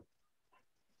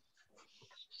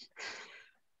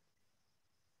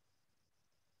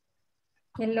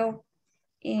 Hello.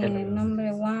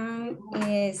 Number one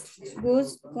is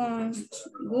goods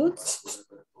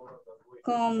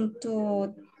come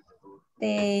to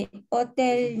the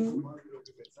hotel.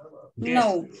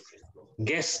 No.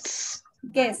 Guests.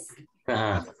 Guests.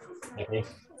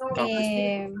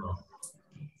 Okay.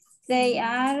 They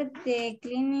are the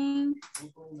cleaning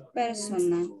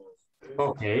personnel.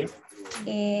 Okay.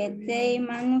 They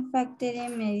manufacture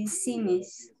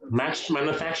medicines.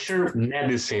 Manufacture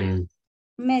medicine.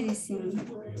 Medicine.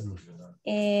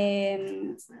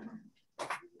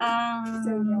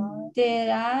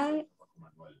 There are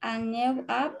a new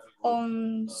app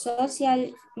on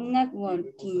social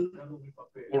networking.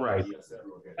 All right.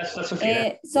 That's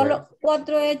okay. Solo 4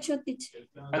 hechos, teacher.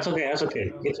 That's okay. That's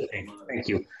okay. It's okay. Thank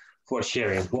you for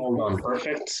sharing. Well done.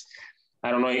 Perfect. I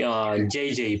don't know.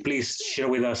 JJ, please share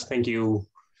with us. Thank you.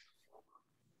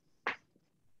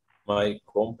 My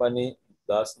company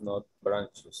does not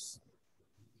branches.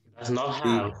 Does not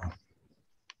have.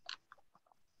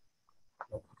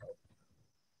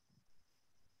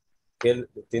 ¿Qué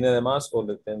tiene de más o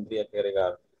le tendría que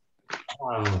agregar?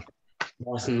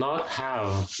 Does not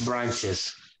have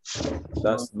branches.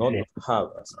 Does not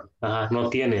have. No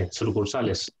tiene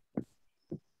sucursales.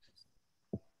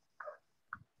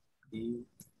 The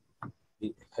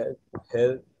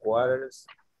headquarters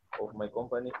of my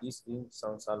company is in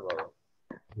San Salvador.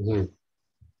 Mm-hmm.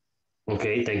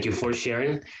 Okay, thank you for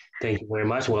sharing. Thank you very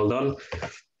much. Well done.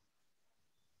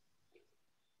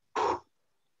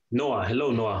 Noah,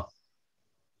 hello, Noah.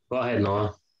 Go ahead,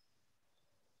 Noah.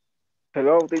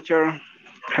 Hello, teacher.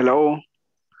 Hello.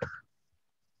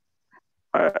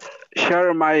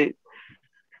 Share my.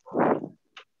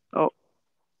 Oh,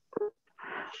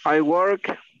 I work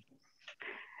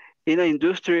in an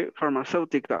industry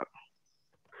pharmaceutical.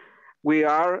 We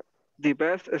are the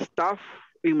best staff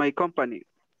in my company.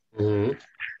 Mm-hmm.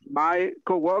 My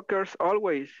coworkers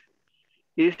always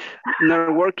is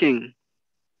networking.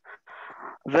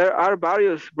 There are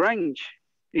various branches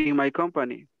in my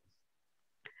company.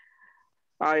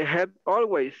 I have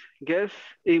always guests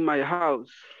in my house.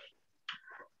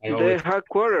 The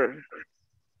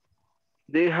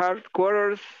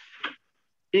headquarters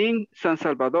in San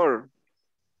Salvador.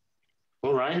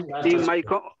 All right. In my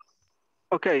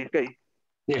okay.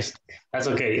 Yes, that's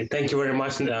okay. Thank you very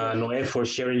much, Noé, for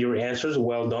sharing your answers.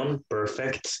 Well done.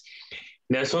 Perfect.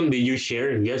 Nelson, did you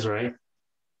share? Yes, right?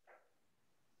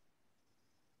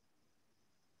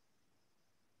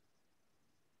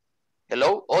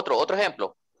 Hello, otro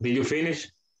ejemplo. Did you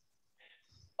finish?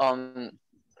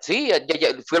 Sí, ya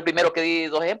fui el primero que di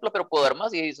 2 ejemplos, pero puedo dar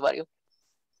más y hice varios.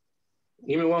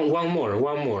 Give me one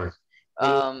more.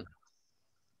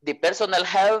 The personnel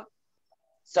have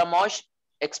so much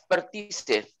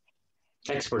expertise.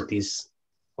 Expertise.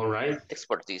 All right.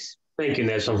 Expertise. Thank you,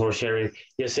 Nelson, for sharing.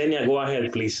 Yesenia, go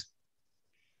ahead, please.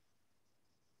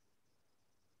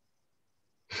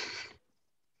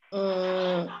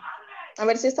 A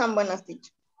ver si están buenas,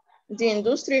 teacher. The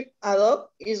industry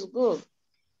adopt is good.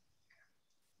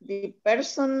 The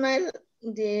personnel,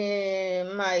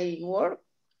 my work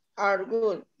are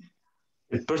good.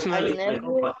 The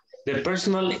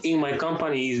personal in my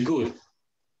company is good.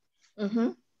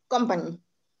 Company.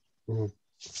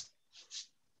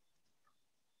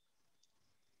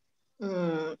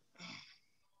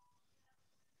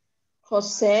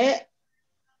 Jose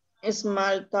is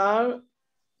small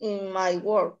in my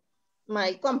work,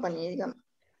 my company, digamos.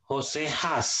 Jose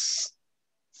has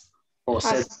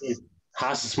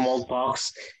small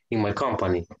talks in my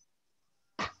company.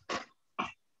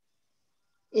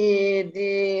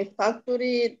 The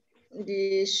factory,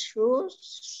 the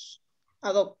shoes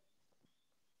adopt.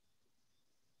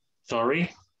 Sorry?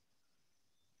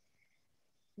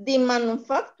 The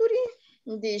manufacturing,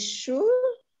 the shoe,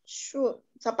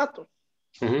 zapatos.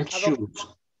 Shoes.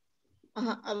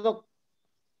 Adopt.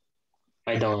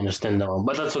 I don't understand that one,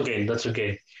 but that's okay. That's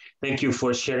okay. Thank you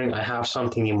for sharing. I have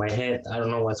something in my head. I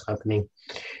don't know what's happening.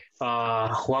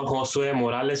 Juan Josue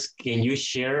Morales, can you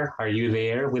share? Are you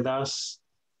there with us?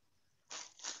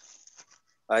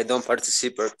 I don't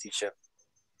participate, teacher.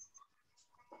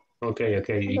 Okay.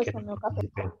 You can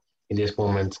in this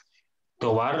moment.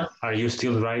 Tovar, are you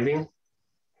still driving?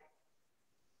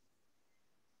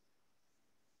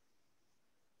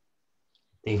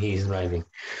 I think he's driving.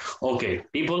 Okay,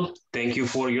 people, thank you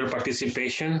for your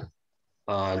participation.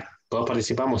 Todos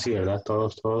participamos, sí, ¿verdad?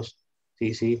 Todos.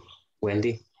 Sí.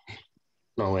 Wendy.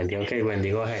 No, Wendy. Okay,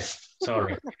 Wendy, go ahead.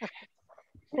 Sorry.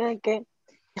 Okay.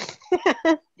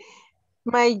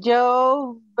 My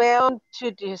job belongs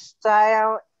to the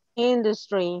style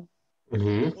industry.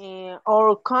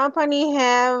 Our company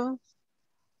has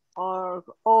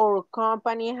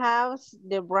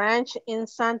the branch in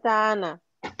Santa Ana.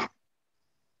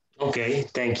 Okay,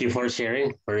 thank you for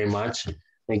sharing very much.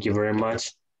 Thank you very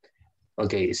much.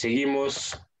 Okay,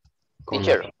 seguimos.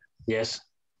 Teacher. Yes.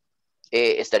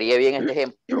 Estaría bien este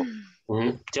ejemplo.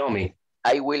 Tell me.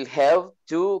 I will have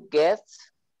 2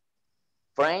 guests,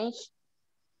 French,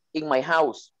 in my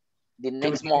house the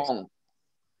next month.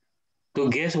 To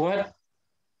guess what?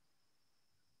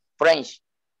 French.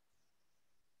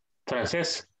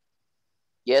 Francés.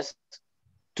 Yes.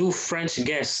 2 French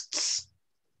guests.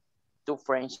 2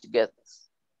 French guests.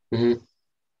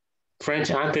 French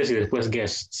antes y después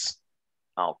guests.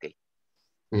 Ok.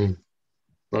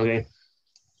 Ok.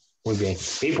 Muy bien.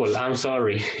 People, I'm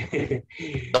sorry.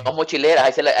 2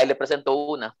 mochileras, ahí le presento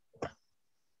una.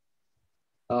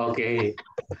 Okay.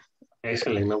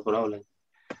 Excellent, no problem.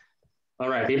 All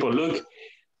right, people, look.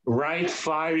 Write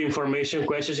 5 information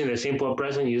questions in the simple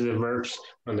present. Use the verbs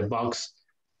on the box.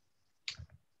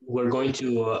 We're going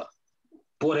to,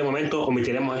 por el momento,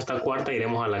 omitiremos esta cuarta y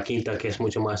iremos a la quinta, que es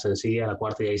mucho más sencilla. La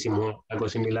cuarta ya hicimos algo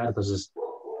similar, entonces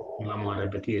no vamos a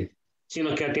repetir. Si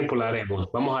nos queda tiempo, la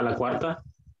haremos. Vamos a la cuarta.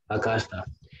 Acá está.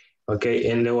 Ok,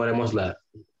 y luego haremos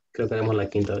creo que haremos la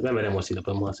quinta. Ya veremos si lo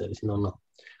podemos hacer, si no, no.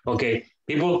 Okay,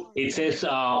 people, it says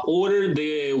order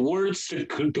the words to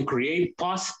create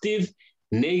positive,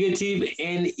 negative,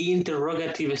 and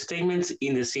interrogative statements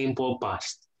in the simple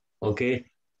past. Okay,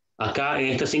 acá en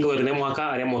estas 5 que tenemos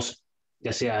acá haremos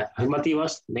ya sea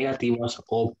afirmativas, negativas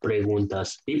o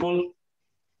preguntas. People,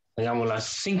 hagamos las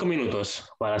 5 minutos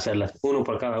para hacerlas, uno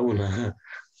por cada una.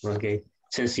 Ok,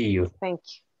 sencillo. Thank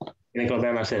you. Tienen que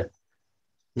volver a hacer.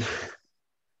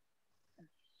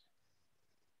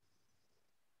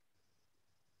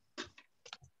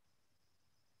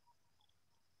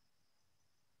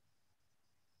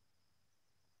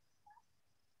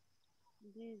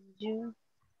 Did you?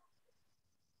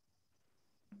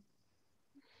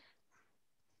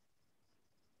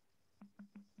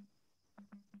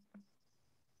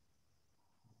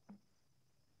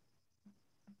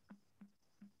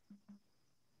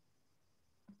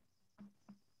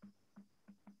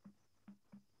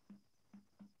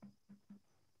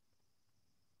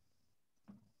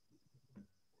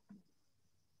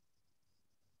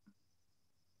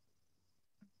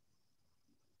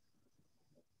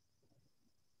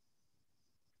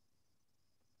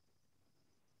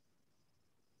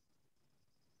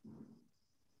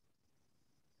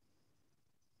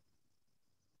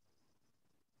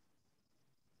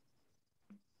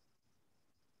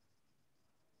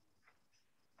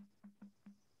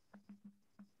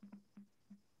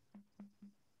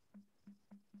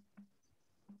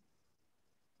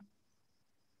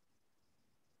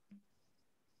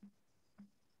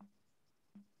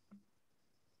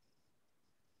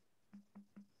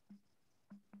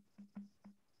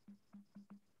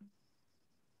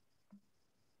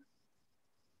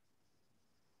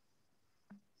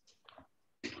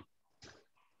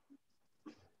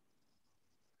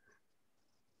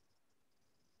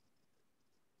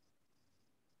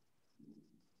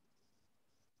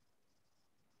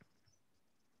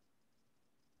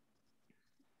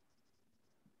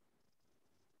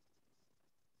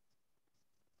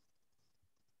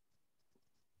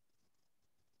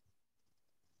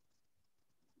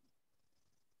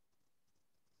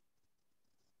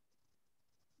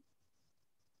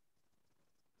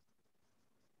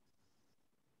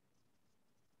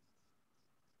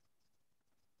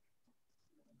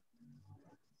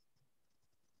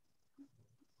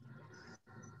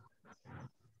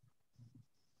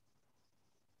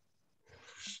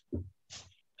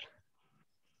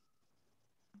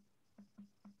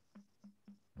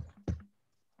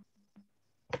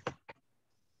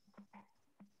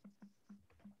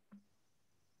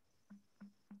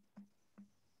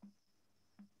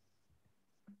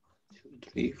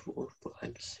 Three, 4,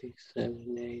 5, 6, 7,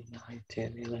 8, 9,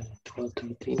 10, 11,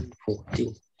 12, 13,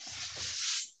 14.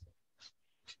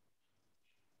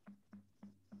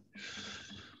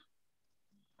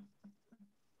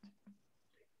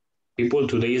 People,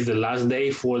 today is the last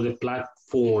day for the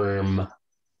platform.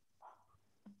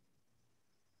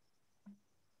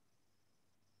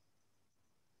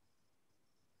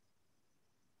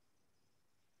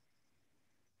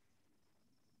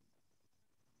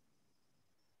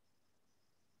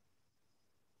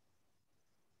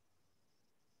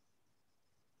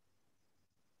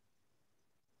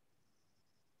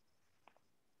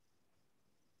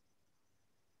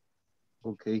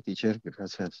 Ok, teacher,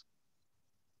 gracias.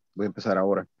 Voy a empezar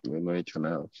ahora. No he hecho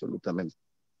nada, absolutamente.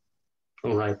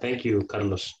 All right, thank you,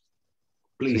 Carlos.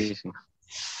 Please. Sí, sí.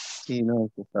 Sí, no,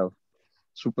 he estado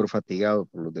súper fatigado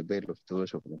por los desvelos y todo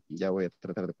eso, pero ya voy a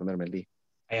tratar de ponerme al día.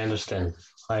 I understand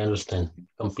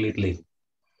completely.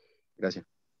 Gracias.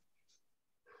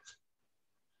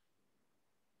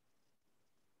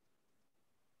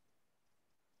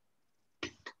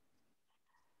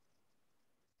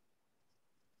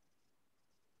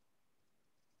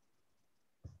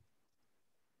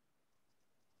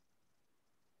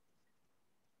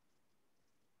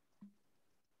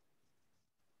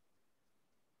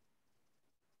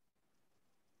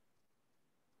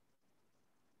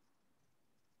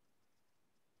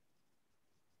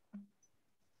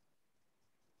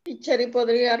 Teacher, y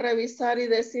podría revisar y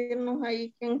decirnos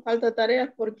ahí quién falta tareas,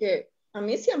 porque a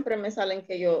mí siempre me salen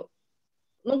que yo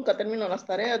nunca termino las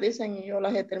tareas, dicen, y yo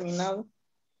las he terminado.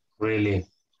 Really.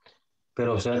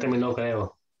 Pero se terminó,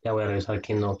 creo. Ya voy a revisar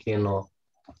quién no ha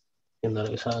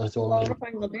revisado en este momento.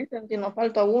 Ahora nos dicen que nos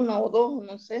falta una o dos,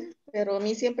 no sé, pero a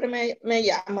mí siempre me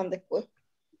llaman después.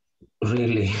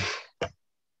 Really.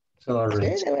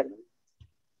 Sorry. Sí, de verdad.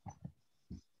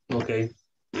 Okay.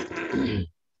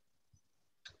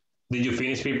 Did you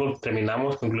finish, people?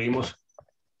 Terminamos, concluimos.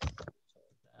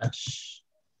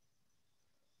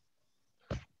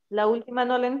 La última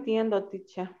no la entiendo,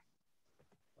 teacher.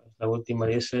 La última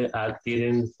dice,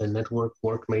 didn't the network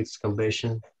workmates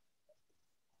completion.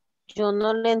 Yo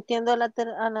no le entiendo a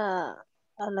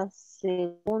la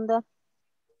segunda.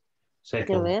 Second.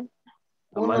 Quiero ver.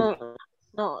 Amanda.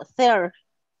 No, third.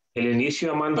 El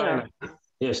inicio, Amanda.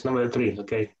 Yes, number 3.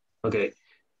 Okay. Okay.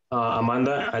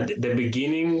 Amanda, at the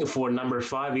beginning for number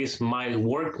 5 is my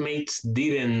workmates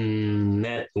didn't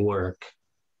network.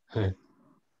 And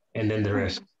then the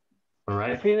rest. All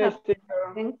right. Finish.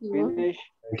 Thank you. Finish.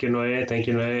 Thank you, Noé. Thank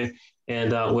you, Noé.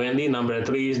 And Wendy, number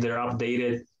 3 is their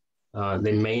updated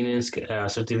the maintenance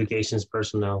certifications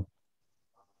personnel.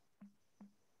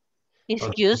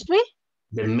 Excuse me?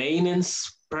 The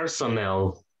maintenance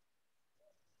personnel.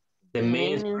 The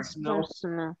maintenance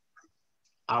personnel.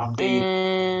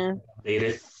 Updated.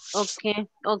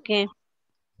 Okay.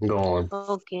 Go on.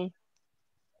 Okay.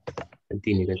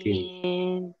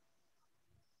 Continue.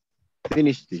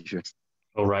 Finish, teacher.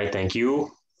 All right, thank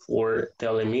you for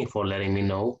letting me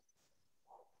know.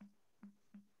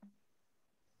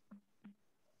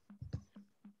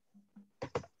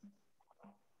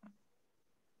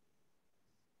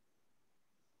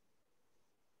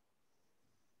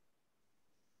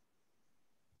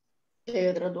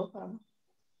 Otras dos para más.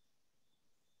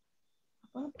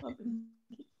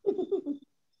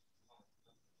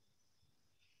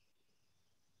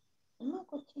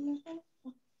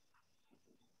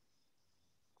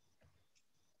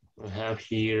 We have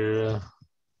here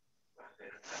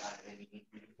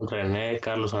René,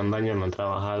 Carlos Andaño no han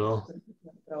trabajado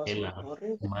en la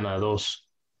semana 2.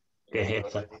 ¿Qué es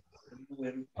esta?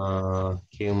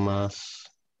 ¿Quién más?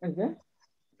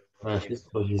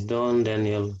 Francisco Gisdón,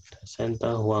 Daniel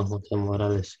 60, Juan José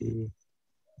Morales, sí.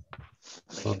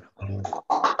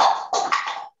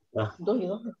 2 y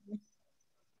 2.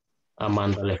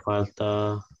 Amanda le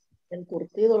falta. El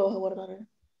curtido lo vas a guardar.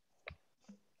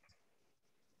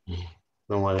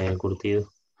 No guarden el curtido.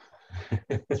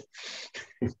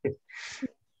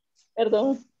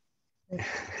 Perdón.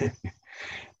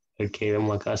 Ok,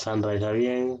 vemos acá, Sandra está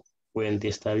bien, Wendy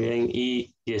está bien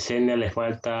y Yesenia le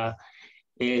falta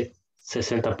el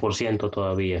 60%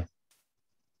 todavía.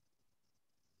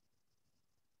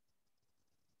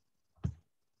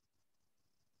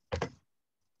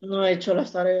 No he hecho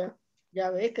las tareas. Ya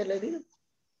ve que le digo.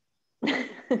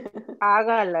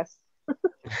 Hágalas.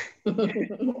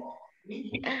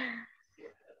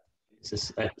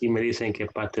 Aquí me dicen qué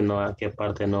parte no ha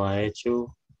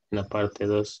hecho. En la parte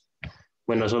 2.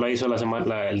 Bueno, eso la hizo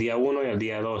el día 1 y el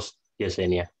día 2,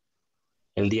 Yesenia.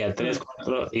 El día 3,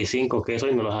 4 y 5, que es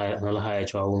hoy, no los ha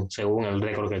hecho aún, según el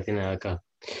récord que tiene acá.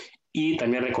 Y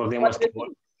también recordemos,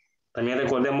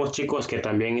 chicos, que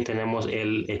también tenemos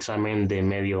el examen de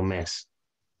medio mes.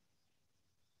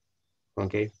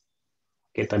 ¿Ok?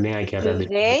 Que también hay que hacer.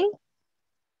 Today?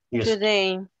 Yes.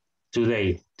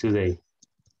 Today. Today.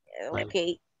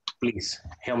 Okay. Please,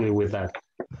 help me with that.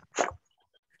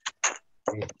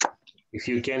 Okay. If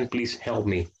you can, please help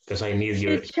me, because I need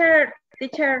your...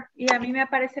 Teacher, y a mí me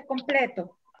aparece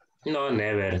completo. No,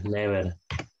 never.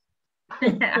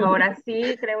 Ahora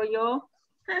sí, creo yo.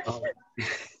 Oh.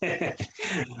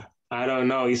 I don't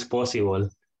know, it's possible.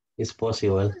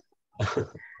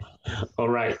 All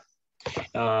right.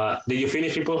 Did you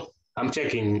finish, people? I'm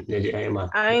checking, Emma.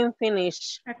 I'm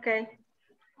finished. Okay.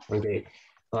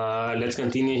 Let's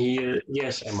continue here.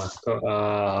 Yes, Emma.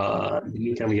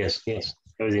 Yes.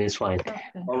 Everything is fine. Okay.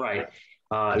 All right.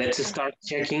 Let's start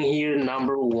checking here.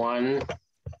 Number one,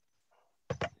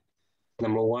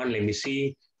 let me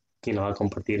see. ¿Quién lo va a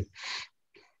compartir?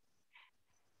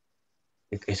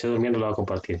 El que esté durmiendo lo va a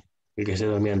compartir. El que esté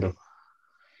durmiendo.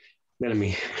 Let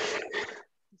me.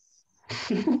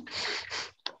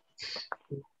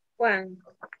 One.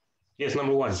 Yes,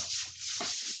 number 1.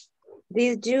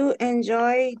 Did you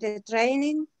enjoy the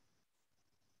training?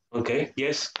 Okay,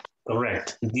 yes,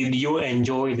 correct. Did you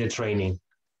enjoy the training?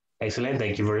 Excellent,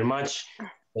 thank you very much.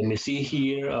 Let me see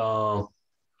here.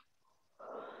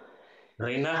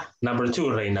 Reina, number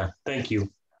 2, Reina. Thank you.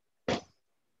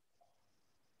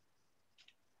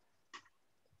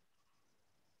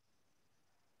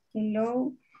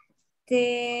 Hello.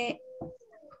 The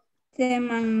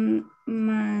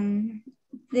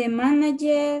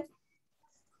manager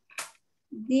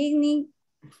didn't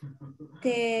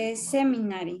the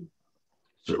seminary.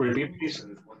 Repeat, please.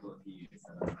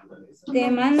 The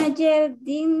manager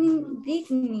didn't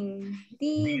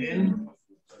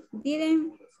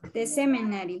the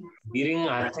seminary. Didn't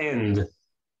attend.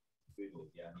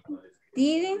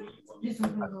 Didn't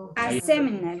a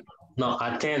seminary. No,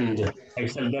 attend.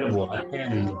 Es el verbo,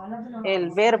 attend.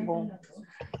 El verbo.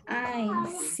 Ay,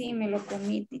 sí, me lo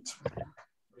comí, teacher.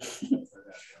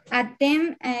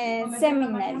 attend a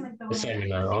seminar. A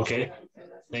seminar, okay.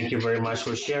 Thank you very much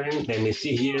for sharing. Let me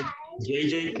see here.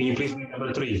 JJ, can you please read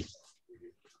number 3?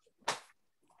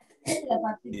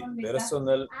 The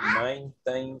personnel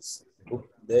maintains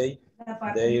update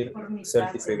their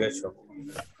certification.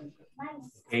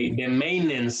 Okay, the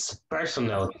maintenance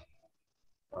personnel.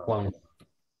 One.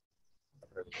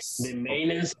 The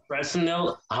maintenance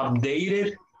personnel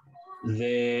updated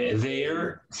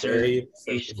their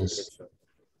certifications.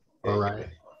 All right.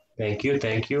 Thank you.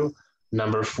 Thank you.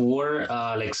 Number 4,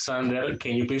 Alexander,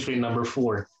 can you please read number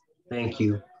 4? Thank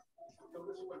you.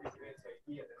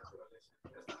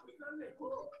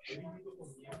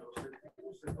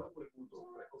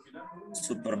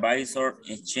 Supervisor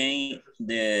exchange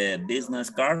the business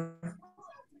card.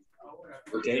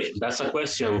 Okay, that's a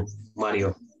question,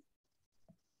 Mario.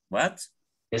 What?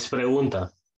 Es pregunta.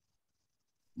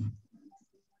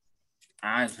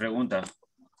 Ah, es pregunta.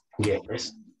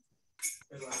 Yes.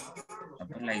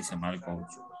 La hice mal,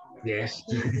 coach. Yes.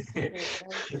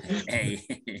 Hey.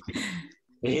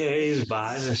 Yeah, it's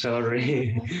bad,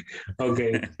 sorry.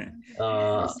 Okay.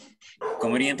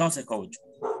 ¿Cómo iría entonces, coach?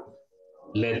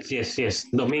 Yes.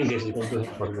 Domínguez.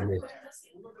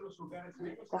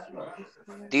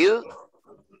 Did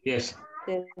Yes.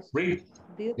 Read.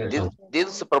 the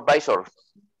supervisor.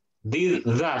 Did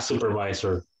the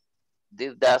supervisor.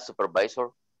 Did the supervisor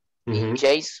in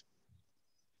case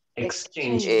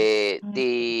exchange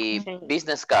the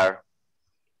business card.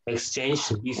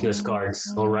 Exchange business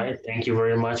cards. All right. Thank you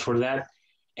very much for that.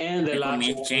 And the last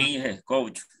exchange,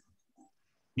 coach.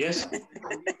 Yes.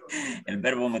 El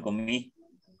verbo me comí.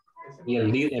 Y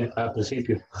el did al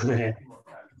principio.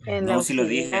 No, si lo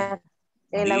dije.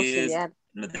 El auxiliar.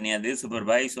 Lo tenía de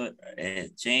supervisor,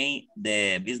 change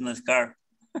the business card.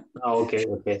 Okay.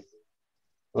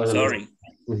 Well, sorry.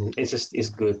 It's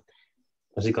good.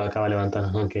 Así que acaba de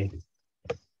levantar. Okay.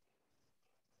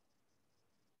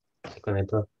 Se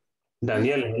conectó.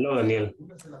 Daniel, hello, Daniel.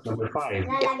 Number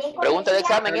 5. Pregunta de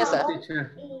examen esa.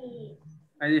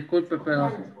 Ay, disculpe, pero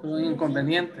tuve un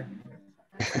inconveniente.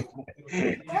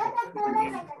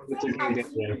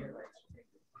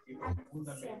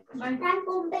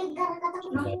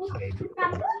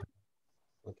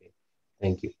 Okay,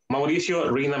 thank you. Mauricio,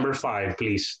 read number 5,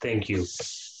 please. Thank you.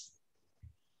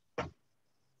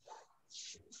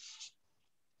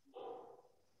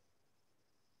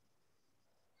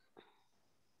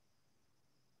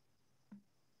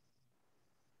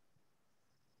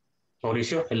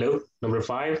 Mauricio, hello, number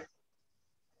 5.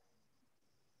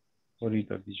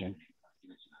 Ahorita, DJ.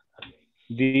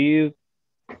 Did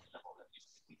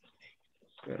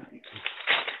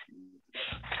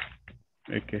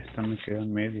es que esta me queda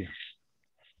en medio.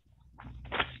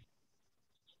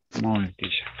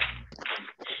 Momentilla.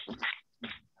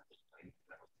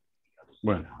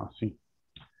 Bueno, así.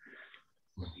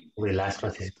 Relax,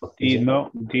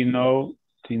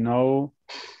 no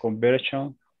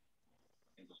conversion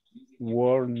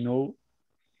word no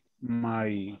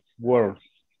my word.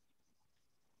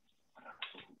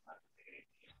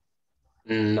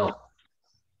 No,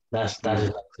 that is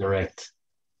not correct.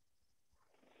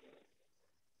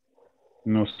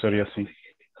 No sería así.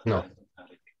 No.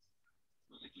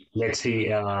 Let's see,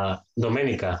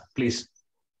 Domenica, please.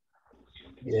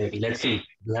 Let's see,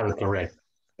 you have it correct.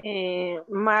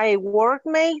 My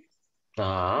workmates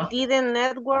didn't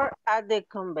network at the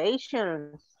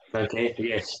convention. Okay,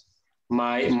 yes.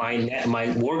 My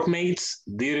workmates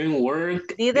didn't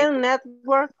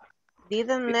network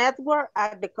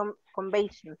at the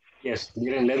convention. Yes,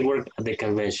 didn't network at the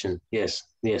convention. Yes,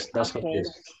 that's what it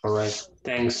is. All right,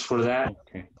 thanks for that.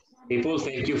 Okay. People,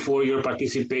 thank you for your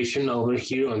participation over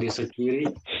here on this activity.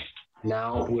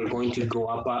 Now we're going to go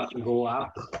up.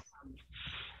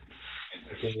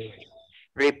 Okay.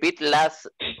 Repeat last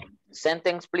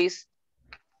sentence, please.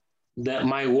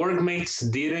 My workmates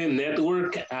didn't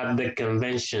network at the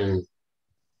convention.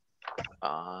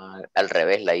 Al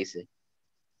revés la hice.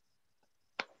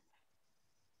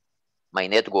 My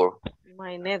network.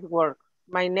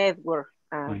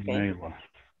 Okay.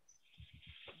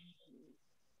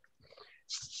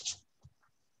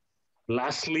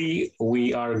 Lastly,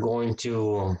 we are going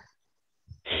to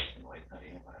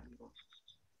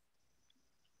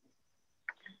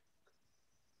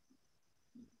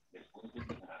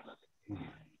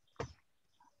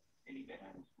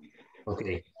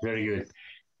okay, very good.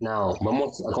 Now,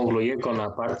 vamos a concluir con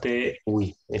la parte,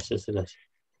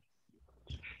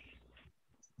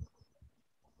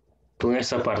 con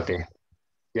esta parte,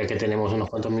 ya que tenemos unos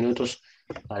cuantos minutos,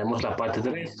 haremos la parte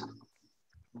 3.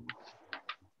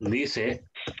 Dice,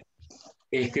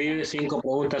 escribe 5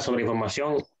 preguntas sobre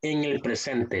información en el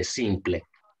presente simple.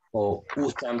 o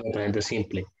usan el presente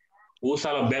simple.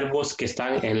 Usa los verbos que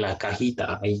están en la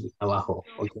cajita ahí abajo.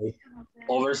 Okay.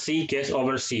 Oversee, ¿qué es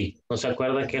oversee? ¿No se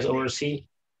acuerdan qué es oversee?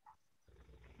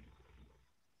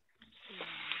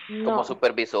 Como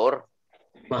supervisor.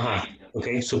 Ajá,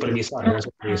 ok, supervisar, no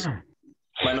supervisar.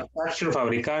 Manufacture,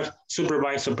 fabricar,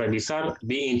 supervise, supervisar,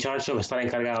 be in charge of, estar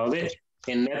encargado de,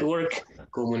 en network,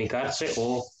 comunicarse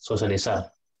o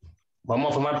socializar.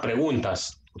 Vamos a formar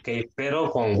preguntas, ok,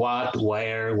 pero con what,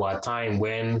 where, what time,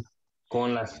 when,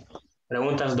 con las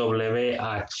preguntas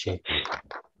WH.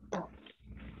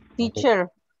 Teacher.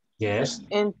 Yes.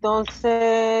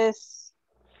 Entonces,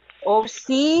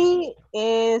 oversee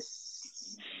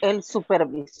es el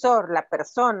supervisor, la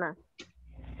persona.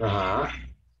 Ajá.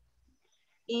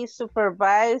 Y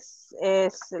supervise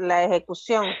es la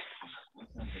ejecución.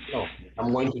 No,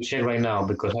 I'm going to check right now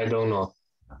because I don't know.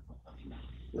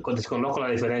 Desconozco la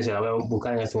diferencia, la voy a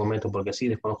buscar en este momento porque sí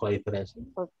desconozco la diferencia.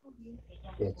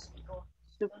 Yes.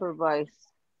 Supervise.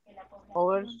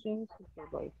 Oversee,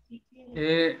 supervise.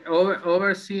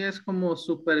 Oversee es como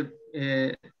supervise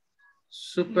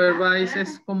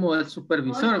es como el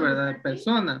supervisor, ¿verdad? De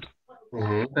persona.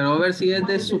 Pero oversee es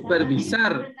de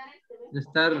supervisar, de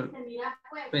estar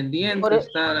pendiente,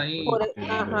 estar ahí.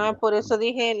 Ajá, por eso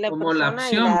dije la como la persona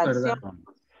acción, y la ¿verdad? acción.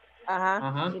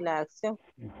 Ajá, y la acción.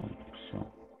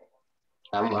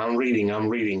 I'm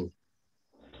reading.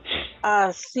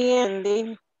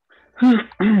 Asciende. I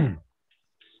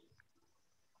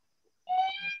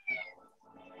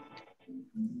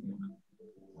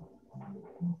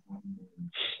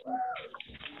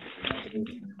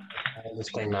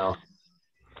understand now.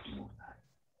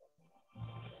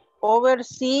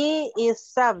 Oversee is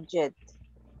subject.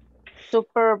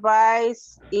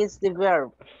 Supervise is the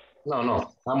verb.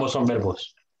 No, ambos son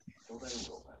verbos.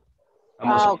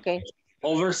 Ambos son. Ok.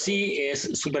 Oversee es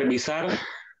supervisar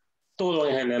todo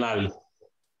en general.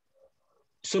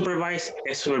 Supervise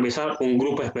es supervisar un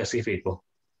grupo específico.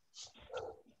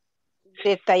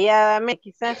 Detalladamente,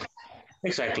 quizás.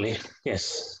 Exactly,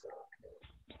 yes.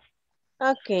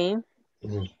 Ok.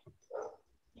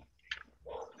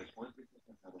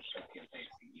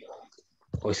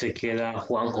 Hoy se queda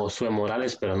Juan Josué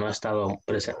Morales, pero no ha estado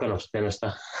presente. Bueno, usted no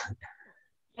está.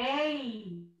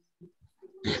 ¡Ey!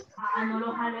 No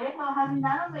lo jalé, no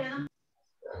jalaron, pero no.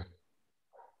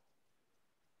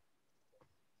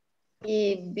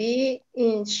 Y be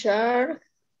in charge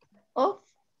of.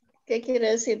 ¿Qué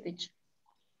quiere decir, teacher?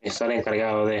 Estar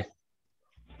encargado de.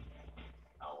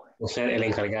 O ser el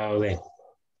encargado de.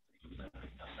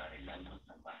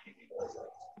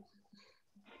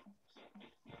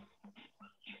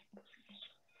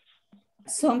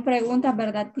 Son preguntas,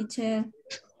 ¿verdad, teacher?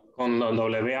 Con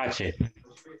WH.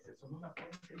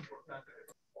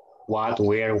 What,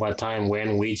 where, what time,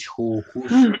 when, which, who,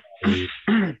 whose.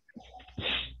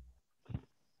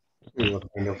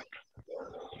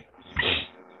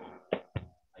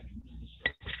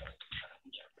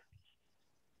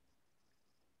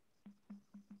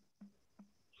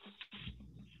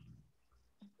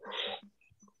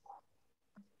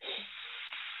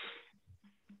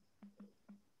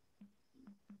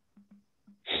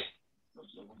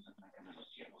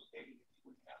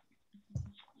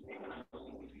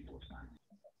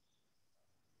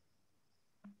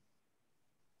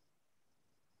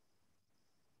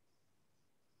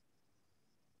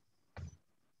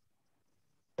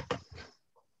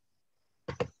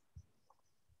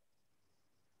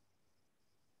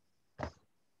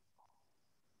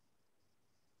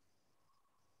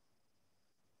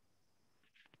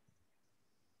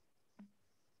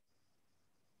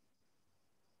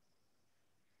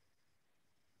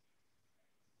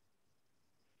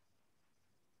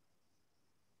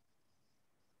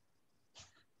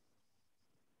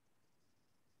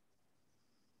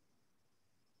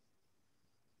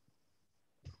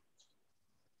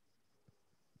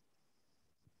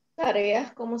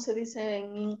 Tareas, ¿cómo se dice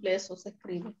en inglés o se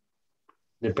escribe?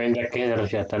 Depende a qué de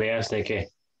las tareas de qué.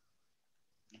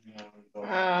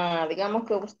 Digamos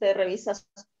que usted revisa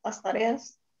las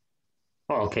tareas.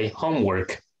 Oh, ok,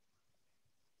 homework.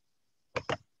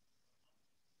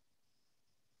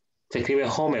 Se escribe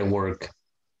homework.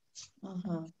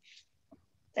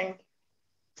 Thank you.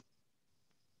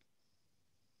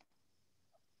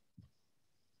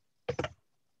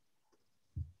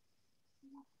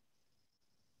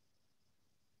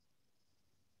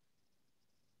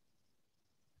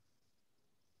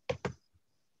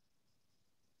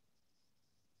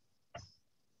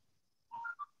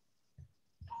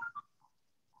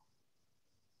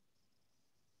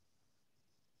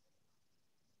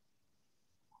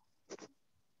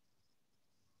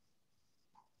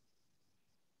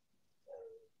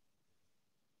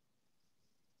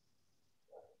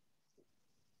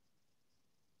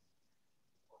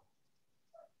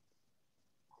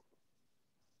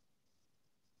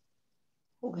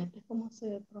 Juguete, ¿cómo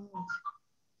se pronuncia?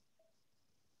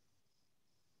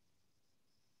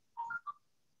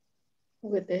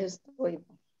 Juguete es toy.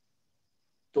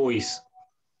 Toys.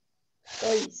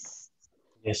 Toys.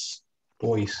 Yes,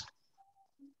 toys.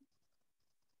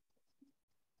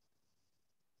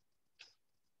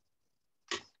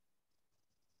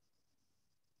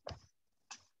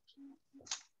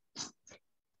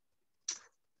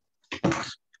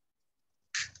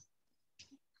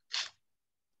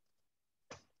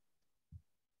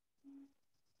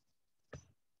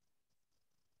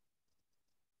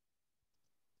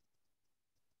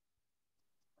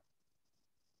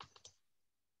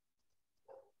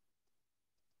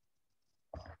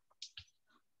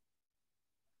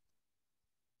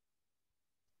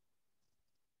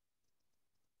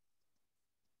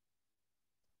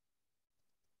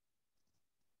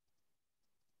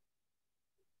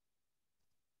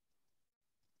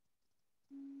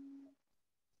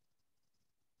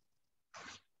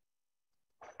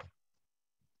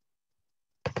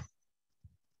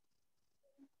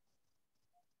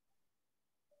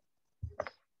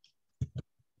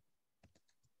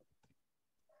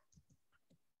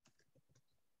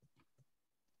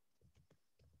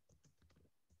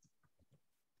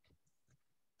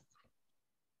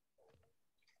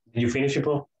 Did you finish it,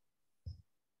 Paul?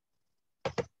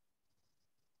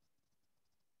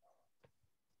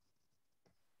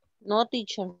 No,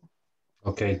 teacher.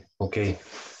 Okay, okay.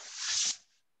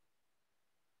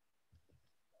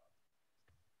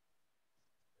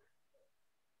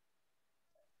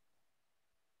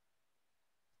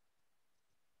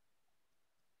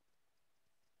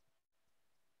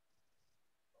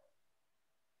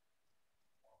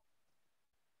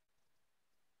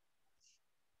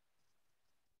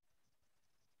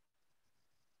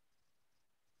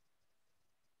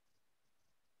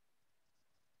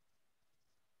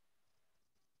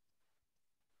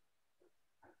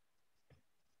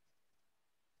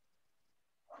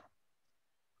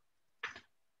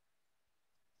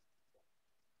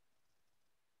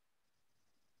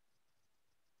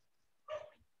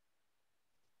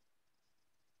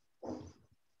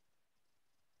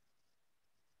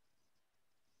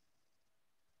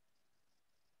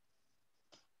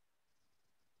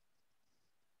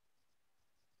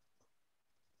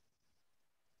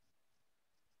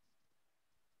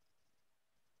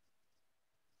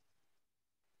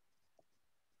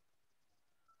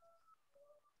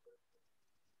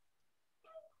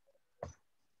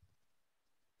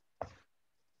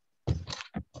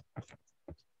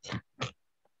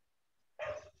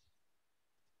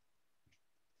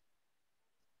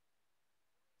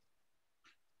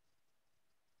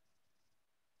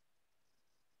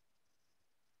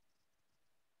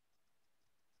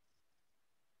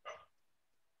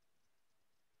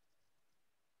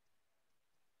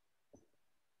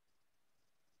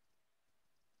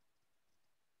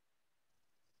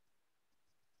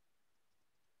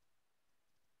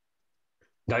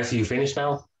 Guys, you finished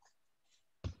now?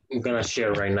 I'm gonna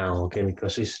share right now, okay,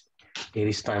 because it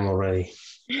is time already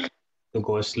to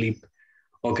go sleep.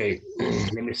 Okay,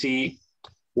 let me see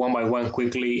one by one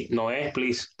quickly. Noé,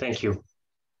 please, thank you.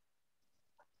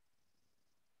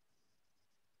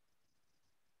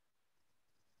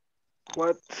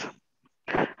 What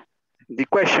the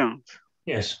questions?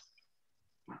 Yes.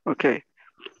 Okay.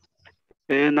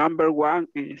 Number one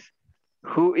is,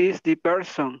 who is the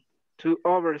person to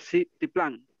oversee the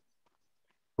plan?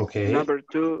 Okay. Number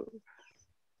two,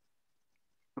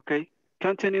 okay,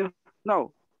 continue,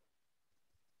 no.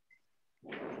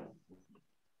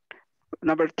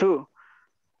 Number two,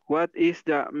 what is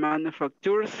the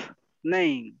manufacturer's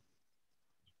name?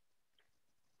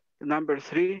 Number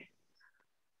three,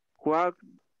 what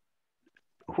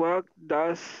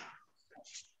does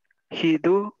he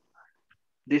do?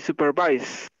 The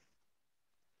supervise.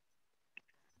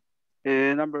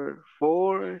 Number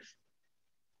four,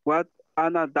 what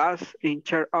Anna does in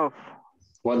charge of?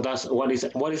 What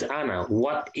is Anna?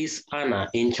 What is Anna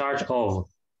in charge of?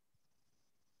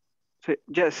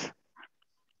 Yes.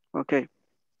 Okay.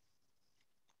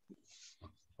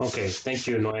 Okay, thank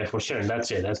you, Noé, for sharing. That's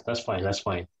it. That's fine. That's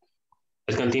fine.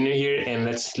 Let's continue here and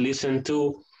let's listen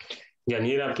to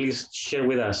Yanira. Please share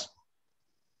with us.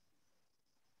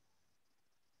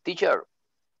 Teacher.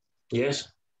 Yes.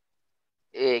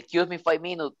 Excuse me 5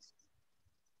 minutes.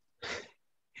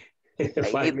 I need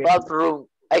 5 minutes. bathroom.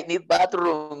 I need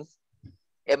bathroom.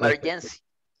 Emergency.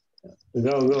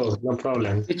 Go, no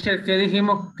problem. Teacher, ¿qué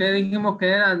dijimos que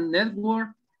era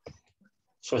network?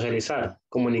 Socializar,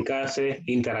 comunicarse,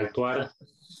 interactuar.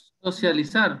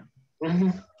 Socializar.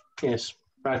 Yes,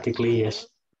 practically yes.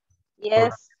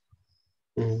 Yes.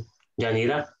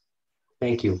 Yanira?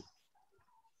 Thank you.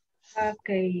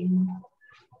 Okay.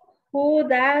 Who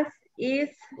does is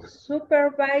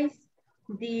supervise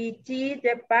the T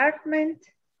department?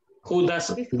 Who does?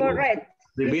 Is correct.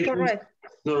 Repeat. Is correct.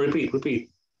 No, repeat.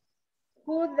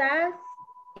 Who does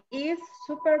is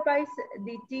supervise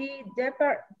the T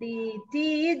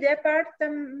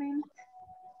department?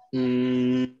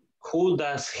 Who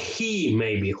does he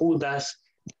maybe? Who does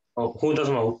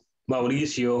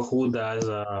Mauricio? Who does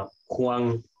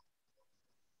Juan?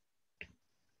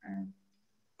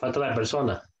 Falta la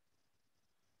persona.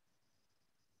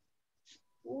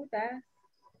 Who does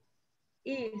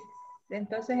is.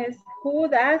 Entonces es who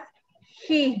does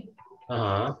he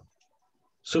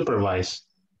Supervise.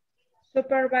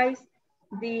 Supervise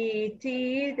the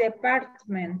T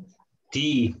department.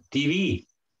 TV.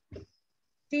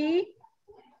 T.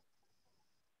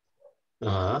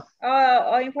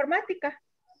 O informática.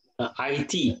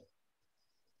 IT.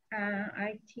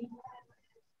 IT.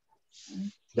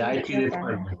 The IT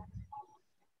department.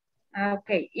 Ok.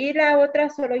 Y la otra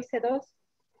solo hice dos,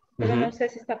 pero no sé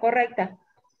si está correcta.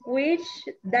 Which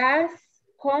does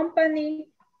company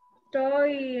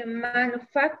toy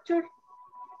manufacture?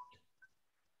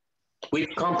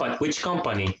 Which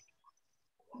company?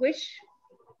 Which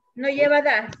no lleva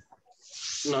das.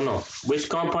 No. Which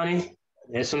company?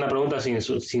 Es una pregunta sin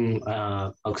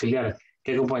auxiliar.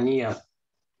 ¿Qué compañía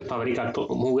fabrica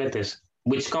juguetes?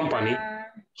 Which company?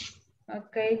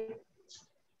 Okay.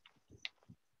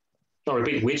 No,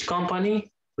 repeat. Which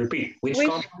company? Repeat.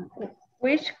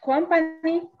 Which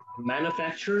company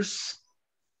manufacture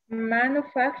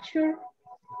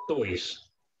toys?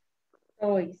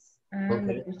 Okay.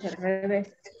 Lo puse al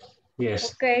revés.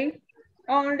 Yes. Okay.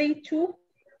 Only two.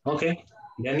 Okay.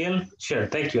 Daniel, share.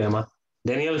 Thank you, Emma.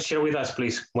 Daniel, share with us,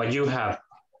 please, what you have.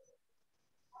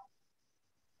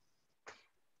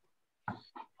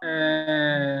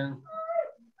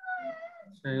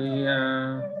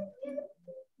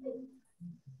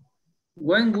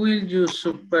 When will you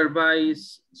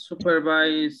supervise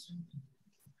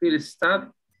field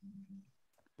staff?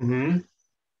 Who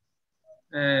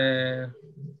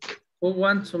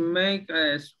want to make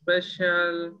a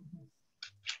special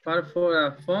part for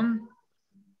a fund?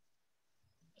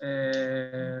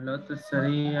 La otra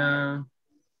sería.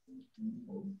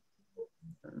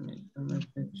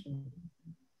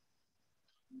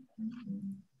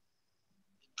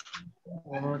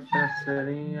 Otra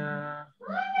sería.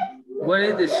 What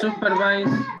is the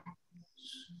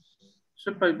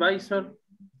supervisor?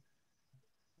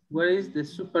 Where is the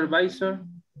supervisor?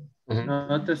 La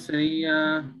otra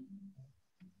sería.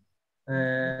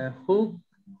 Who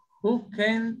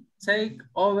can take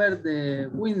over the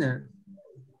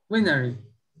winery?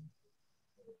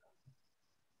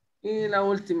 Y la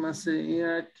última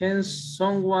sería, can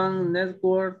someone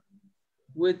network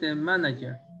with the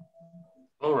manager?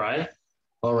 All right.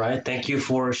 Thank you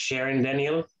for sharing,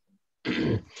 Daniel.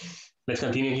 Let's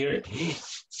continue here.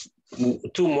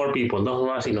 Two more people, dos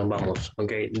más y nos vamos.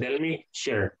 Okay, let me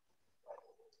share.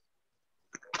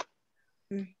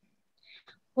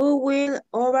 Who will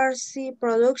oversee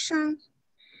production?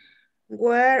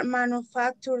 Where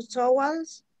manufacture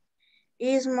towels?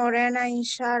 Is Morena in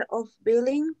charge of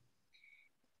billing?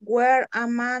 Where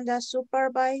Amanda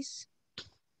supervise?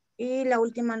 Y la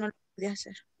última no la pude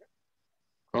hacer.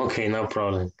 Okay, no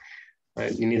problem.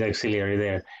 You need auxiliary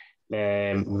there.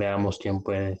 Veamos quién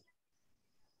puede.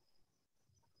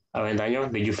 Avendaño,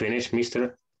 did you finish,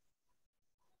 mister?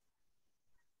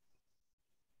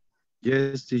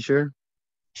 Yes, teacher.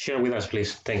 Share with us,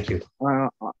 please. Thank you.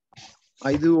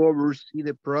 I do oversee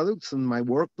the products in my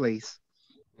workplace.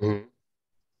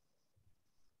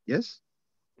 Yes?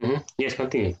 Yes,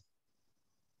 continue.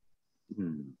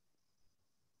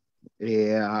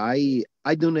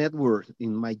 I do network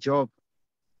in my job.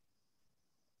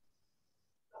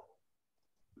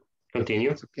 Continue.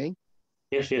 That's okay.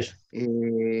 Yes.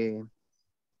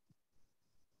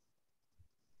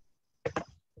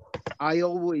 I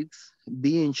always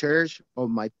be in charge of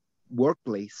my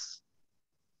workplace.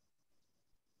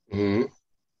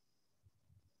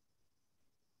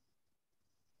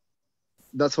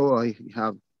 That's all I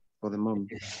have for the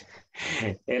moment.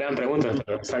 Eran preguntas,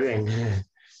 pero está bien.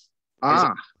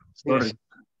 Sorry.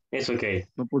 It's okay.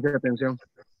 No puse atención.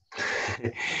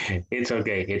 It's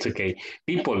okay.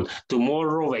 People,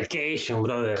 tomorrow vacation,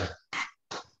 brother.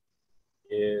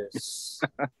 Yes.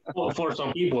 For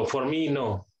some people, for me,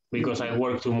 no, because I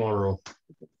work tomorrow.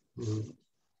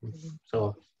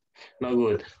 So, not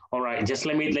good. All right, just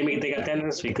let me take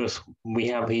attendance because we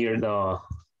have here the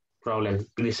problem.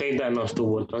 Griselda no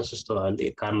estuvo, entonces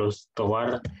todavía. Carlos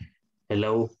Tobar,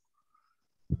 hello.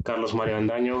 Carlos Mario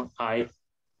Andaño, hi.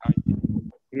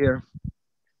 Here.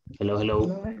 Hello, hello.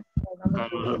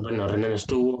 Bueno, René no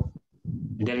estuvo.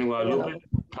 Jenny Guadalupe.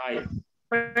 Hi.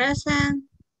 Present.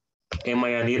 Emma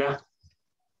Yadira.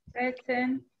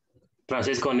 Present.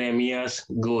 Francisco Nehemías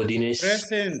Godínez.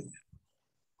 Present.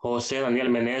 José Daniel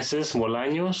Meneses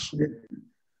Bolaños.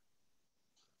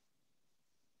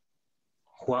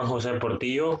 Juan José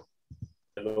Portillo.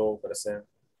 Hello, present.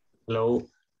 Hello.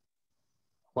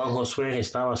 Juan Josué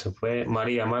estaba, se fue.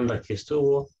 María Amanda que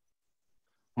estuvo.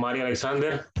 María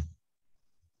Alexander.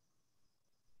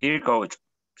 Here, coach.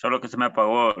 Solo que se me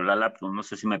apagó la laptop. No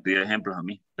sé si me pidió ejemplos a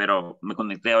mí, pero me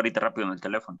conecté ahorita rápido en el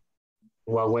teléfono.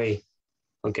 Huawei.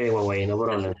 Ok, Huawei, no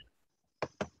problem.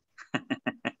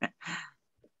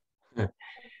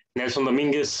 Nelson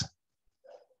Domínguez.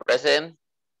 Present.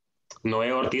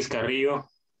 Noé Ortiz Carrillo.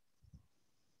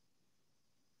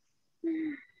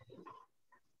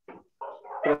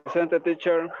 Presente,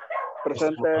 teacher.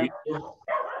 Presente.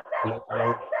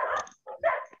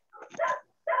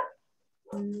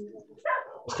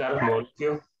 Oscar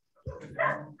Mauricio.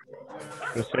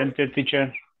 Presente,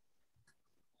 teacher.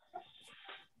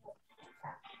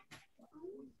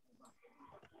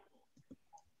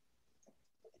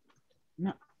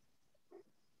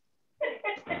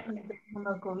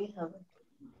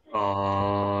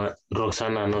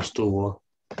 Roxana no estuvo.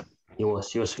 Y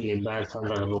Jocelyn Bad,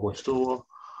 Sandra tampoco estuvo.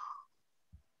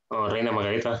 Reina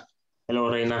Margarita. Hello,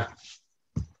 Reina.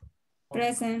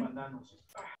 Present.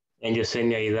 En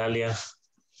Yesenia Idalia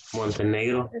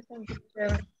Montenegro.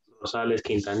 Rosales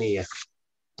Quintanilla.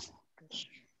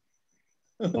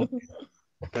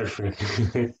 Perfect.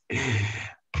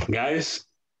 Guys,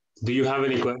 do you have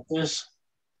any questions?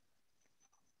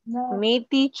 No. Me,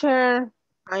 teacher.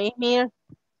 I'm here.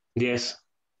 Yes.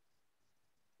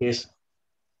 Yes.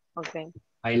 Okay.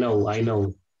 I know.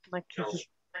 Okay.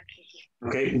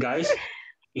 Okay, guys,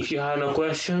 if you have no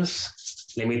questions,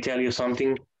 let me tell you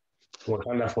something.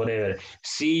 Wakanda forever.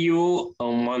 See you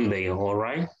on Monday, all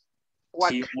right?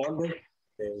 What? See you Monday.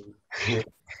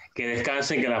 Que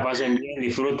descansen, que la pasen bien,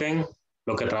 disfruten.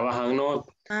 Los que trabajan, no.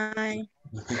 Bye.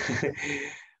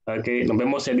 Ok, nos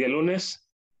vemos el día lunes.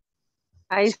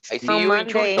 I see you in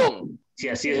Charleston. Si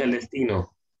así es el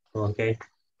destino. Ok.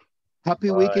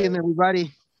 Happy weekend,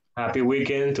 everybody. Happy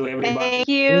weekend to everybody. Thank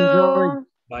you. Enjoy.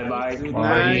 Bye-bye. Good Bye.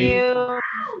 night. Thank you.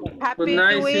 Happy Good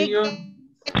night. See week. you.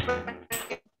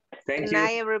 Thank Good you.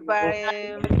 night, everybody.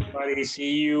 Everybody,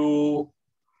 see you.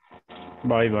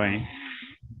 Bye-bye.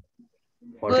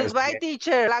 Goodbye,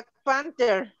 teacher. Black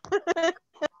Panther.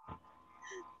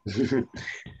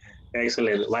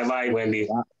 Excellent. Bye-bye, Wendy.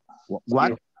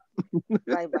 What?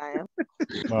 Bye-bye.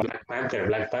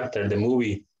 Black Panther, the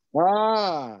movie.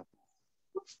 Ah.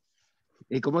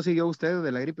 ¿Y cómo siguió usted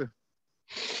de la gripe?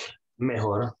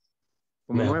 Mejor.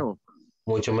 ¿Como nuevo?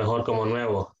 Mucho mejor como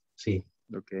nuevo, sí.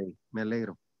 Ok, me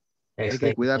alegro. Es Hay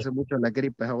que cuidarse mucho de la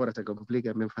gripe, ahora se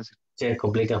complica bien fácil. Se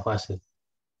complica fácil.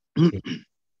 Sí.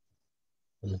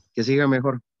 Que siga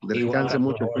mejor. Descanse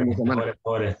mucho el fin de semana.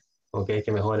 Mejore. Ok,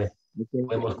 que mejore. Okay.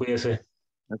 Podemos, cuídese.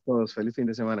 A todos, feliz fin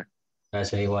de semana.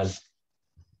 Gracias, igual.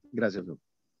 Gracias.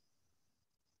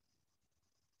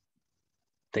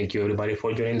 Thank you, everybody,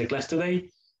 for joining the class today.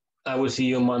 I will see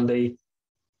you Monday.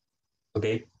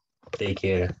 Okay, take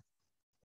care.